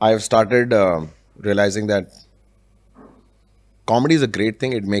 I've started realizing that comedy is a great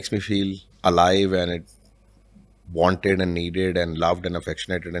thing. It makes me feel alive and it wanted and needed and loved and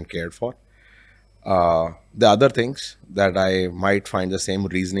affectionated and cared for. The other things that I might find the same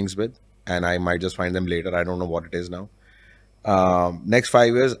reasonings with, and I might just find them later. I don't know what it is now. Next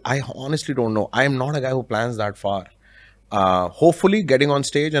 5 years, I honestly don't know. I am not a guy who plans that far. Hopefully, getting on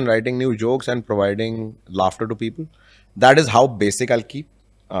stage and writing new jokes and providing laughter to people. That is how basic I'll keep.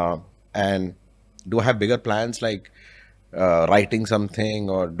 And do I have bigger plans like writing something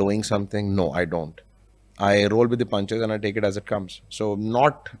or doing something? No, I don't. I roll with the punches and I take it as it comes. So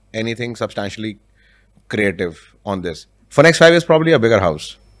not anything substantially creative on this. For next 5 years, probably a bigger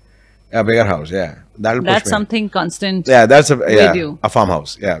house. A bigger house, yeah. That'll push That's me. something constant. Yeah, that's with you. a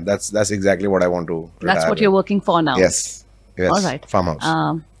farmhouse. Yeah, that's exactly what I want to That's retire what you're with. working for now. Yes. All right. Farmhouse.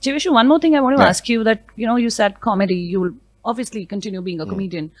 Jeeveshu, one more thing I want to Yeah. ask you that, you said comedy, you will obviously continue being a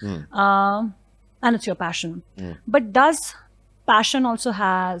comedian. And it's your passion. But does passion also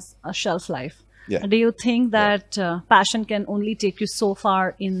has a shelf life? Yeah. Do you think that passion can only take you so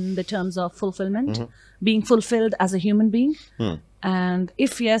far in the terms of fulfillment, being fulfilled as a human being? And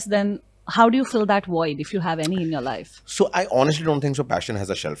if yes, then how do you fill that void if you have any in your life? So I honestly don't think so. Passion has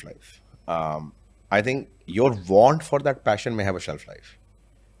a shelf life. I think your want for that passion may have a shelf life.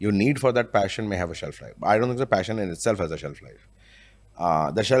 Your need for that passion may have a shelf life. I don't think the passion in itself has a shelf life.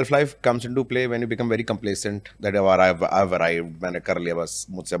 The shelf life comes into play when you become very complacent that I've arrived, मैंने कर लिया बस,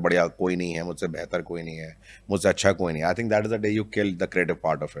 मुझसे बढ़िया कोई नहीं है, मुझसे बेहतर कोई नहीं है, मुझसे अच्छा कोई नहीं है. I think that is the day you kill the creative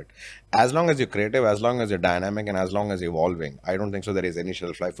part of it. As long as you're creative, as long as you're dynamic, and as long as you're evolving, I don't think so there is any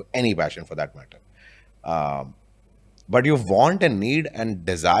shelf life for any passion for that matter. But your want and need and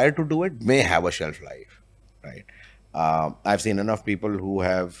desire to do it may have a shelf life, right? I've seen enough people who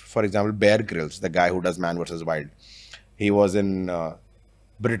have, for example, Bear Grylls, the guy who does Man vs. Wild. He was in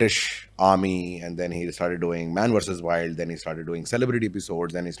British Army, and then he started doing Man vs. Wild, then he started doing celebrity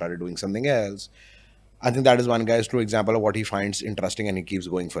episodes, then he started doing something else. I think that is one guy's true example of what he finds interesting and he keeps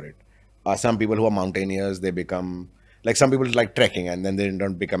going for it. Some people who are mountaineers, they become, like some people like trekking and then they end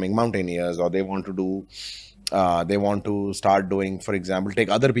up becoming mountaineers, or they want to do, they want to start doing, for example, take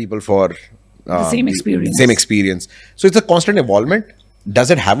other people for The same experience. Same experience. So it's a constant evolvement.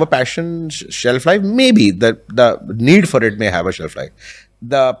 Does it have a passion shelf life? Maybe. The need for it may have a shelf life.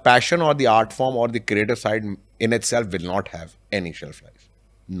 The passion or the art form or the creative side in itself will not have any shelf life.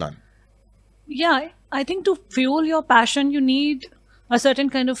 None. Yeah, I think to fuel your passion, you need a certain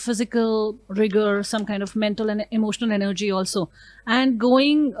kind of physical rigor, some kind of mental and emotional energy also. And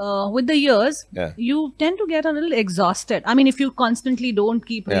going with the years, Yeah. you tend to get a little exhausted. I mean, if you constantly don't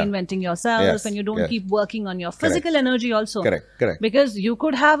keep Yeah. reinventing yourself Yes, and you don't yes. keep working on your physical energy also. Correct. Because you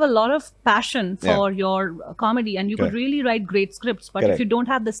could have a lot of passion for your comedy and you could Correct. really write great scripts. But if Correct. you don't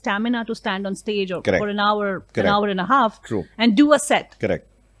have the stamina to stand on stage or Correct. for an hour Correct. and a half True. and do a set, Correct.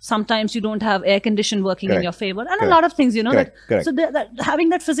 sometimes you don't have air condition working in Correct. your favor and Correct. a lot of things Correct. Correct. so that having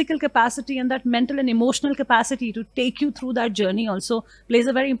that physical capacity and that mental and emotional capacity to take you through that journey also plays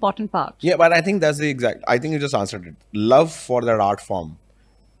a very important part. Yeah, but I think that's the exact, I think you just answered it. Love for that art form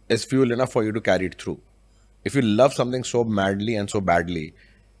is fuel enough for you to carry it through. If you love something so madly and so badly,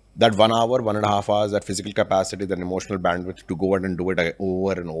 that 1 hour, 1.5 hours, that physical capacity, that emotional bandwidth to go out and do it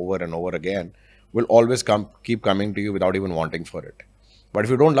over and over and over again will always keep coming to you without even wanting for it. But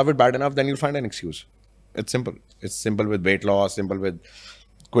if you don't love it bad enough, then you'll find an excuse. It's simple. It's simple with weight loss, simple with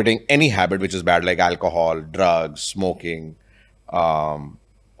quitting any habit which is bad, like alcohol, drugs, smoking,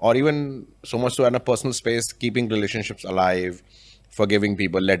 or even so much so in a personal space, keeping relationships alive, forgiving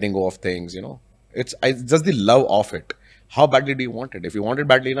people, letting go of things, It's just the love of it. How badly do you want it? If you want it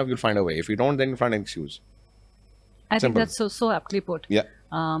badly enough, you'll find a way. If you don't, then you'll find an excuse. I think Simple. that's so aptly put. Yeah.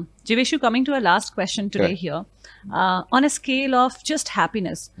 Jeeveshu, coming to our last question today Correct. here, on a scale of just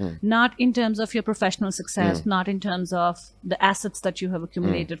happiness, not in terms of your professional success, not in terms of the assets that you have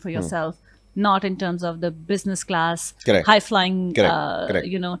accumulated for yourself, not in terms of the business class, Correct. high-flying,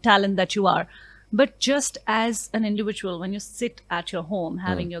 Correct. talent that you are, but just as an individual, when you sit at your home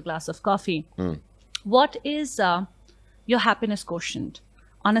having your glass of coffee, what is your happiness quotient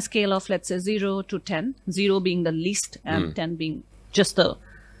on a scale of, let's say, 0 to 10, 0 being the least and 10 being just the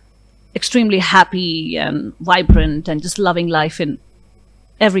extremely happy and vibrant and just loving life in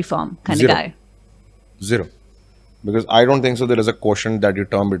every form kind Zero. of guy? 0. Because I don't think so there is a quotient that you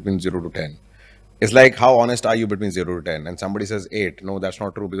term between 0 to 10. It's like, how honest are you between 0 to 10? And somebody says 8. No, that's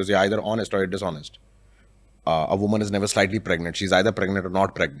not true, because you're either honest or you're dishonest. A woman is never slightly pregnant. She's either pregnant or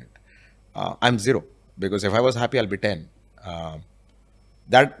not pregnant. I'm 0. Because if I was happy, I'll be 10.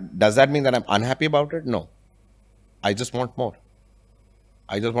 Does that mean that I'm unhappy about it? No. I just want more.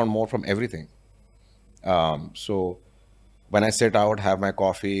 I just want more from everything. So when I sit out, have my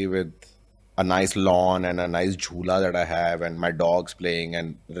coffee with a nice lawn and a nice jhula that I have, and my dogs playing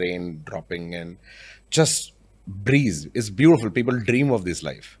and rain dropping and just breeze, it's beautiful. People dream of this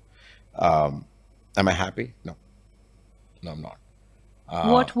life. Am I happy? No. No, I'm not.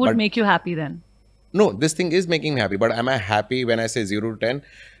 What would but- make you happy then? No, this thing is making me happy. But am I happy when I say 0 to 10?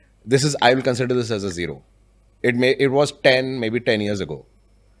 I will consider this as a 0. It was 10 maybe 10 years ago.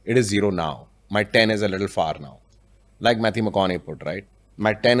 It is 0 now. My 10 is a little far now. Like Matthew McConaughey put, right?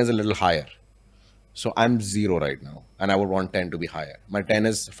 My 10 is a little higher. So I'm 0 right now. And I would want 10 to be higher. My 10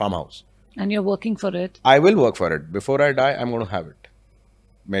 is farmhouse. And you're working for it. I will work for it. Before I die, I'm going to have it.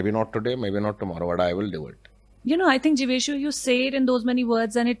 Maybe not today, maybe not tomorrow, but I will do it. You know, I think, Jeeveshu, you say it in those many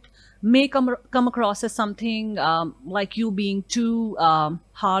words and it may come across as something like you being too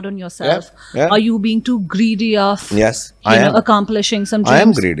hard on yourself. Yeah. Or you being too greedy of Yes, I am. accomplishing some dreams. I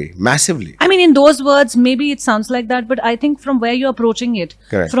am greedy, massively. I mean, in those words, maybe it sounds like that, but I think from where you're approaching it,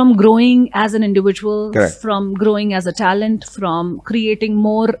 Correct. from growing as an individual, Correct. from growing as a talent, from creating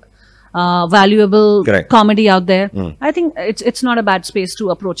more valuable Correct. comedy out there, I think it's not a bad space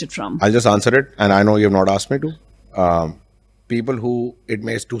to approach it from. I'll just answer it, and I know you have not asked me to. People who it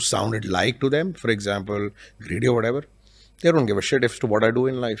may to sound it like to them, for example, greedy or whatever, they don't give a shit as to what I do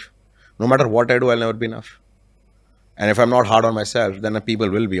in life. No matter what I do, I'll never be enough. And if I'm not hard on myself, then the people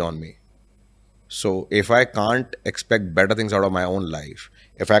will be on me. So if I can't expect better things out of my own life,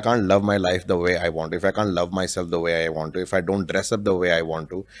 if I can't love my life the way I want to, if I can't love myself the way I want to, if I don't dress up the way I want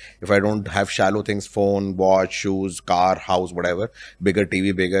to, if I don't have shallow things, phone, watch, shoes, car, house, whatever, bigger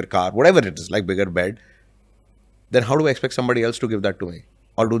TV, bigger car, whatever it is, like bigger bed, then how do I expect somebody else to give that to me?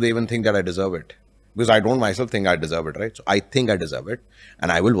 Or do they even think that I deserve it? Because I don't myself think I deserve it, right? So I think I deserve it and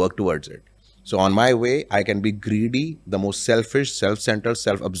I will work towards it. So on my way, I can be greedy, the most selfish, self-centered,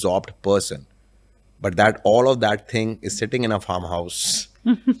 self-absorbed person. But that all of that thing is sitting in a farmhouse,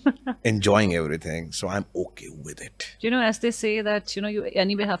 enjoying everything. So I'm okay with it. You know, as they say that, you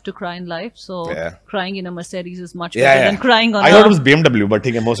anyway have to cry in life. So Yeah. crying in a Mercedes is much Yeah, better yeah. than crying on I thought it was BMW, but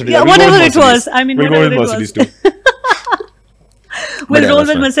take a Mercedes. Yeah, We'll go whatever with it was. Mercedes. I mean, we'll go whatever with it Mercedes was. too. We'll yeah, roll that's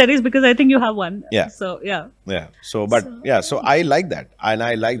with fine. Mercedes because I think you have one. Yeah. So, yeah. Yeah. So I like that. And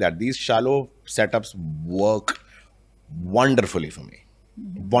I like that. These shallow setups work wonderfully for me.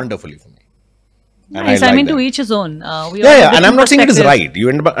 Wonderfully for me. And Nice. like to that. each his own. We all Yeah, have yeah. And I'm different not saying it is perspectives.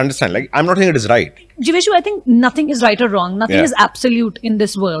 right. You understand. Like, I'm not saying it is right. Jeeveshu, I think nothing is right or wrong. Nothing Yeah. is absolute in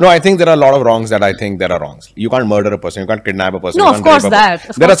this world. No, I think there are a lot of wrongs that I think there are wrongs. You can't murder a person. You can't kidnap a person. No, you of can't course rape a that. person.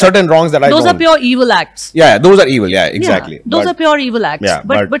 Of There are course that. certain wrongs that I Those don't. are pure evil acts. Yeah, those are evil. Yeah, exactly. Yeah, those But- are pure evil acts. Yeah,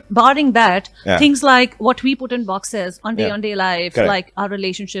 but barring that, Yeah. things like what we put in boxes on Yeah. day-on-day life, Correct. like our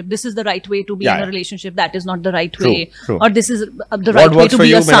relationship, this is the right way to be Yeah, in a yeah. relationship, that is not the right True, way. true. Or this is the What right way works to for be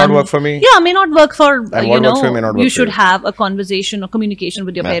you a may son. not work for me. Yeah, may not work for, And what works for you may not work you for should you. have a conversation or communication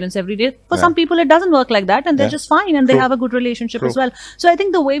with your Yeah. parents every day. For Yeah. some people, it doesn't work like that and they're Yeah. just fine and they True. have a good relationship True. as well. So I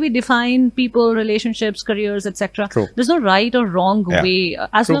think the way we define people, relationships, careers, etc., True. there's no right or wrong Yeah. way.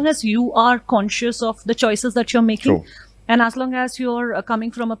 As True. long as you are conscious of the choices that you're making, True. and as long as you're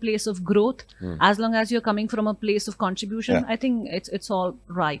coming from a place of growth, as long as you're coming from a place of contribution, Yeah. I think it's all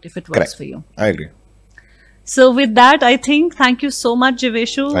right if it works Correct. for you. I agree. So with that, I think thank you so much,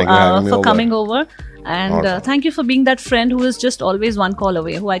 Jeeveshu, Thank you for having me for over. coming over. And Awesome. thank you for being that friend who is just always one call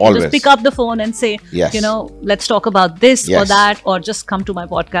away, who I can Always. just pick up the phone and say, Yes. let's talk about this or Yes. that, or just come to my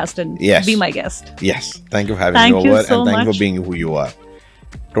podcast and Yes. be my guest. Yes. Thank you for having Thank me you over. so and thank you much. for being who you are.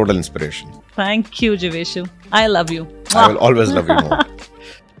 Total inspiration. Thank you, Jeeveshu. I love you. I will always love you more.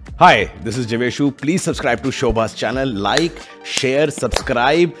 Hi, this is Jeeveshu. Please subscribe to Shobha's channel. Like, share,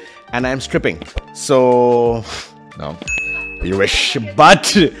 subscribe. And I'm stripping. So, no, you wish.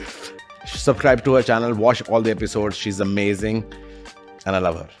 But subscribe to her channel. Watch all the episodes. She's amazing. And I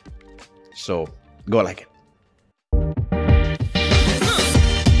love her. So, go like it.